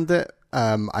ways around it.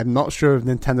 I'm not sure if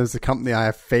Nintendo's the company I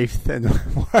have faith in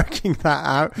working that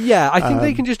out. Yeah, I think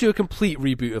they can just do a complete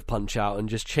reboot of Punch-Out and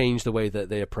just change the way that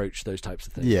they approach those types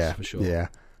of things. Yeah, for sure. Yeah.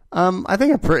 I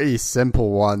think a pretty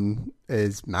simple one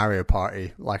is Mario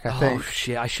Party. Like, I think... Oh,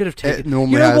 shit, I should have taken... It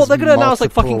normally you know has what? They're going to announce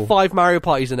like multiple- fucking 5 Mario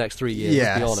Parties in the next 3 years,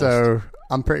 let's be honest. So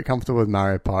I'm pretty comfortable with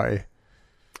Mario Party.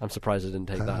 I'm surprised I didn't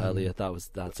take that earlier.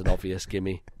 That's an obvious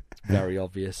gimme. It's very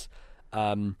obvious.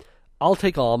 I'll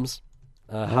take ARMS.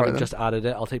 Having just added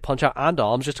it, I'll take Punch-Out and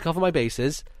ARMS just to cover my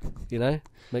bases,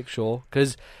 make sure.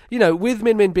 Because, with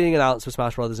Min Min being announced for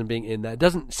Smash Brothers and being in there, it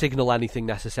doesn't signal anything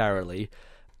necessarily,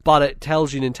 but it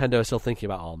tells you Nintendo are still thinking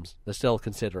about ARMS. They're still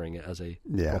considering it as a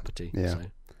property. Yeah. So.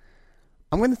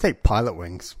 I'm going to take Pilot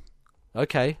Wings.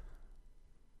 Okay.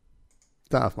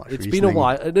 Don't have much It's reasoning. been a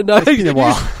while. No, It's been a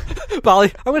while.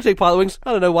 Bally, I'm going to take Pilot Wings.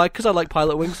 I don't know why, because I like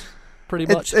Pilot Wings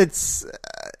pretty much.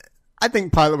 I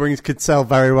think Pilot Wings could sell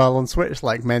very well on Switch,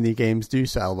 like many games do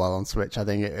sell well on Switch. I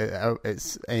think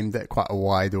it's aimed at quite a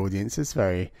wide audience. It's a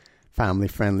very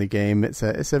family-friendly game. It's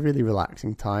a really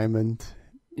relaxing time, and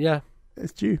yeah,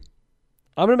 it's due.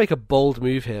 I'm going to make a bold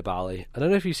move here, Bally. I don't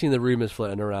know if you've seen the rumours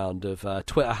floating around of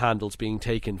Twitter handles being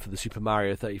taken for the Super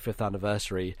Mario 35th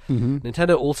anniversary. Mm-hmm.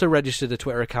 Nintendo also registered a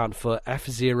Twitter account for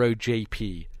F-Zero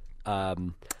JP. Wow.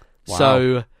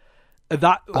 So...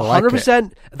 That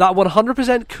 100%, that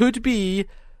 100% could be,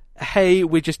 hey,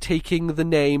 we're just taking the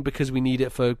name because we need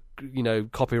it for,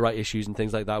 copyright issues and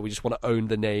things like that. We just want to own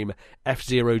the name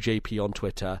F-Zero JP on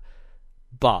Twitter.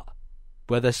 But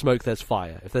where there's smoke, there's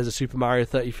fire. If there's a Super Mario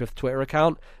 35th Twitter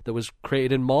account that was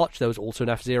created in March, there was also an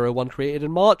F-Zero one created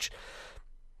in March.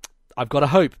 I've got a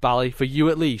hope, Bally, for you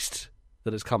at least,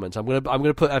 that it's coming. So I'm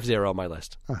gonna put F-Zero on my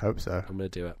list. I hope so. I'm gonna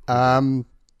do it.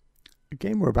 The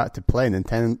game we're about to play,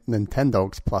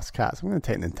 Nintendogs plus Cats. I'm going to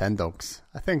take Nintendogs.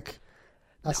 I think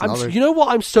that's another... You know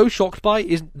what I'm so shocked by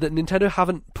is that Nintendo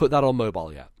haven't put that on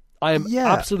mobile yet. I am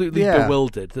absolutely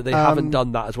bewildered that they haven't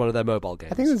done that as one of their mobile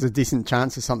games. I think there's a decent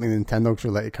chance of something Nintendogs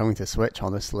related coming to Switch,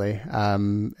 honestly.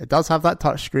 It does have that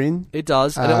touch screen. It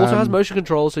does, and it also has motion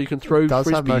controls, so you can throw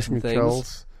frisbees have motion and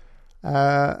controls.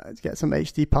 things. Get some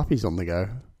HD puppies on the go.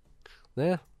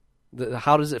 Yeah.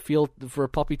 How does it feel for a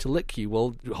puppy to lick you?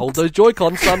 Well, hold those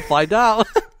Joy-Cons, son. Find out.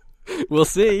 We'll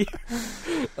see.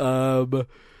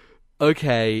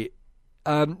 Okay.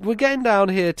 We're getting down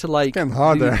here to like getting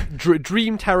harder.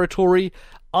 Dream territory.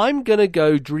 I'm gonna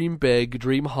go dream big,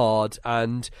 dream hard,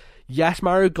 and yes,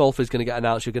 Mario Golf is gonna get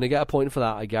announced. You're gonna get a point for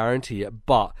that, I guarantee it.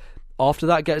 But after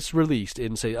that gets released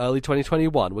in, say, early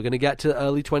 2021, we're gonna get to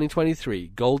early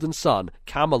 2023. Golden Sun,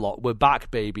 Camelot, we're back,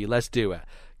 baby. Let's do it.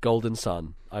 Golden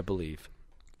Sun, I believe.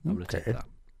 I'm going to take that.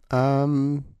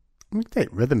 I'm going to take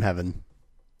Rhythm Heaven.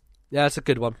 Yeah, it's a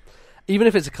good one. Even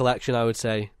if it's a collection, I would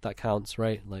say that counts,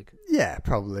 right? Yeah,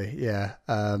 probably, yeah.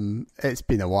 It's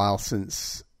been a while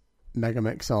since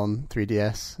Megamix on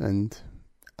 3DS, and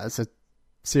it's a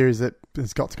series that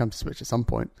has got to come to Switch at some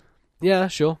point. Yeah,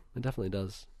 sure. It definitely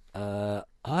does. I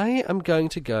am going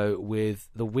to go with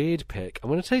the weird pick. I'm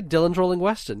going to take Dylan's Rolling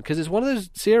Western, because it's one of those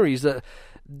series that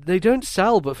they don't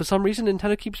sell, but for some reason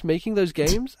Nintendo keeps making those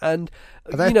games. And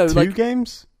are there two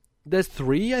games? There's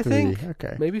 3, I think.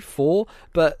 Okay. Maybe 4,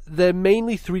 but they're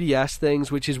mainly 3DS things,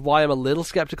 which is why I'm a little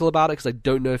skeptical about it, because I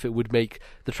don't know if it would make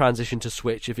the transition to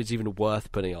Switch, if it's even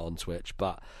worth putting it on Switch.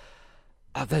 But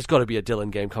there's got to be a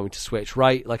Dylan game coming to Switch,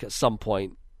 right? Like at some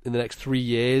point in the next 3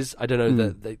 years. I don't know,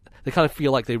 that they kind of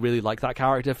feel like they really like that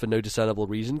character for no discernible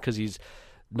reason, because he's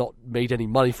not made any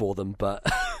money for them, but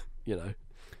I'm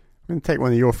going to take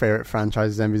one of your favourite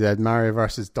franchises, MVZ, Mario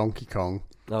vs. Donkey Kong.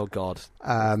 Oh, God.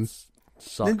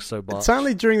 Sucks so much.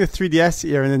 Certainly during the 3DS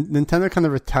era, Nintendo kind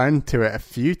of returned to it a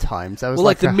few times. That was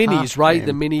like the minis, right? Game.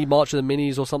 The mini March of the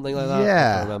Minis or something like that.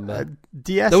 Yeah. I can't remember.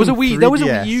 DS there was a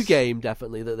Wii U game,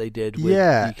 definitely, that they did with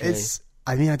DK.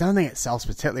 I don't think it sells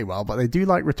particularly well, but they do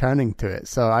like returning to it.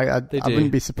 So I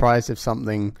wouldn't be surprised if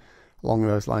something along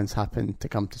those lines happen to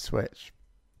come to Switch.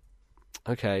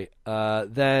 Okay,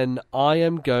 then I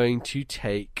am going to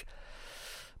take...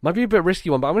 Might be a bit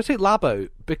risky one, but I'm going to take Labo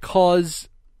because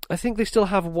I think they still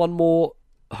have one more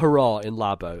hurrah in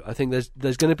Labo. I think there's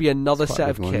going to be another set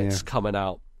of kits coming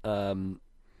out. And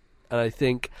I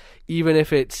think even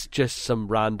if it's just some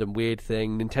random weird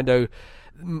thing,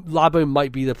 Labo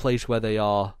might be the place where they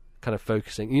are kind of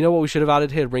focusing. You know what we should have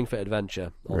added here? Ring Fit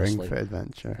Adventure, honestly. Ring Fit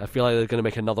Adventure. I feel like they're going to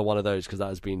make another one of those because that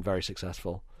has been very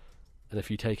successful. And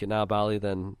if you take it now, Bally,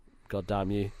 then god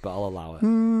damn you, but I'll allow it.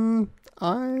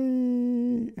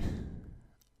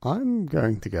 I'm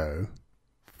going to go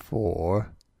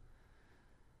for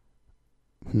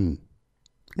I'm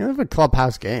going for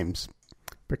Clubhouse Games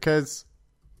because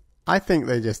I think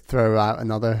they just throw out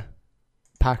another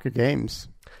pack of games.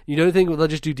 You don't think they'll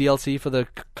just do DLC for the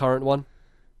current one?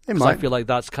 They might. I feel like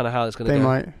that's kind of how it's going to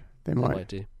go. They might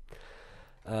do.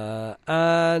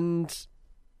 And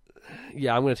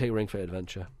yeah, I'm going to take Ring Fit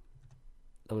Adventure.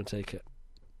 I'm going to take it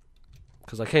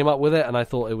because I came up with it and I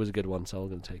thought it was a good one, so I'm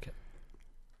going to take it.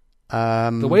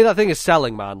 The way that thing is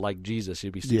selling, man, like Jesus,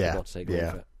 you'd be stupid not to take Ring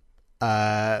Fit.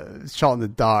 Shot in the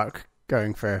Dark,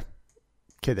 going for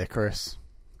Kid Icarus.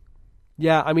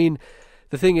 Yeah, I mean,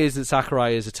 the thing is that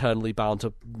Sakurai is eternally bound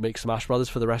to make Smash Brothers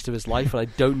for the rest of his life, and I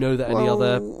don't know that any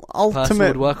other person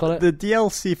would work on it. The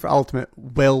DLC for Ultimate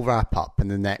will wrap up in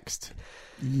the next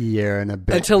year and a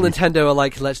bit. Until Nintendo are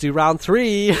like, let's do round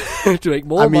 3 to make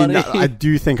more money. I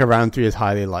do think a round 3 is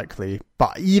highly likely,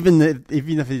 but even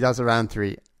if he does a round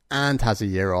 3 and has a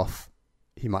year off,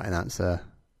 he might announce a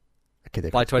Kid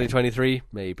Icarus by 2023,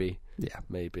 maybe. Yeah,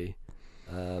 maybe.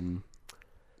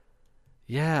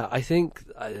 Yeah, I think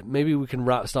maybe we can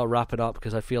start wrapping up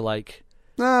because I feel like...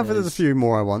 but there's a few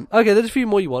more I want. Okay, there's a few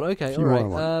more you want. Okay, all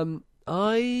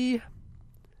right.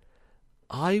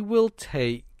 I will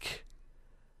take...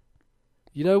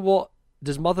 You know what?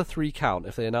 Does Mother 3 count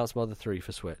if they announce Mother 3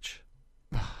 for Switch?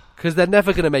 Because they're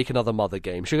never going to make another Mother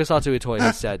game. Shigesato Itoi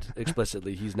has said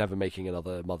explicitly he's never making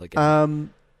another Mother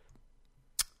game.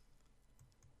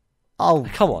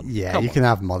 Come on. Yeah, you can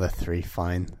have Mother 3,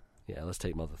 fine. Yeah, let's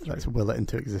take Mother 3. Let's will it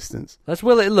into existence. Let's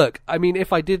will it. Look, I mean,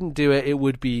 if I didn't do it, it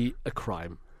would be a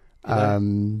crime. You know?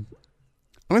 I'm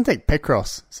going to take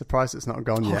Picross. Surprised it's not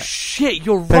gone yet. Oh, shit,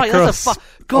 you're right. That's a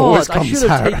God, I should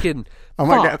have taken... I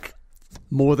might get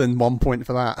more than 1 point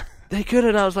for that. They could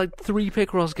have announced like 3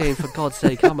 Picross games, for God's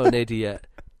sake. I'm an idiot.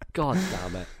 God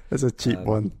damn it. That's a cheap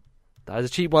one. That is a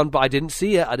cheap one, but I didn't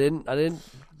see it. I didn't.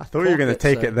 I thought you were going to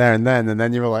take it there and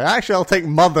then you were like, actually, I'll take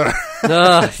Mother.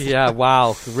 Yeah,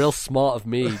 wow. Real smart of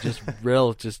me. Just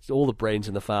all the brains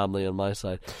in the family on my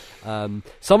side.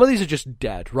 Some of these are just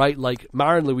dead, right? Like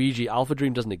Mario and Luigi, Alpha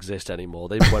Dream doesn't exist anymore.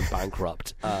 They went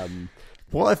bankrupt.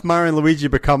 What if Mario and Luigi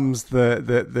becomes the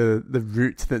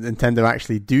route that Nintendo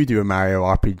actually do a Mario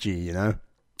RPG, you know?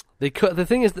 They could. The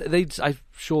thing is, I'm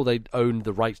sure they owned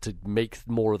the rights to make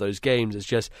more of those games. It's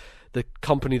just the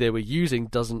company they were using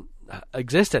doesn't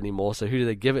exist anymore. So who do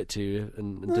they give it to?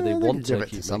 And do they want to give it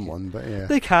to someone? But yeah,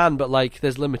 they can. But like,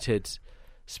 there's limited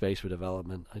space for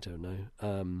development. I don't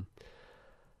know.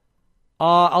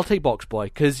 I'll take Box Boy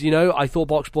because I thought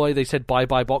Box Boy. They said bye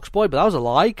Box Boy, but that was a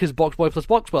lie because Box Boy plus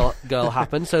Box Girl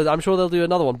happened. So I'm sure they'll do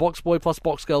another one. Box Boy plus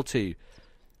Box Girl 2.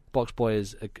 Box Boy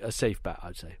is a safe bet,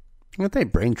 I'd say. I'm going to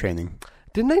take Brain Training.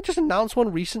 Didn't they just announce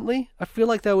one recently? I feel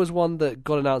like there was one that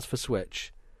got announced for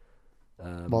Switch.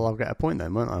 Well, I'll get a point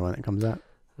then, won't I, when it comes out?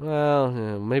 Well,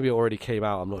 yeah, maybe it already came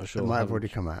out. I'm not sure. It might have already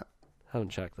come out. Haven't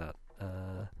checked that.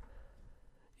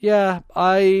 Yeah,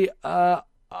 I'm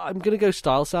going to go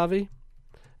Style Savvy.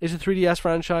 It's a 3DS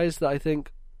franchise that I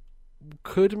think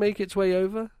could make its way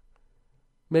over.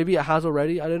 Maybe it has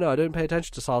already. I don't know. I don't pay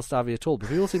attention to Style Savvy at all, but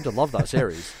people seem to love that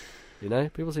series.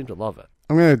 People seem to love it.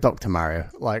 I'm going to Dr. Mario.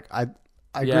 Like, I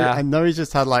agree. I know he's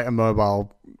just had like a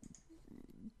mobile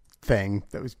thing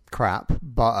that was crap,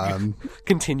 but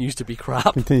continues to be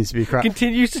crap.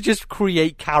 Continues to just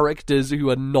create characters who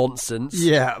are nonsense.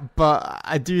 Yeah, but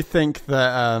I do think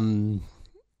that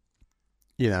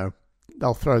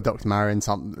they'll throw Dr. Mario in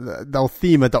something. They'll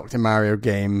theme a Dr. Mario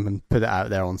game and put it out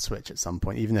there on Switch at some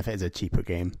point, even if it is a cheaper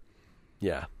game.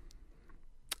 Yeah.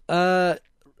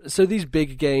 So these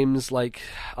big games, like,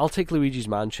 I'll take Luigi's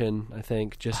Mansion, I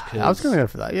think, just because... I was going to go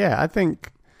for that, yeah. I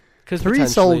think 3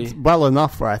 sold well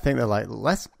enough where I think they're like,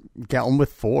 let's get on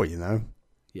with 4,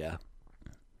 Yeah.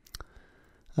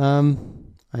 I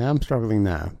am struggling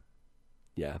now.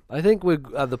 Yeah. I think we're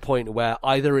at the point where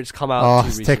either it's come out too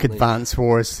recently... take Advance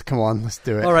Wars. Come on, let's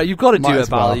do it. All right, you've got to do it,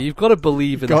 Bally. You've got to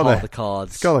believe in the heart of the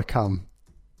cards. It's got to come.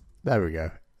 There we go.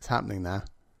 It's happening now.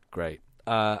 Great.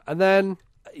 And then...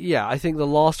 yeah, I think the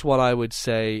last one I would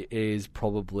say is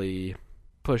probably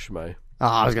Pushmo.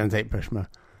 I was going to take Pushmo.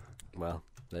 Well,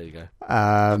 there you go.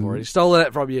 I've already stolen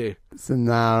it from you. So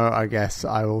now I guess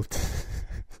I will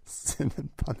Sin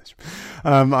and Punishment.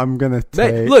 I'm going to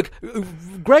take... Look,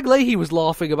 Greg Leahy was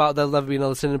laughing about there'll never be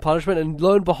another Sin and Punishment, and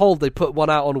lo and behold, they put one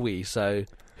out on Wii, so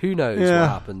who knows what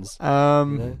happens.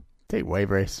 Take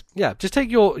Wave Race. Yeah, just take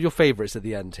your favourites at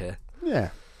the end here. Yeah.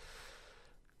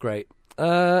 Great.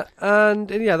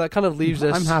 And yeah, that kind of leaves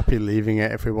us... I'm happy leaving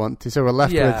it if we want to. So we're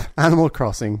left with Animal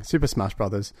Crossing, Super Smash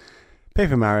Brothers,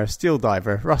 Paper Mario, Steel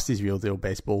Diver, Rusty's Real Deal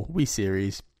Baseball, Wii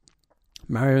Series,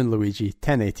 Mario and Luigi,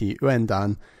 1080,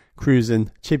 Uendan,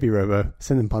 Cruisin', Chibi Robo,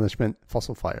 Sin and Punishment,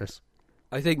 Fossil Fighters.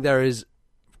 I think there is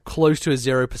close to a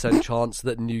 0% chance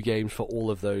that new games for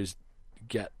all of those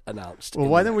get announced. Well,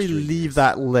 why don't we leave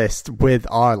that list with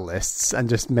our lists and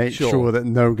just make sure that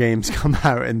no games come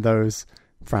out in those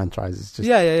franchises?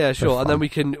 Just sure. And then we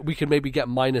can maybe get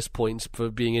minus points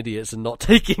for being idiots and not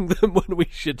taking them when we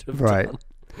should have done.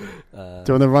 Do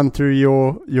you want to run through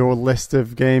your list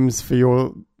of games for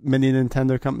your mini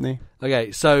Nintendo company?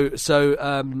 Okay, so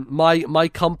my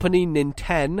company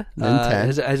Nintendo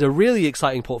has a really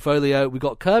exciting portfolio. We've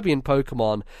got Kirby and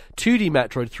Pokemon, 2D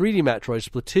Metroid, 3D Metroid,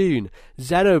 Splatoon,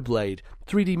 Xenoblade,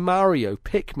 3D Mario,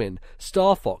 Pikmin,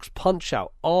 Star Fox,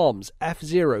 Punch-Out, ARMS,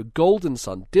 F-Zero, Golden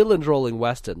Sun, Dylan's Rolling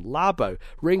Western, Labo,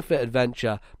 Ring Fit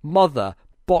Adventure, Mother,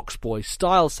 Box Boy,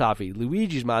 Style Savvy,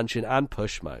 Luigi's Mansion, and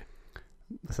Pushmo.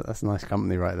 That's a nice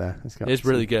company right there. It's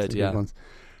really good, yeah. Ones.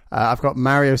 I've got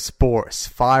Mario Sports,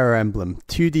 Fire Emblem,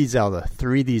 2D Zelda,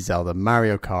 3D Zelda,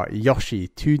 Mario Kart, Yoshi,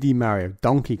 2D Mario,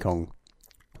 Donkey Kong,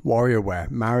 WarioWare,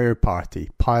 Mario Party,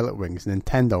 Pilot Wings,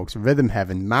 Nintendogs, Rhythm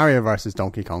Heaven, Mario vs.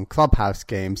 Donkey Kong, Clubhouse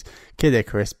Games, Kid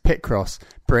Icarus, Picross,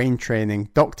 Brain Training,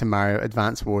 Dr. Mario,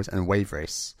 Advance Wars, and Wave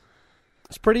Race.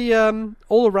 It's pretty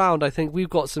all around. I think we've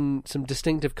got some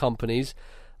distinctive companies.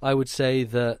 I would say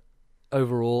that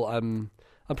overall I'm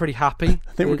pretty happy.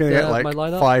 I think we're going to get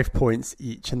 5 points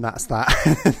each, and that's that.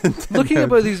 Looking at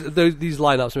both these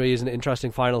lineups maybe is an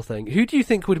interesting final thing. Who do you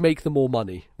think would make the more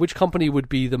money? Which company would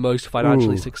be the most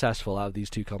financially successful out of these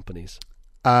two companies?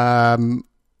 I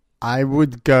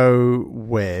would go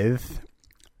with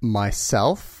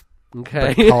myself.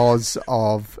 Okay. Because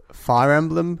of Fire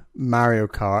Emblem, Mario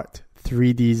Kart,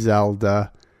 3D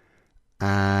Zelda,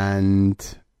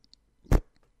 and... I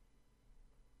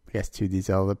guess 2D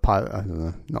Zelda, Pilot... I don't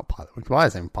know, not Pilot Wings. Why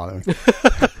is it Pilot Wings?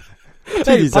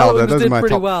 2D Zelda, those are my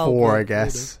top four, I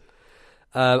guess.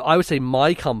 I would say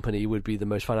my company would be the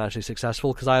most financially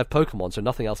successful because I have Pokemon, so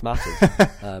nothing else matters.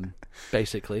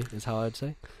 Basically, is how I would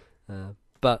say.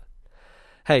 But,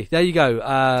 hey, there you go.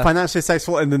 Financially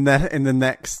successful in the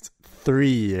next 3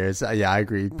 years. Yeah, I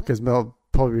agree, because there'll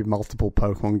probably be multiple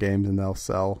Pokemon games and they'll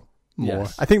sell more.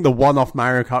 Yes. I think the one-off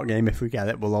Mario Kart game, if we get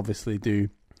it, will obviously do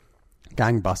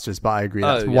gangbusters, but I agree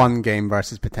that's one game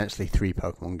versus potentially 3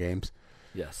 Pokemon games.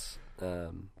 Yes.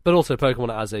 But also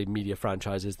Pokemon as a media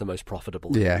franchise is the most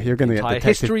profitable. Yeah, you're going to get Detective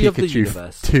history Pikachu of the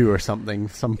universe 2 or something.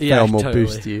 Some film will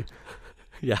boost you.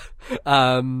 Yeah.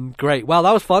 Great. Well,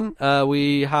 that was fun.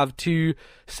 We have 2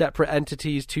 separate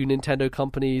entities, 2 Nintendo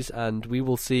companies, and we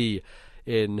will see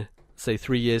in, say,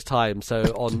 3 years' time. So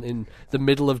in the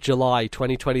middle of July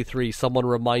 2023, someone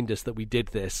remind us that we did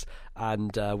this,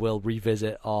 and we'll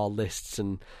revisit our lists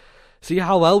and see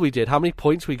how well we did, how many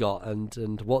points we got,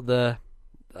 and what the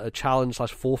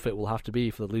challenge/forfeit will have to be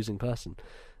for the losing person.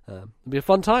 It'll be a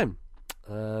fun time.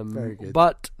 Very good.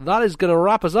 But that is going to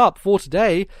wrap us up for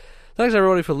today. Thanks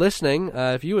everybody for listening.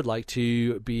 If you would like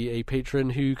to be a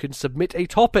patron who can submit a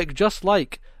topic just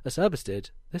like Acerbis did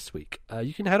this week,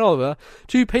 you can head over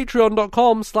to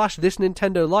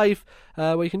patreon.com/thisnintendolife,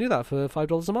 where you can do that for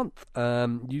 $5 a month.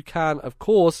 You can, of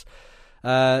course,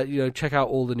 check out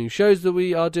all the new shows that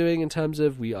we are doing. In terms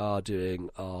of, we are doing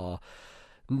our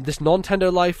This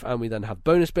Nintendo Life, and we then have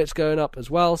bonus bits going up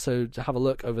as well, so to have a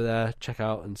look over there, check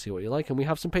out and see what you like, and we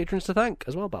have some patrons to thank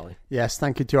as well, Bally. Yes,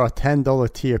 thank you to our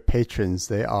 $10 tier patrons.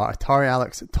 They are Atari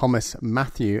Alex, Thomas,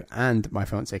 Matthew, and my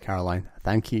fiancée Caroline.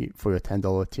 Thank you for your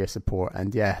 $10 tier support,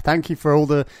 and yeah, thank you for all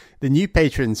the new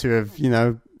patrons who have,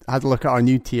 had a look at our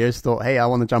new tiers, thought, hey, I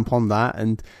want to jump on that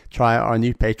and try out our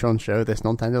new Patreon show, This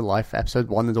Nintendo Life. Episode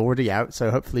 1 is already out, so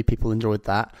hopefully people enjoyed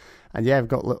that. And yeah, we've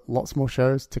got lots more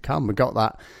shows to come. We've got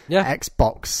that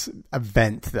Xbox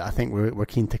event that I think we're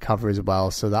keen to cover as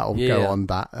well. So that will go on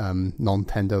that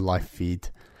Nintendo Life feed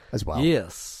as well.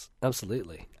 Yes,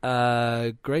 absolutely.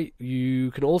 Great.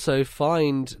 You can also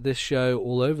find this show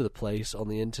all over the place on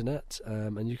the internet.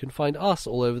 And you can find us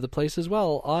all over the place as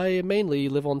well. I mainly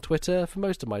live on Twitter for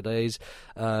most of my days.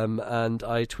 And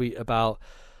I tweet about,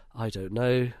 I don't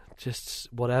know,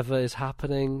 just whatever is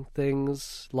happening,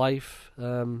 things, life,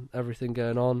 everything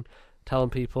going on,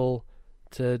 telling people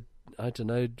to, I don't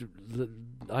know,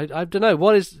 I don't know,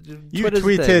 what is You Twitter's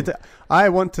tweeted, thing? I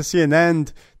want to see an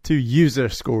end to user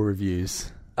score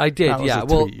reviews. I did, That was yeah. a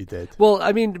Well, tweet you did. well,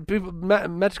 I mean,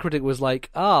 Metacritic was like,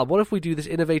 what if we do this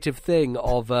innovative thing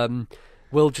of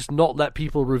we'll just not let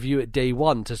people review it day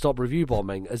one to stop review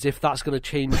bombing, as if that's going to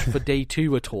change for day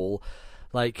two at all.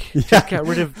 Like, just get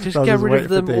rid of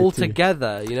them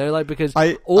altogether, you know, like, because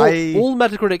all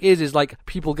Metacritic is like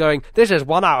people going, this is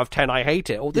 1 out of 10, I hate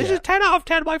it, or this is 10 out of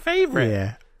 10, my favorite.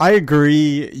 Yeah. I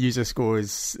agree user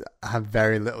scores have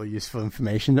very little useful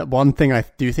information. One thing I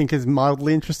do think is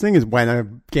mildly interesting is when a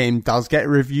game does get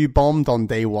review bombed on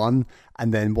day one,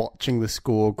 and then watching the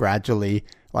score gradually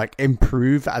like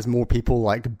improve as more people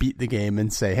like beat the game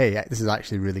and say, hey, this is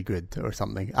actually really good or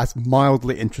something. That's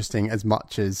mildly interesting, as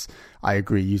much as I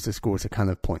agree user scores are kind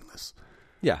of pointless.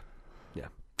 Yeah.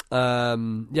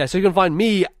 So you can find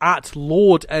me at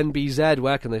Lord NBZ.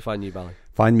 Where can they find you, Bally?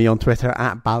 Find me on Twitter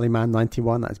at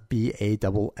Ballyman91. That's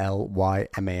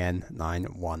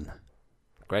BALLYMAN91.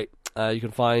 Great. You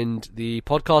can find the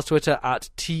podcast Twitter at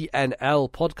TNL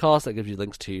Podcast. That gives you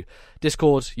links to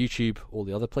Discord, YouTube, all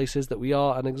the other places that we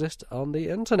are and exist on the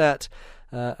internet.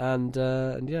 And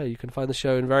yeah, you can find the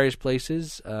show in various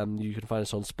places. You can find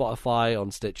us on Spotify,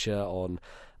 on Stitcher, on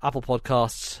Apple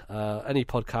Podcasts, any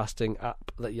podcasting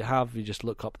app that you have. You just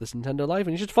look up This Nintendo Life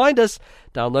and you should find us,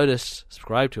 download us,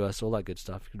 subscribe to us, all that good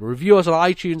stuff. You can review us on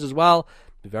iTunes as well.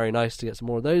 It'd be very nice to get some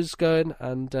more of those going.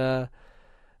 And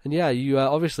yeah, you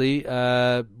obviously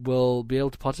will be able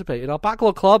to participate in our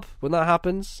Backlog Club when that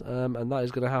happens. And that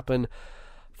is going to happen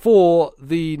for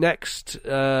the next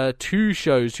two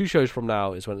shows. 2 shows from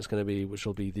now is when it's going to be, which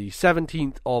will be the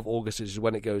 17th of August, which is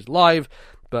when it goes live.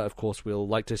 But of course, we'll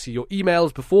like to see your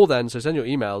emails before then, so send your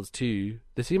emails to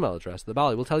this email address that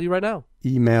Bally will tell you right now.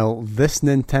 Email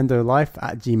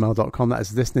thisnintendolife@gmail.com. That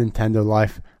is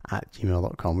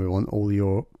thisnintendolife@gmail.com. We want all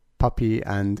your puppy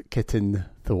and kitten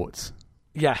thoughts.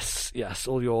 Yes,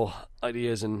 all your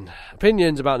ideas and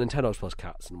opinions about Nintendo's plus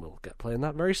cats, and we'll get playing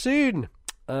that very soon.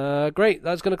 Great,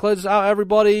 that's going to close us out,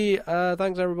 everybody.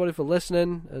 Thanks everybody for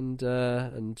listening and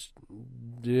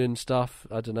doing stuff.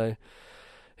 I don't know.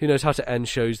 Who knows how to end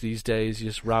shows these days? You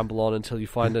just ramble on until you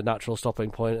find a natural stopping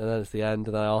point, and then it's the end.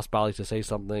 And then I ask Bally to say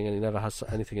something, and he never has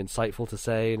anything insightful to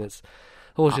say, and it's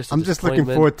always just. I'm just looking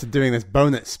forward to doing this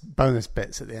bonus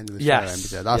bits at the end of the show.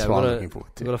 MBJ. That's what I'm looking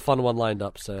forward to. We've got a fun one lined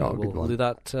up, so we'll do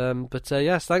that. But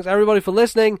yes, thanks everybody for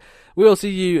listening. We will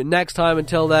see you next time.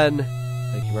 Until then,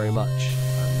 thank you very much,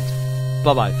 and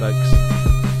bye bye, folks.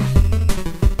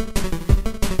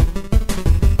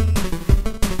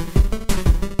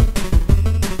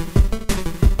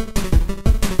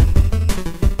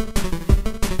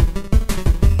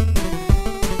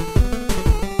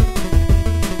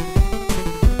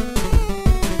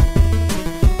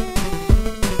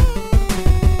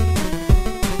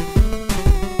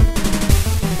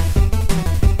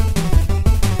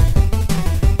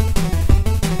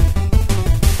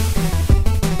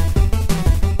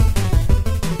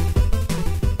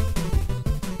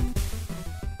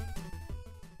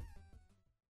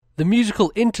 The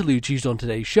musical interludes used on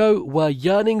today's show were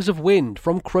Yearnings of Wind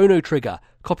from Chrono Trigger,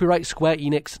 copyright Square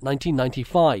Enix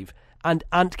 1995, and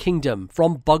Ant Kingdom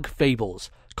from Bug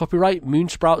Fables, copyright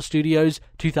Moonsprout Studios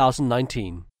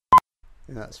 2019.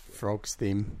 That's Frog's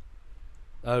theme.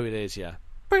 Oh, it is, yeah.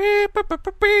 Didn't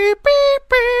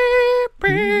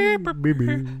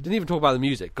even talk about the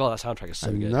music. God, that soundtrack is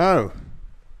so good. No.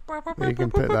 You can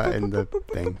put that in the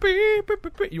thing.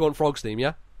 You want Frog's theme,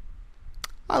 yeah?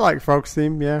 I like Frog's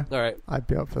theme, yeah. All right. I'd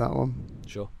be up for that one.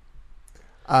 Sure.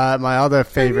 My other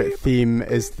favourite theme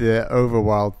is the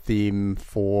Overworld theme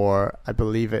for, I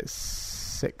believe it's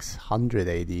 600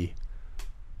 AD.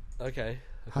 Okay.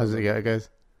 How does it go? It goes...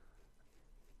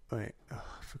 Wait, I've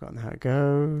forgotten how it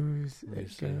goes.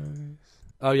 It goes...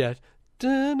 Oh, yeah.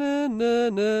 Don't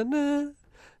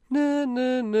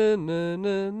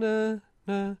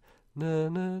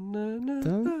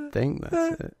think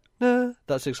that's it.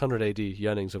 That's 600 AD,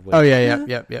 Yearnings of Wind. Oh, yeah.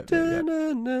 Yeah,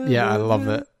 I love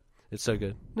it. It's so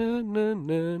good.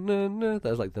 That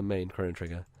was like the main Chrono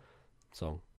Trigger song.